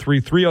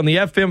 103.3 on the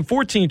FM,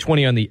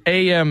 1420 on the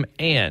AM,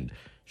 and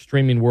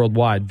streaming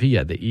worldwide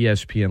via the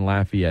ESPN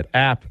Lafayette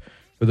app.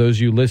 For those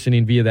of you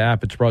listening via the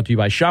app, it's brought to you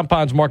by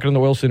Champagne's Market in the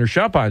Oil Center.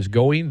 Champagne's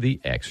going the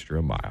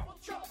extra mile.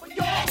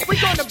 We're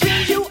gonna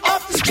bring you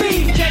up to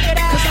speed. Check it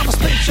out. 'Cause I'm a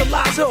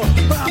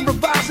specializer, prime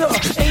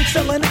provider. Ain't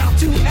selling out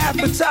to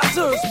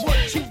advertisers.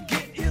 What you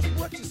get is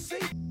what you see.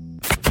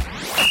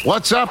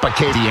 What's up,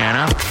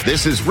 Acadiana?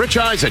 This is Rich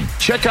Eisen.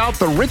 Check out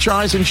The Rich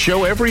Eisen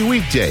Show every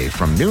weekday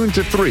from noon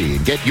to 3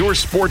 and get your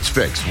sports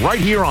fix right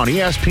here on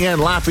ESPN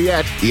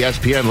Lafayette,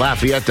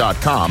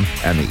 ESPNLafayette.com,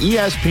 and the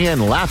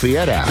ESPN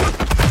Lafayette app.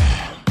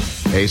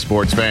 Hey,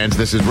 sports fans,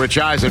 this is Rich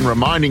Eisen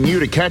reminding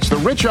you to catch The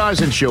Rich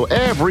Eisen Show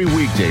every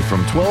weekday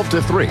from 12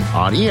 to 3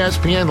 on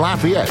ESPN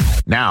Lafayette.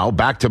 Now,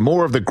 back to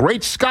more of The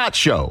Great Scott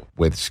Show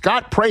with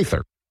Scott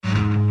Prather.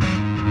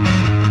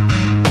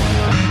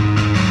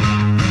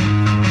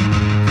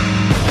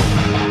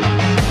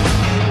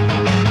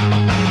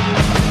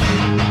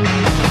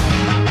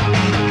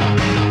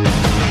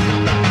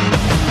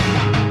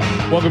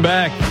 Welcome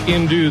back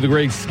into the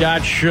Great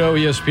Scott Show.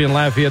 ESPN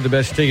Lafayette, the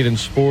best ticket in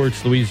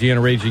sports. Louisiana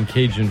Raging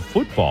Cajun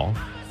football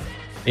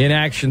in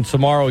action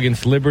tomorrow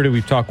against Liberty.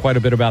 We've talked quite a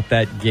bit about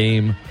that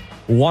game.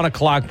 1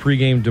 o'clock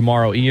pregame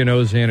tomorrow. Ian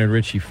Ozan and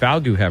Richie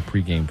Falgu have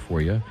pregame for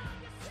you.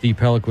 Steve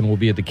Peliquin will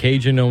be at the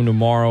Cajun Dome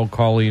tomorrow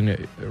calling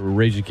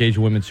Raging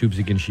Cajun Women's Hoops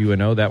against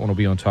UNO. That one will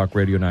be on Talk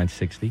Radio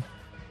 960.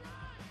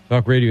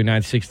 Talk Radio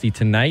 960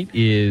 tonight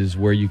is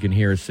where you can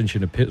hear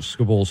Ascension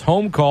Episcopal's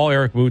home call.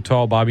 Eric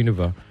Mouton, Bobby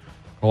Nava.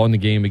 On the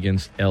game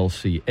against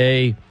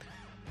LCA.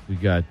 We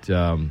got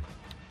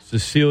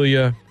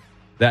Cecilia,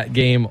 that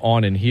game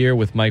on in here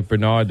with Mike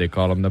Bernard. They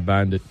call him the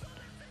Bandit.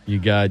 You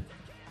got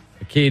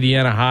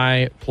Acadiana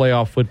High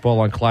playoff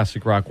football on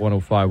Classic Rock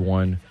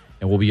 105.1.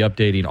 And we'll be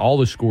updating all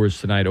the scores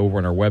tonight over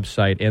on our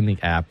website and the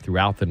app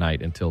throughout the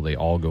night until they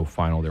all go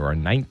final. There are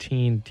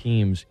 19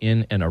 teams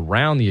in and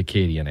around the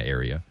Acadiana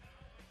area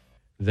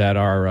that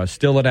are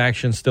still in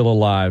action, still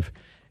alive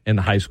in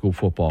the high school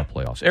football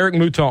playoffs. Eric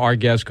Mouton, our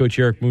guest, Coach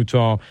Eric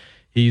Mouton.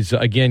 He's,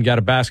 again, got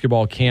a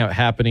basketball camp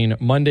happening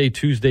Monday,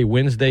 Tuesday,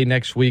 Wednesday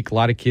next week. A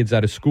lot of kids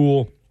out of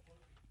school.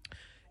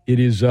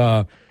 It is,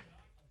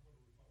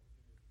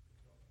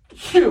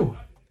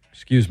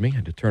 excuse me, I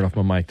had to turn off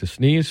my mic to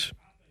sneeze.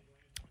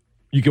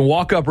 You can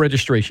walk up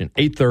registration,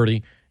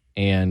 8:30,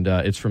 and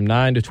it's from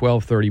 9 to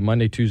 12:30,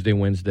 Monday, Tuesday,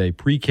 Wednesday.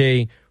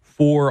 Pre-K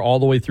 4 all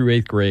the way through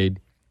 8th grade.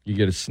 You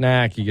get a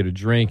snack, you get a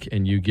drink,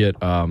 and you get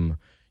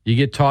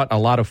taught a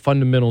lot of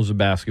fundamentals of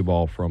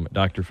basketball from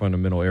Dr.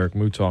 Fundamental Eric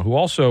Mouton, who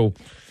also,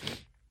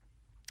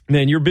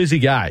 man, you're a busy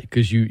guy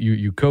because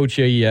you coach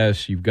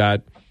AES, you've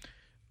got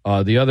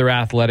the other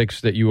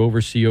athletics that you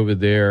oversee over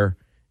there,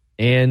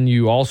 and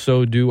you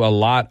also do a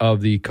lot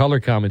of the color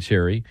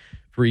commentary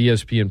for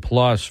ESPN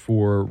Plus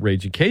for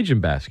Raging Cajun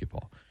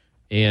basketball.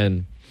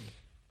 And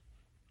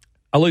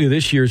I look at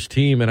this year's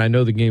team, and I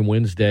know the game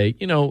Wednesday,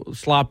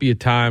 sloppy at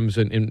times,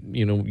 and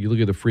you look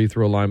at the free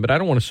throw line, but I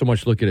don't want to so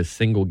much look at a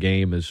single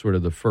game as sort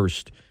of the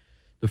first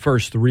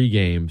 3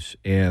 games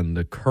and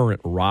the current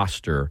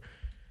roster.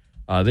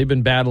 They've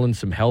been battling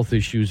some health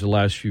issues the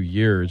last few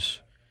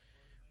years.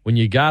 When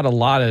you got a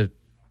lot of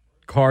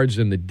cards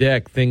in the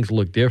deck, things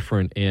look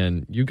different,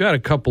 and you got a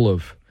couple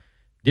of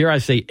dare I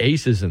say,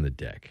 aces in the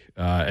deck.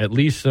 At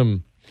least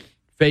some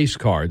face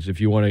cards,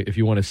 if you want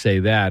to say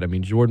that. I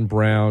mean, Jordan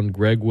Brown,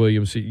 Greg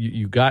Williams.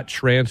 You got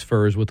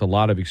transfers with a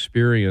lot of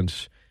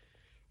experience.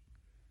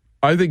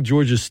 I think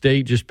Georgia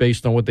State, just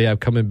based on what they have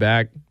coming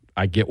back,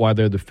 I get why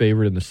they're the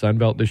favorite in the Sun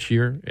Belt this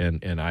year,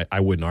 and I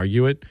wouldn't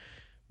argue it.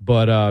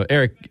 But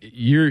Eric,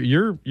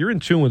 you're in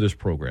tune with this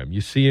program.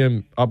 You see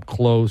him up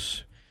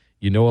close.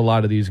 You know a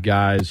lot of these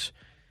guys.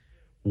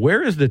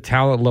 Where is the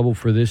talent level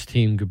for this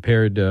team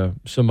compared to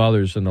some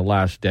others in the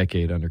last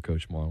decade under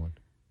Coach Marlin?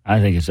 I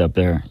think it's up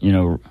there,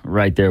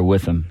 right there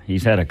with him.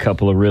 He's had a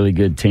couple of really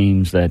good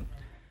teams that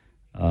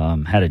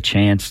had a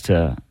chance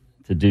to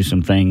do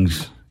some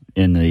things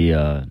in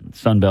the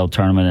Sun Belt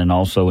tournament and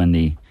also in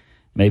the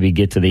maybe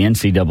get to the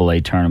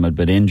NCAA tournament.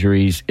 But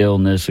injuries,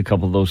 illness, a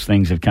couple of those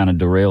things have kind of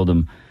derailed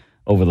him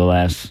over the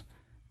last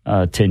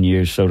 10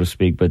 years, so to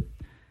speak. But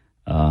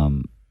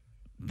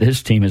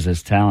this team is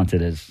as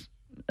talented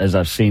as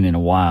I've seen in a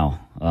while,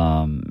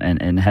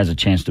 and has a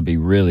chance to be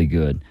really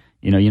good.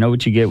 You know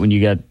what you get when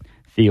you got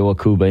Theo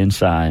Akuba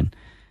inside.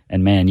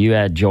 And, man, you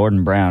add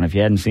Jordan Brown. If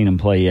you hadn't seen him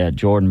play yet,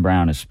 Jordan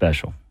Brown is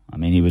special. I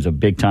mean, he was a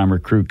big-time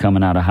recruit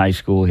coming out of high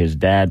school. His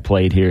dad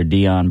played here,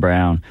 Deion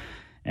Brown.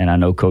 And I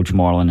know Coach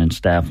Marlin and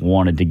staff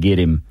wanted to get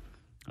him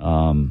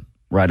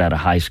right out of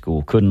high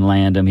school. Couldn't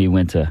land him. He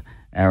went to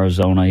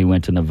Arizona. He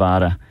went to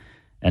Nevada.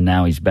 And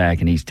now he's back,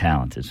 and he's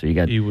talented. So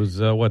He was,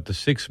 the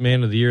sixth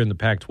man of the year in the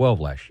Pac-12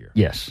 last year.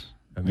 Yes.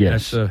 I mean,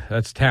 yes.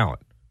 That's talent.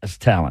 That's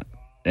talent.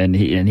 And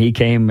he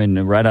came,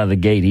 and right out of the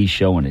gate, he's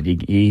showing it.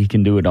 He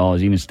can do it all.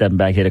 He's even stepping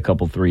back, hit a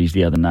couple threes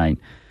the other night.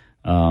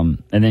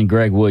 And then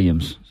Greg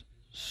Williams,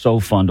 so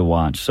fun to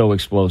watch, so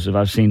explosive.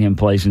 I've seen him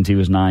play since he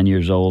was 9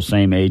 years old,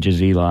 same age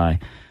as Eli.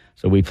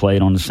 So we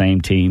played on the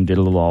same team, did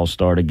a little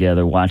all-star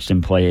together, watched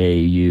him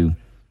play AAU.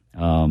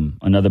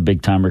 Another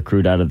big-time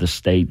recruit out of the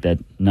state that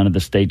none of the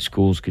state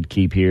schools could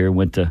keep here,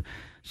 went to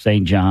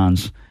St.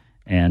 John's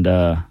and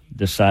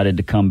decided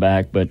to come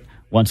back. But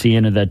once he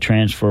entered that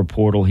transfer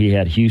portal, he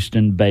had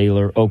Houston,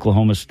 Baylor,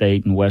 Oklahoma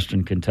State, and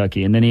Western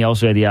Kentucky. And then he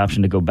also had the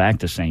option to go back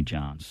to St.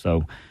 John's.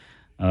 So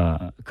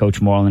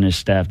Coach Marlin and his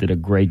staff did a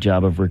great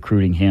job of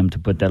recruiting him to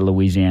put that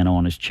Louisiana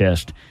on his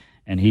chest,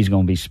 and he's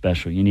going to be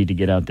special. You need to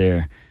get out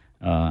there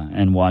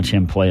and watch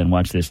him play and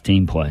watch this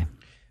team play.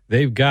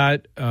 They've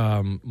got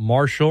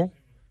Marshall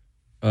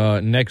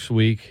next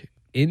week,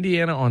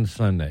 Indiana on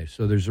Sunday.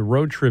 So there's a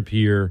road trip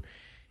here.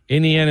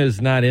 Indiana is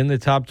not in the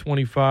top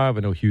 25. I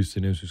know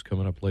Houston is, who's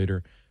coming up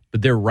later,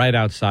 but they're right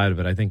outside of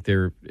it. I think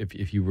they're,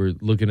 if you were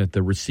looking at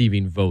the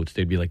receiving votes,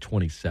 they'd be like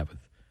 27th.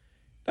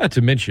 Not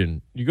to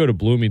mention, you go to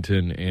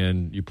Bloomington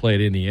and you play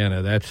at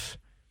Indiana. That's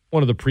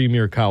one of the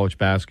premier college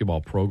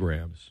basketball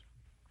programs.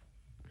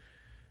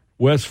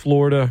 West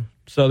Florida,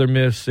 Southern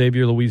Miss,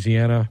 Xavier,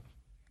 Louisiana.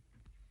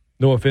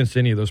 No offense to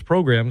any of those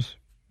programs.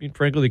 I mean,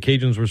 frankly, the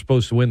Cajuns were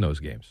supposed to win those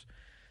games.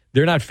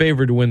 They're not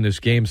favored to win this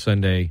game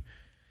Sunday.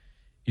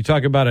 You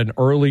talk about an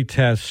early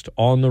test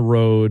on the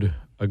road,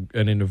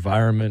 an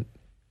environment.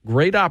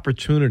 Great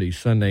opportunity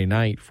Sunday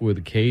night for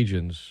the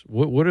Cajuns.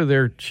 What are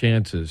their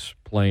chances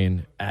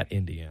playing at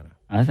Indiana?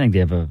 I think they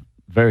have a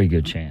very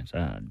good chance.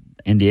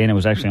 Indiana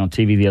was actually on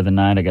TV the other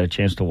night. I got a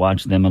chance to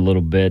watch them a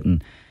little bit,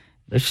 and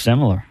they're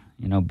similar.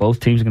 Both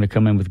teams are going to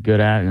come in with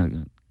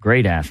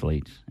great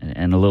athletes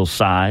and a little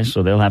size,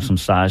 so they'll have some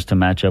size to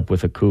match up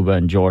with Akuba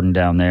and Jordan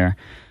down there.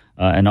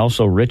 And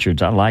also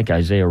Richards. I like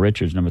Isaiah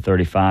Richards, number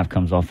 35,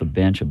 comes off the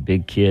bench, a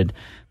big kid,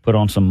 put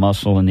on some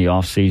muscle in the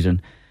offseason.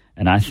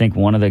 And I think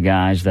one of the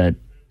guys that,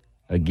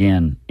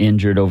 again,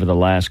 injured over the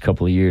last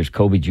couple of years,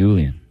 Kobe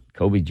Julian.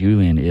 Kobe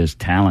Julian is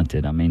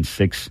talented. I mean,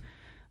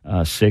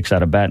 6'6"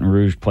 out of Baton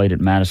Rouge, played at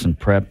Madison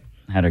Prep,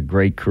 had a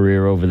great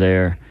career over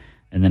there,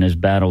 and then has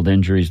battled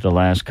injuries the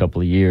last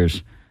couple of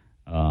years.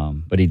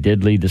 But he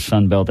did lead the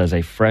Sun Belt as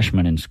a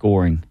freshman in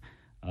scoring,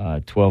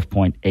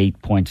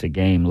 12.8 points a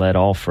game, led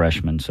all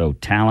freshmen. So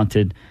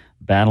talented,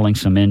 battling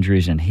some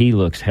injuries, and he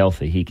looks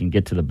healthy. He can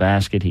get to the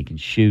basket, he can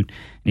shoot,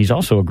 and he's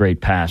also a great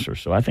passer.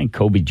 So I think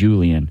Kobe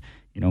Julian,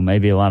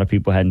 maybe a lot of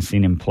people hadn't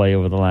seen him play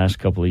over the last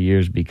couple of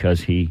years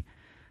because he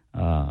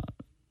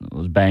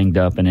was banged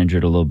up and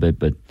injured a little bit,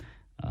 but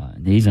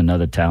he's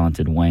another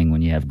talented wing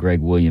when you have Greg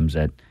Williams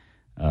at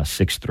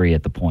 6'3"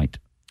 at the point.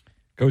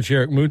 Coach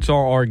Eric Mouton,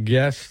 our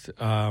guest,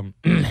 and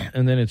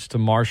then it's to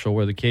Marshall,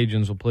 where the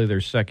Cajuns will play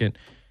their second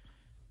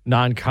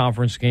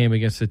non-conference game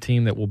against a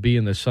team that will be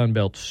in the Sun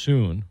Belt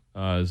soon,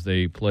 as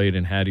they played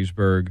in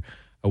Hattiesburg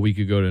a week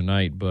ago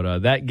tonight. But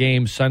that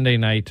game, Sunday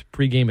night,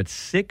 pregame at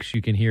 6,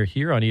 you can hear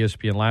here on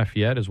ESPN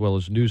Lafayette, as well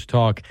as News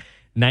Talk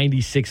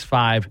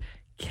 96.5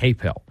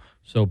 KPEL.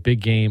 So big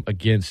game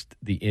against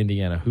the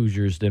Indiana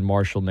Hoosiers, then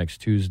Marshall next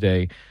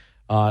Tuesday.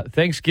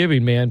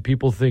 Thanksgiving, man,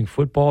 people think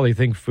football, they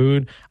think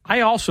food.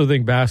 I also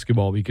think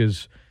basketball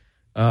because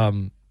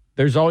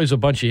there's always a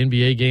bunch of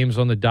NBA games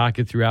on the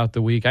docket throughout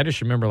the week. I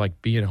just remember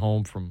being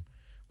home from,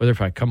 whether if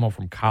I come home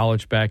from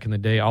college back in the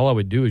day, all I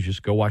would do is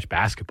just go watch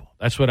basketball.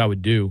 That's what I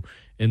would do.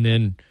 And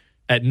then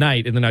at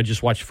night, and then I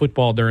just watch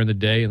football during the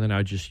day, and then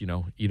I just,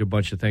 eat a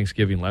bunch of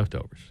Thanksgiving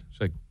leftovers. It's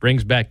like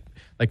brings back,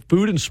 like,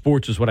 food and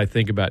sports is what I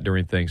think about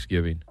during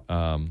Thanksgiving.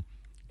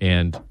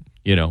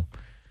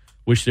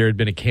 Wish there had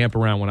been a camp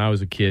around when I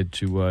was a kid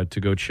to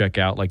go check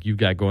out, like you've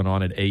got going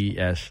on at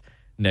AES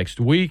next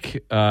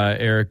week.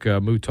 Eric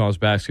Mouton's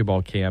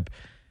basketball camp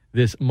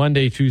this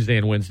Monday, Tuesday,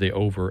 and Wednesday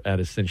over at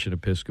Ascension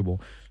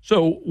Episcopal.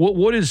 So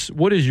what is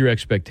your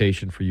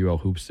expectation for UL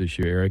Hoops this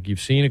year, Eric? You've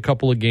seen a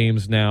couple of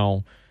games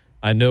now.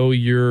 I know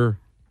you're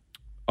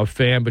a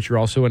fan, but you're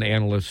also an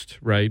analyst,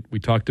 right? We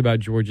talked about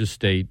Georgia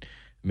State.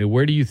 I mean,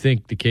 where do you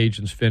think the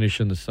Cajuns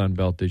finish in the Sun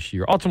Belt this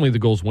year? Ultimately, the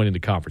goal is winning the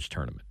conference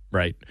tournament,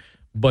 right?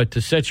 But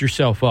to set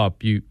yourself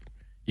up, you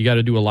got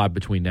to do a lot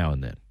between now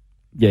and then.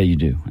 Yeah, you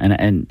do.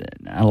 And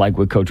I like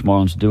what Coach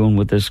Marlin's doing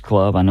with this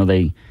club. I know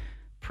they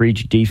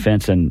preach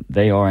defense, and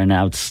they are an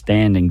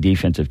outstanding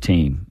defensive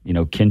team.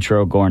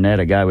 Kentrell Garnett,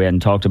 a guy we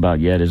hadn't talked about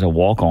yet, is a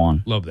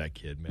walk-on. Love that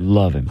kid, man.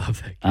 Love him.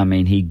 Love that kid. I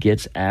mean, he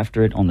gets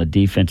after it on the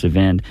defensive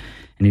end,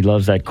 and he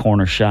loves that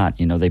corner shot.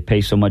 They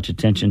pay so much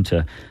attention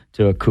to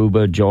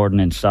Akuba, Jordan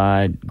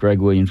inside, Greg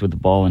Williams with the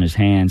ball in his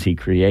hands. He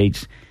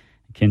creates.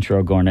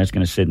 Kentrell Garnett's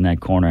going to sit in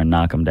that corner and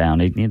knock him down.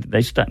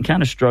 They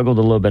kind of struggled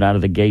a little bit out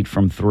of the gate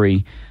from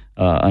three.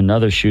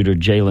 Another shooter,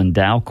 Jalen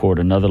Dalcourt,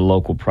 another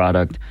local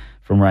product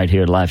from right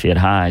here at Lafayette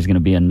High, is going to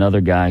be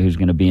another guy who's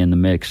going to be in the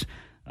mix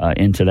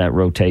into that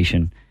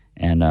rotation.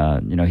 And,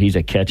 he's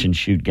a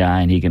catch-and-shoot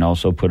guy, and he can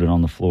also put it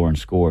on the floor and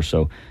score.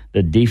 So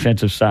the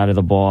defensive side of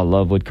the ball, I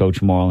love what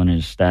Coach Marlin and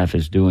his staff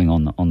is doing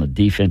on the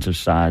defensive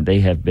side.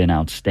 They have been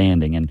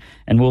outstanding.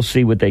 And we'll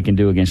see what they can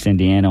do against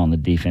Indiana on the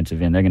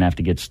defensive end. They're going to have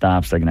to get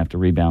stops. They're going to have to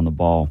rebound the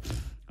ball.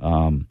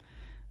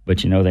 But,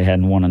 they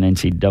hadn't won an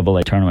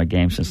NCAA tournament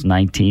game since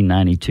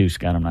 1992,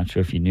 Scott. I'm not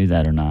sure if you knew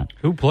that or not.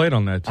 Who played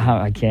on that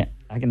team?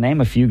 I can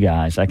name a few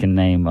guys. I can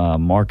name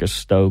Marcus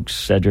Stokes,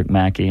 Cedric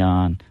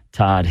Macion,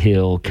 Todd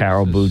Hill,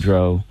 Carol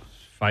Boudreaux.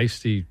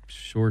 Feisty,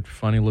 short,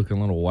 funny-looking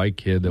little white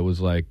kid that was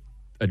like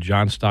a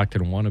John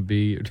Stockton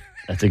wannabe.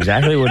 That's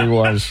exactly what he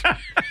was.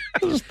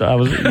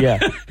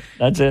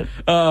 That's it.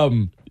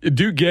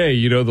 Duke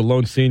Gay, the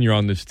lone senior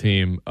on this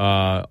team,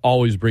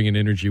 always bringing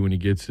energy when he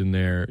gets in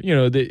there.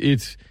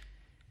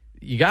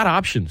 You got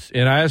options.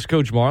 And I asked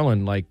Coach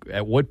Marlin, like,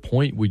 at what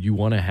point would you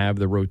want to have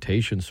the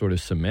rotation sort of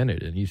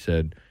cemented? And he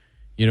said,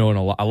 in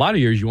a lot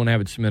of years, you want to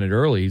have it cemented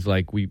early. He's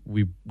like, we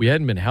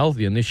hadn't been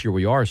healthy, and this year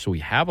we are, so we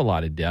have a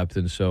lot of depth.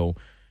 And so,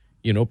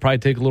 probably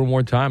take a little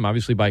more time,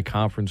 obviously, by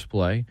conference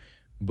play.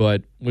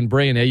 But when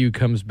Brayan Ayu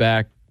comes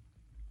back,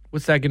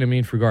 what's that going to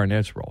mean for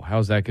Garnett's role?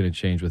 How's that going to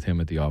change with him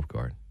at the off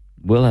guard?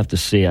 We'll have to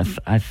see.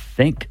 I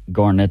think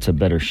Garnett's a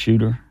better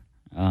shooter.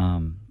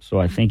 So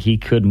I think he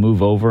could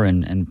move over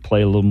and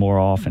play a little more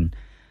off and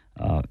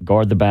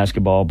guard the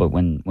basketball. But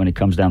when it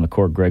comes down the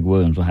court, Greg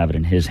Williams will have it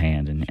in his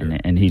hand,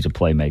 and he's a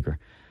playmaker.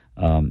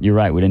 You're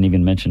right. We didn't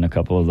even mention a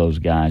couple of those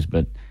guys,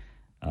 but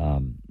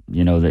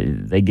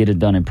they get it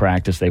done in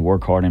practice. They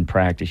work hard in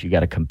practice. You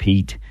got to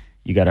compete.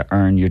 You got to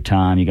earn your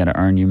time. You got to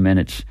earn your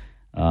minutes,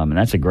 and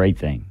that's a great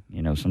thing.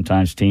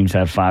 Sometimes teams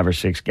have 5 or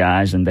 6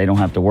 guys, and they don't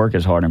have to work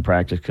as hard in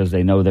practice because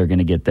they know they're going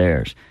to get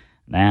theirs.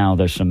 Now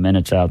there's some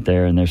minutes out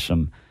there, and there's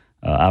some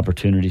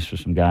opportunities for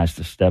some guys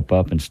to step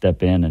up and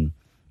step in,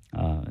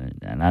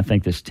 and I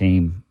think this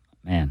team,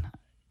 man,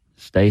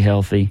 stay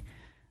healthy.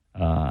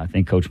 I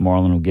think Coach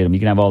Marlin will get them. You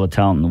can have all the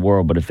talent in the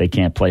world, but if they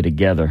can't play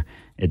together,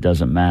 it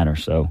doesn't matter.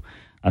 So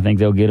I think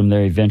they'll get them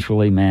there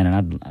eventually, man,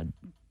 and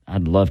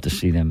I'd love to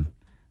see them,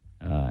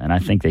 and I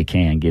think they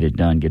can get it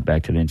done, get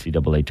back to the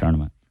NCAA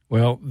tournament.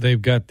 Well,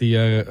 they've got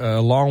the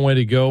long way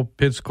to go.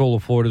 Pensacola,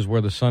 Florida is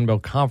where the Sun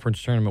Belt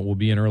Conference tournament will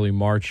be in early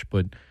March,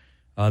 but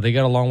they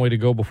got a long way to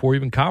go before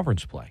even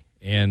conference play,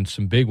 and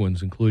some big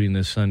ones, including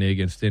this Sunday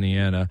against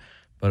Indiana.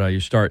 But you're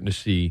starting to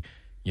see,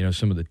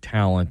 some of the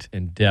talent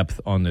and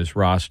depth on this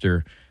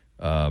roster.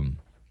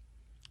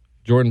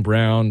 Jordan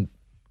Brown,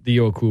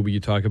 Theo Akuba, you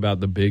talk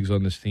about the bigs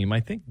on this team. I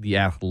think the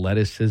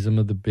athleticism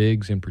of the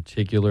bigs in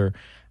particular,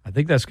 I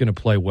think that's going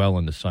to play well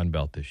in the Sun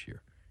Belt this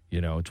year.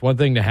 It's one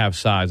thing to have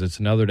size. It's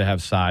another to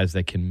have size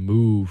that can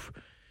move.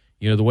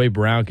 The way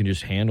Brown can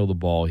just handle the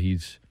ball,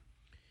 his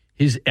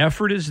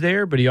effort is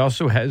there, but he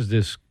also has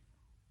this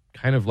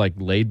kind of like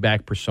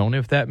laid-back persona,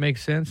 if that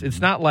makes sense.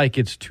 It's not like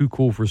it's too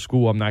cool for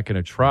school, I'm not going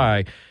to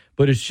try,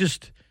 but it's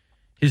just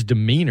his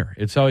demeanor.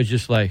 It's always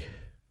just like,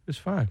 it's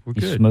fine, we're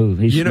good. He's smooth.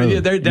 He's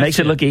smooth. Yeah, makes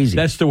it look easy.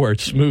 That's the word,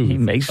 smooth. He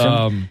makes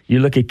him. You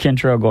look at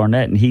Kentrell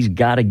Garnett, and he's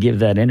got to give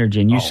that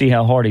energy, and you see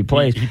how hard he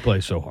plays. He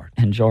plays so hard.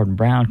 And Jordan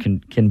Brown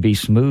can be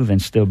smooth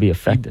and still be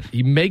effective.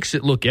 He makes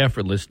it look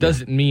effortless.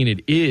 Doesn't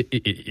mean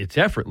it's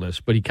effortless,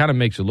 but he kind of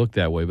makes it look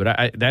that way.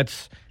 But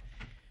that's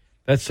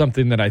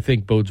something that I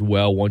think bodes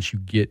well once you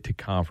get to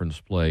conference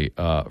play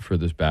for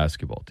this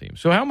basketball team.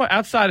 So how much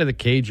outside of the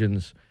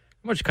Cajuns,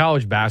 how much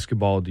college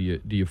basketball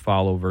do you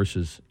follow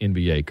versus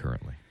NBA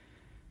currently?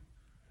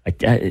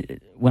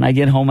 When I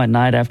get home at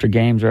night after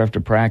games or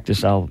after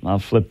practice, I'll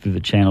flip through the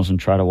channels and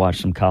try to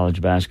watch some college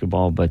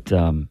basketball, but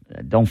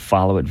don't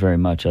follow it very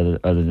much other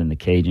than the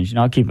Cajuns.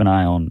 I'll keep an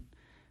eye on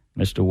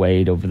Mr.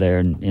 Wade over there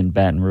in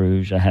Baton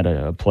Rouge. I had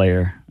a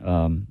player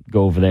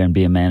go over there and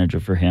be a manager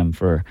for him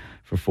for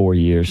 4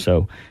 years.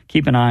 So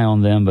keep an eye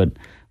on them.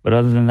 But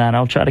other than that,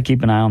 I'll try to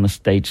keep an eye on the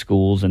state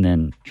schools and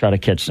then try to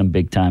catch some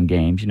big-time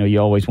games. You know, you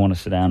always want to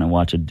sit down and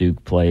watch a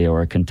Duke play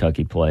or a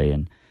Kentucky play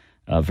and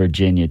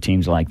Virginia,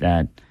 teams like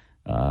that.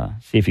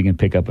 See if you can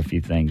pick up a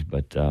few things.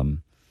 But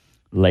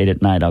late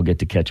at night, I'll get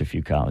to catch a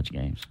few college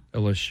games.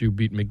 LSU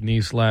beat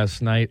McNeese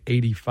last night,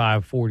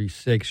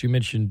 85-46. You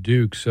mentioned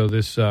Duke, so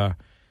this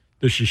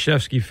the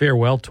Krzyzewski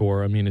farewell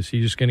tour. I mean, is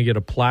he just going to get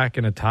a plaque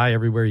and a tie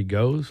everywhere he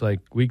goes, like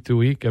week to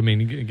week? I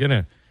mean, things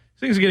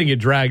are going to get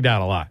dragged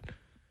out a lot.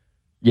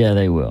 Yeah,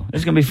 they will.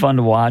 It's going to be fun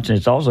to watch, and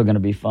it's also going to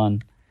be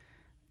fun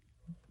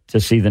to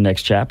see the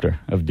next chapter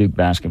of Duke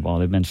basketball.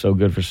 They've been so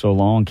good for so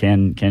long.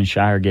 Can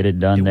Shire get it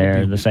done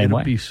the same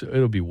way?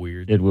 It'll be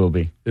weird. It will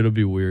be. It'll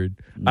be weird.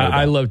 No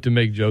I love to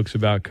make jokes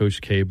about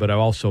Coach K, but I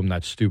also am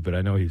not stupid.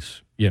 I know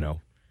he's an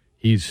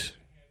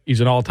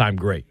all-time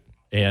great.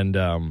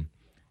 And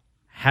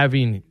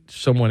having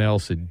someone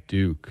else at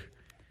Duke,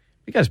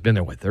 you guys been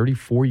there,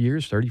 34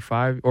 years,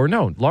 35? Or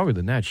no, longer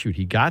than that. Shoot,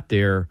 he got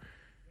there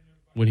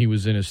when he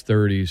was in his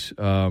 30s.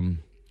 I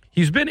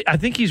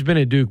think he's been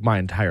at Duke my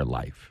entire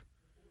life.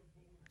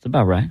 That's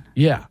about right.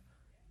 Yeah.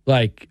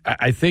 Like,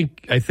 I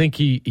think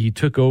he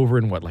took over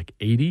in,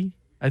 80,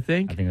 I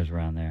think? I think it was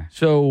around there.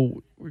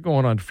 So we're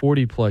going on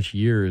 40-plus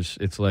years.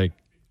 It's like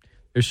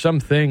there's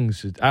some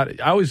things.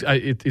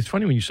 It's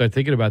funny when you start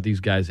thinking about these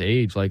guys'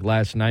 age. Like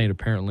last night,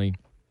 apparently,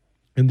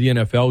 in the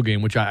NFL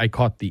game, which I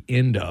caught the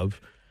end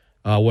of,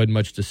 wasn't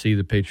much to see.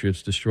 The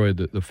Patriots destroyed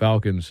the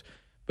Falcons.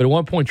 But at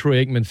one point,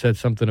 Troy Aikman said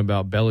something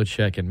about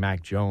Belichick and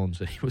Mac Jones.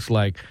 And he was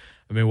like,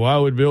 I mean, why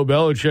would Bill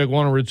Belichick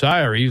want to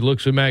retire? He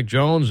looks at Mac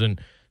Jones and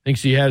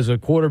thinks he has a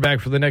quarterback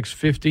for the next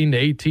 15 to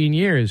 18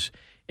 years.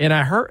 And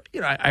I heard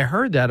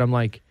that. I'm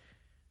like,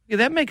 yeah,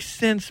 that makes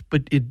sense,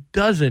 but it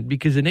doesn't,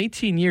 because in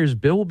 18 years,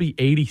 Bill will be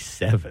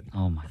 87.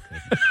 Oh, my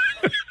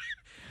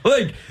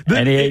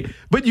goodness.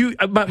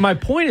 My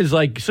point is,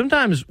 like,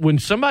 sometimes when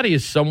somebody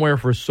is somewhere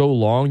for so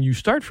long, you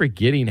start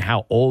forgetting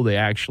how old they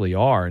actually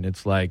are. And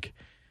it's like,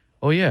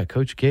 oh, yeah,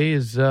 Coach K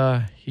is,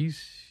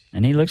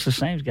 and he looks the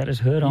same. He's got his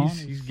hood on.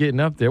 He's getting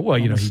up there. Well,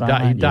 he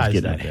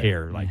dyes that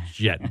hair like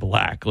jet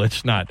black.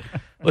 Let's not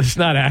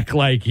act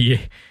like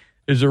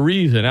there's a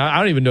reason. I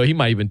don't even know. He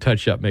might even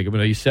touch up makeup.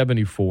 But he's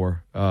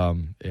 74. Wow.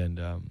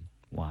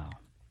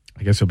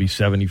 I guess he'll be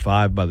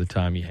 75 by the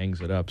time he hangs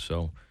it up.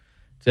 So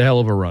it's a hell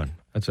of a run.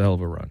 That's a hell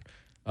of a run.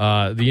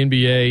 The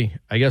NBA,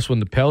 I guess when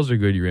the Pels are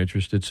good, you're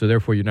interested. So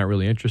therefore, you're not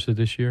really interested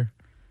this year?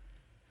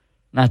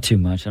 Not too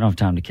much. I don't have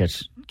time to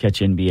catch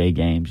NBA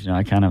games.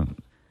 I kind of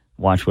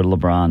watch what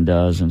LeBron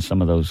does and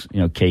some of those,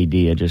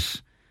 KD. I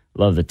just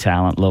love the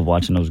talent, love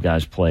watching those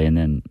guys play. And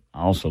then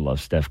I also love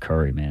Steph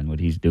Curry, man,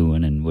 what he's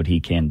doing and what he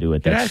can do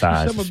at that size. Can I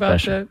ask you something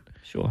about that?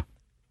 Sure.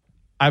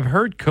 I've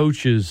heard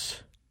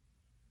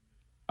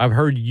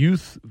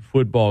youth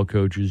football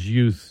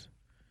coaches,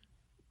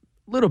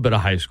 a little bit of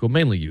high school,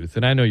 mainly youth,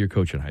 and I know you're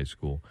coaching high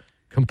school,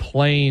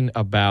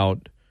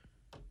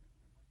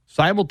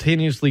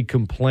 simultaneously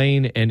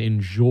complain and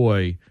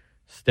enjoy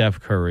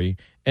Steph Curry.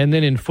 And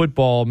then in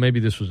football, maybe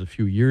this was a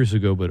few years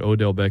ago, but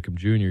Odell Beckham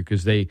Jr.,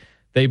 because they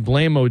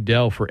blame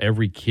Odell for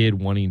every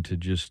kid wanting to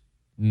just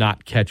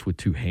not catch with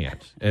two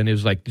hands. And it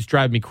was like, this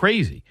drives me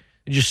crazy.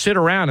 They just sit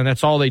around, and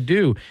that's all they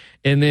do.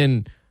 And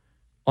then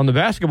on the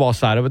basketball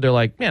side of it, they're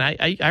like, man,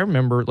 I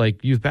remember,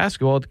 like, youth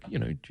basketball,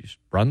 just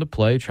run the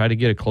play, try to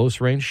get a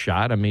close-range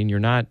shot. I mean, you're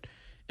not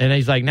 – and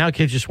he's like, now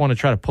kids just want to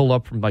try to pull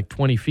up from,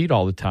 20 feet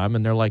all the time,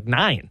 and they're like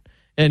 9.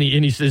 And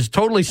he says,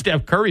 totally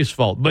Steph Curry's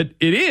fault. But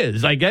it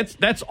is. Like,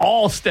 that's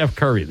all Steph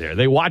Curry there.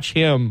 They watch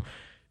him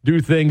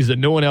do things that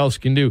no one else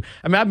can do.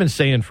 I mean, I've been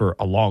saying for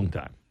a long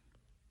time,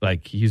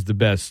 like, he's the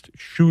best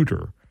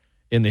shooter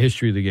in the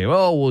history of the game.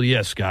 Oh, well,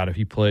 yes, Scott, if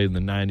he played in the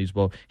 90s.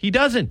 Well, he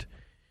doesn't.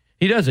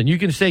 He doesn't. You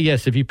can say,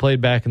 yes, if he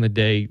played back in the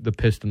day, the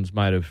Pistons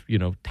might have,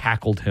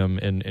 tackled him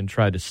and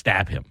tried to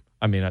stab him.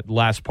 I mean, the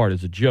last part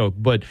is a joke,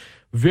 but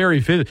very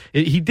physical.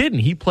 He didn't.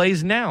 He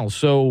plays now.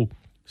 So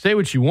say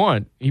what you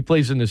want. He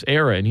plays in this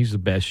era, and he's the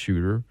best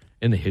shooter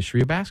in the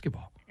history of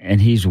basketball.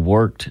 And he's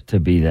worked to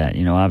be that.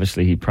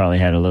 Obviously he probably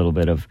had a little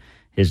bit of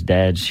his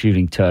dad's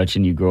shooting touch,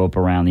 and you grow up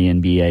around the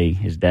NBA.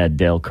 His dad,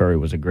 Dale Curry,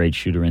 was a great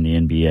shooter in the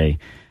NBA.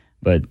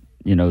 But,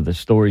 the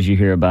stories you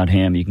hear about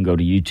him, you can go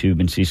to YouTube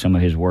and see some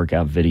of his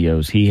workout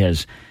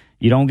videos.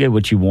 You don't get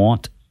what you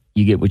want,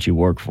 you get what you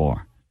work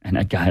for. And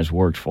that guy has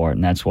worked for it,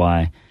 and that's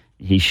why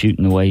he's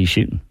shooting the way he's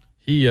shooting.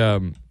 He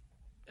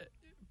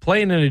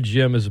playing in a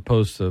gym as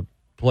opposed to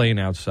playing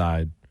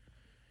outside,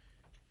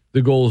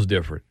 the goal is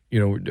different.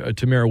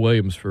 Tamara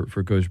Williams for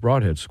Coach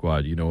Brodhead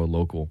squad, a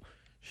local,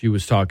 she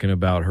was talking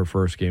about her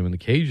first game in the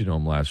Cajun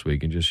Dome last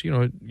week, and just,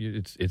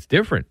 it's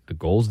different. The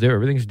goal's there.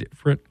 Everything's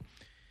different.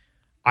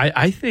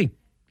 I think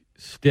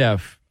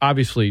Steph,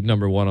 obviously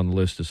number one on the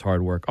list is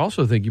hard work.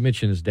 Also think you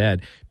mentioned his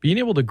dad, being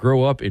able to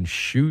grow up and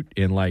shoot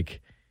in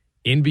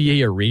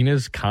NBA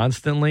arenas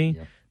constantly,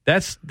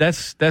 that's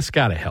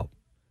got to help.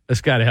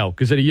 That's got to help,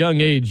 because at a young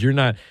age, you're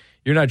not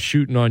you're not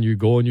shooting on your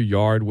goal in your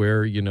yard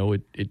where,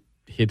 it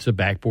hits a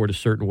backboard a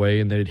certain way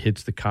and then it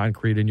hits the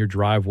concrete in your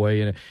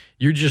driveway. And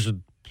you're just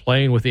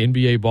playing with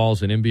NBA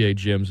balls and NBA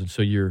gyms. And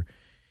so you're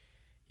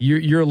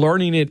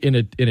learning it in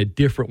a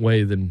different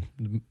way than,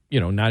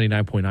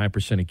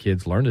 99.9% of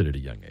kids learned it at a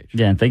young age.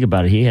 Yeah, and think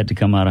about it. He had to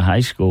come out of high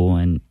school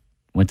and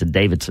went to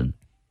Davidson.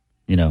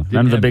 None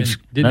of the big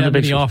didn't have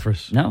any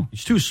offers. No.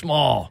 He's too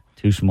small.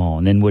 Too small.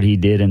 And then what he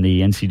did in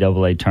the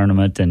NCAA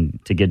tournament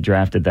and to get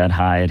drafted that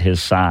high at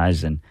his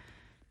size and,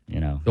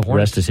 the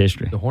rest is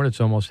history. The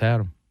Hornets almost had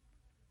him.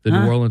 The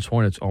New Orleans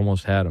Hornets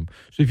almost had him.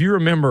 So if you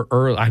remember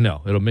early, I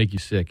know, it'll make you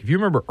sick. If you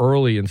remember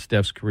early in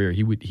Steph's career,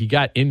 he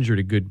got injured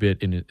a good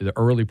bit in the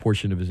early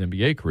portion of his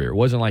NBA career. It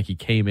wasn't like he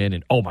came in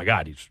and, oh, my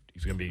God, he's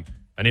going to be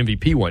an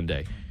MVP one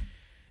day.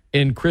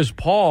 And Chris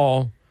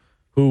Paul,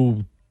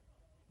 who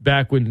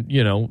back when,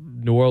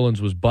 New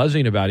Orleans was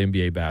buzzing about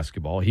NBA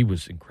basketball, he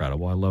was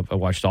incredible. I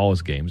watched all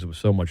his games. It was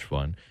so much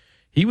fun.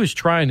 He was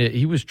trying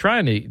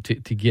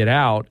to get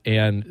out,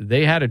 and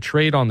they had a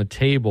trade on the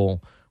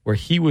table where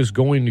he was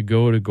going to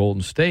go to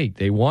Golden State.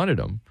 They wanted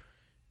him.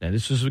 Now,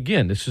 this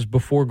is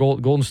before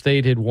Golden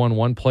State had won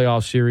one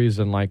playoff series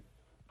in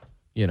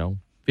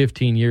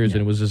 15 years,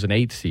 and it was as an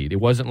 8th seed.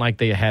 It wasn't like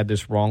they had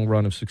this wrong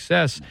run of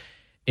success.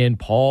 And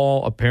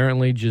Paul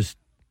apparently this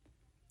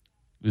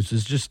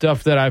is just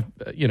stuff that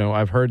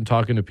I've heard and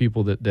talking to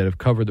people that have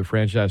covered the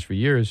franchise for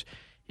years.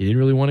 He didn't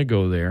really want to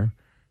go there,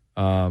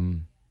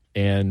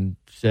 and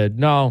said,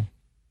 no,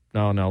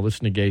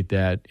 let's negate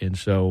that. And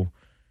so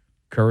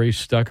Curry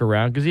stuck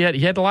around because he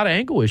had a lot of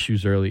ankle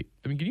issues early.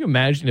 I mean, can you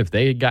imagine if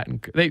they had gotten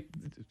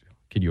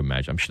Can you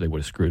imagine? I'm sure they would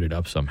have screwed it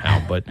up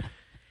somehow. But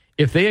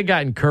if they had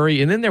gotten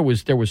Curry, and then there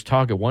was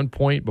talk at one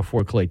point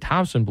before Klay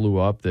Thompson blew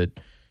up that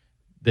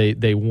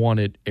they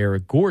wanted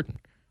Eric Gordon.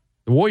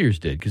 The Warriors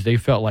did because they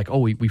felt like,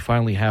 we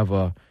finally have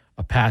a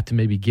path to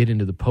maybe get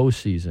into the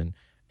postseason.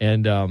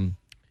 And a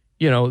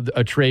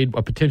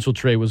potential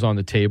trade was on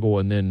the table,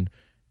 and then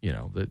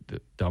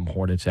the dumb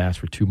Hornets asked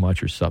for too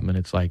much or something, and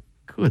it's like,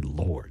 good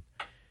Lord.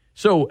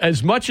 So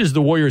as much as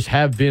the Warriors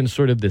have been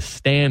sort of the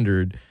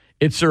standard,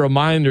 it's a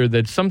reminder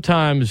that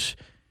sometimes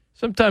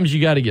you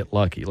got to get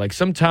lucky. Like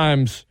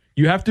sometimes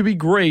you have to be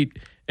great,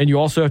 and you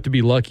also have to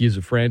be lucky as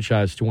a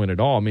franchise to win it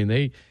all. I mean,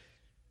 they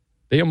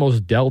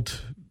almost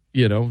dealt,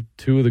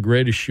 two of the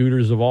greatest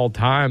shooters of all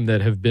time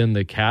that have been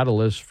the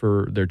catalyst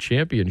for their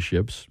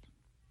championships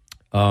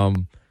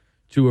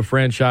to a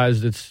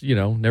franchise that's,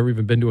 never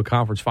even been to a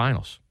conference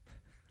finals.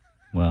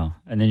 Well,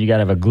 and then you got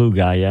to have a glue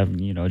guy. You have,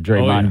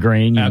 Draymond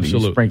Green.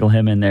 You sprinkle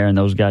him in there, and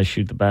those guys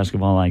shoot the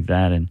basketball like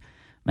that. And,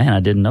 man, I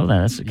didn't know that.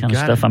 That's the kind of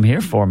stuff I'm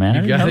here for,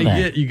 man.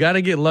 You got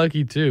to get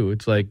lucky, too.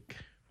 It's like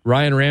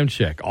Ryan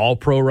Ramczyk,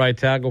 all-pro right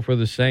tackle for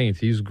the Saints.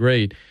 He's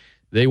great.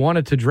 They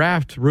wanted to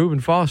draft Reuben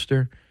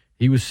Foster.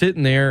 He was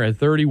sitting there at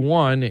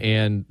 31,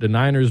 and the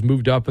Niners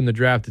moved up in the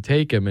draft to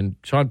take him. And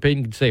Sean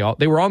Payton could say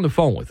they were on the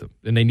phone with him,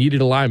 and they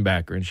needed a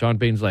linebacker. And Sean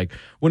Payton's like,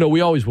 well, no, we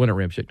always win at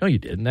Ramczyk. No, you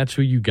didn't. That's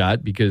who you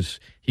got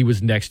because he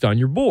was next on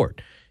your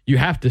board. You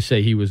have to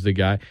say he was the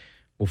guy.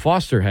 Well,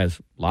 Foster has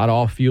a lot of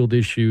off-field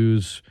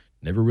issues,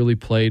 never really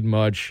played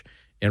much,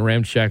 and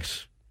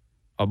Ramczyk's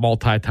a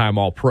multi-time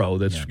All-Pro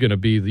that's going to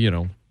be,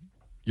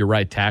 your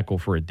right tackle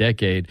for a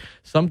decade.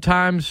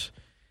 Sometimes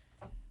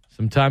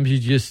you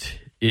just...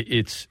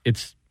 It's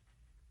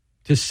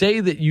to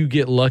say that you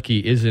get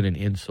lucky isn't an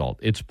insult.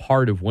 It's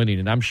part of winning,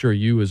 and I'm sure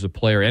you as a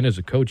player and as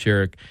a coach,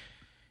 Eric,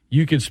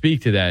 you can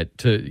speak to that.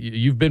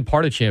 You've been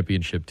part of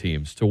championship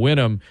teams. To win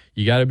them,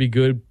 you got to be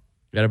good. You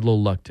got to have a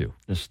little luck too.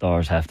 The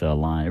stars have to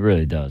align. It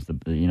really does.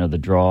 The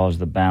draws,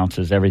 the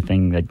bounces,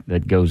 everything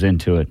that goes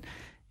into it.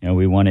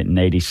 We won it in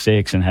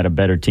 '86 and had a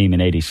better team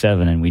in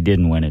 '87, and we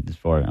didn't win it as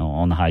far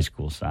on the high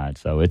school side.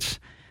 So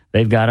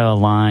they've got to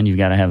align. You've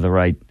got to have the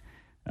right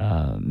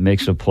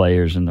mix of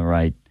players and the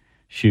right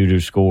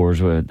shooters,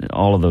 scorers.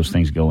 All of those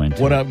things go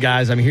into What up,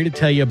 guys? I'm here to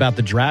tell you about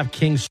the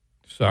DraftKings.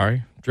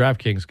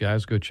 DraftKings,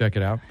 guys. Go check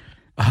it out.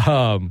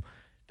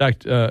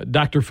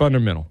 Dr.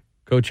 Fundamental,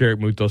 Coach Eric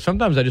Mouton.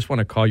 Sometimes I just want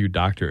to call you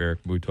Dr.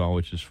 Eric Mouton,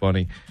 which is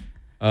funny.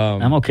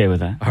 I'm okay with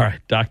that. All right,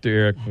 Dr.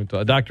 Eric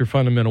Mouton. Dr.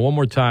 Fundamental. One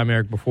more time,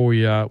 Eric, before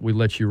we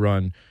let you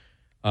run.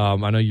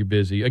 I know you're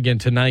busy. Again,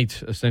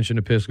 tonight, Ascension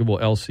Episcopal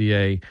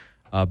LCA,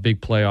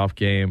 big playoff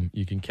game.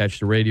 You can catch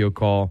the radio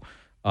call.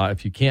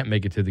 If you can't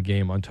make it to the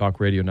game on Talk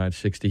Radio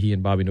 960, he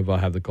and Bobby Nova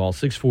have the call.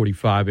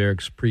 6:45,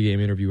 Eric's pregame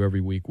interview every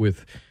week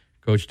with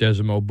Coach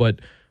Desimo.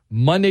 But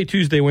Monday,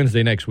 Tuesday,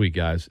 Wednesday next week,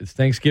 guys. It's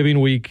Thanksgiving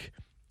week.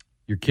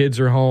 Your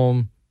kids are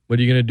home. What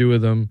are you going to do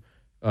with them?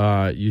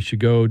 You should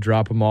go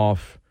drop them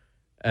off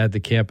at the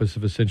campus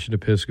of Ascension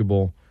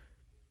Episcopal.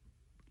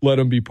 Let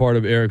them be part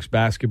of Eric's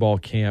basketball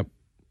camp.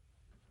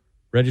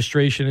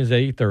 Registration is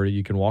 8:30.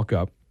 You can walk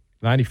up.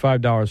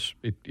 $95.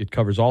 It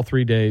covers all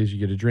 3 days. You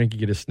get a drink, you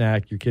get a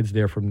snack. Your kid's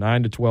there from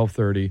 9 to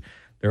 12:30.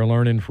 They're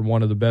learning from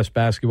one of the best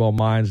basketball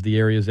minds the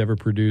area's ever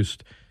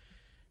produced.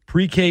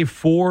 Pre-K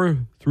 4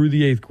 through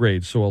the 8th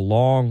grade. So a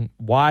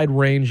wide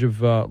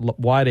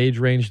age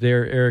range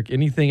there. Eric,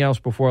 anything else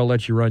before I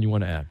let you run you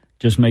want to add?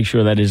 Just make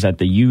sure that is at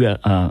the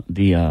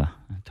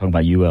talking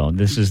about UL.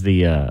 This is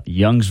the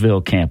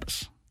Youngsville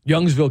campus.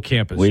 Youngsville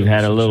campus. We've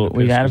had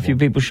a few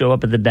people show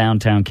up at the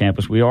downtown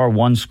campus. We are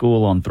one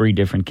school on 3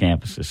 different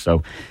campuses.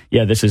 So,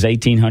 yeah, this is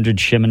 1800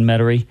 Shimon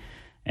Metairie,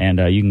 and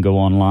you can go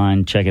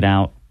online, check it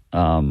out.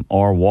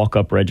 Our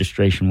walk-up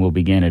registration will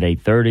begin at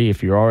 8:30.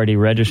 If you're already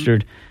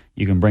registered,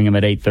 you can bring them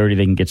at 8:30.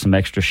 They can get some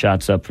extra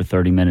shots up for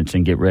 30 minutes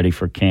and get ready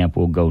for camp.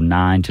 We'll go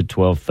 9 to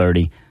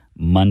 12:30,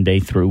 Monday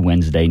through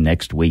Wednesday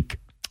next week.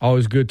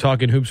 Always good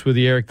talking hoops with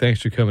you, Eric.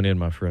 Thanks for coming in,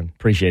 my friend.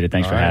 Appreciate it.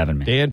 Thanks for having me. Dan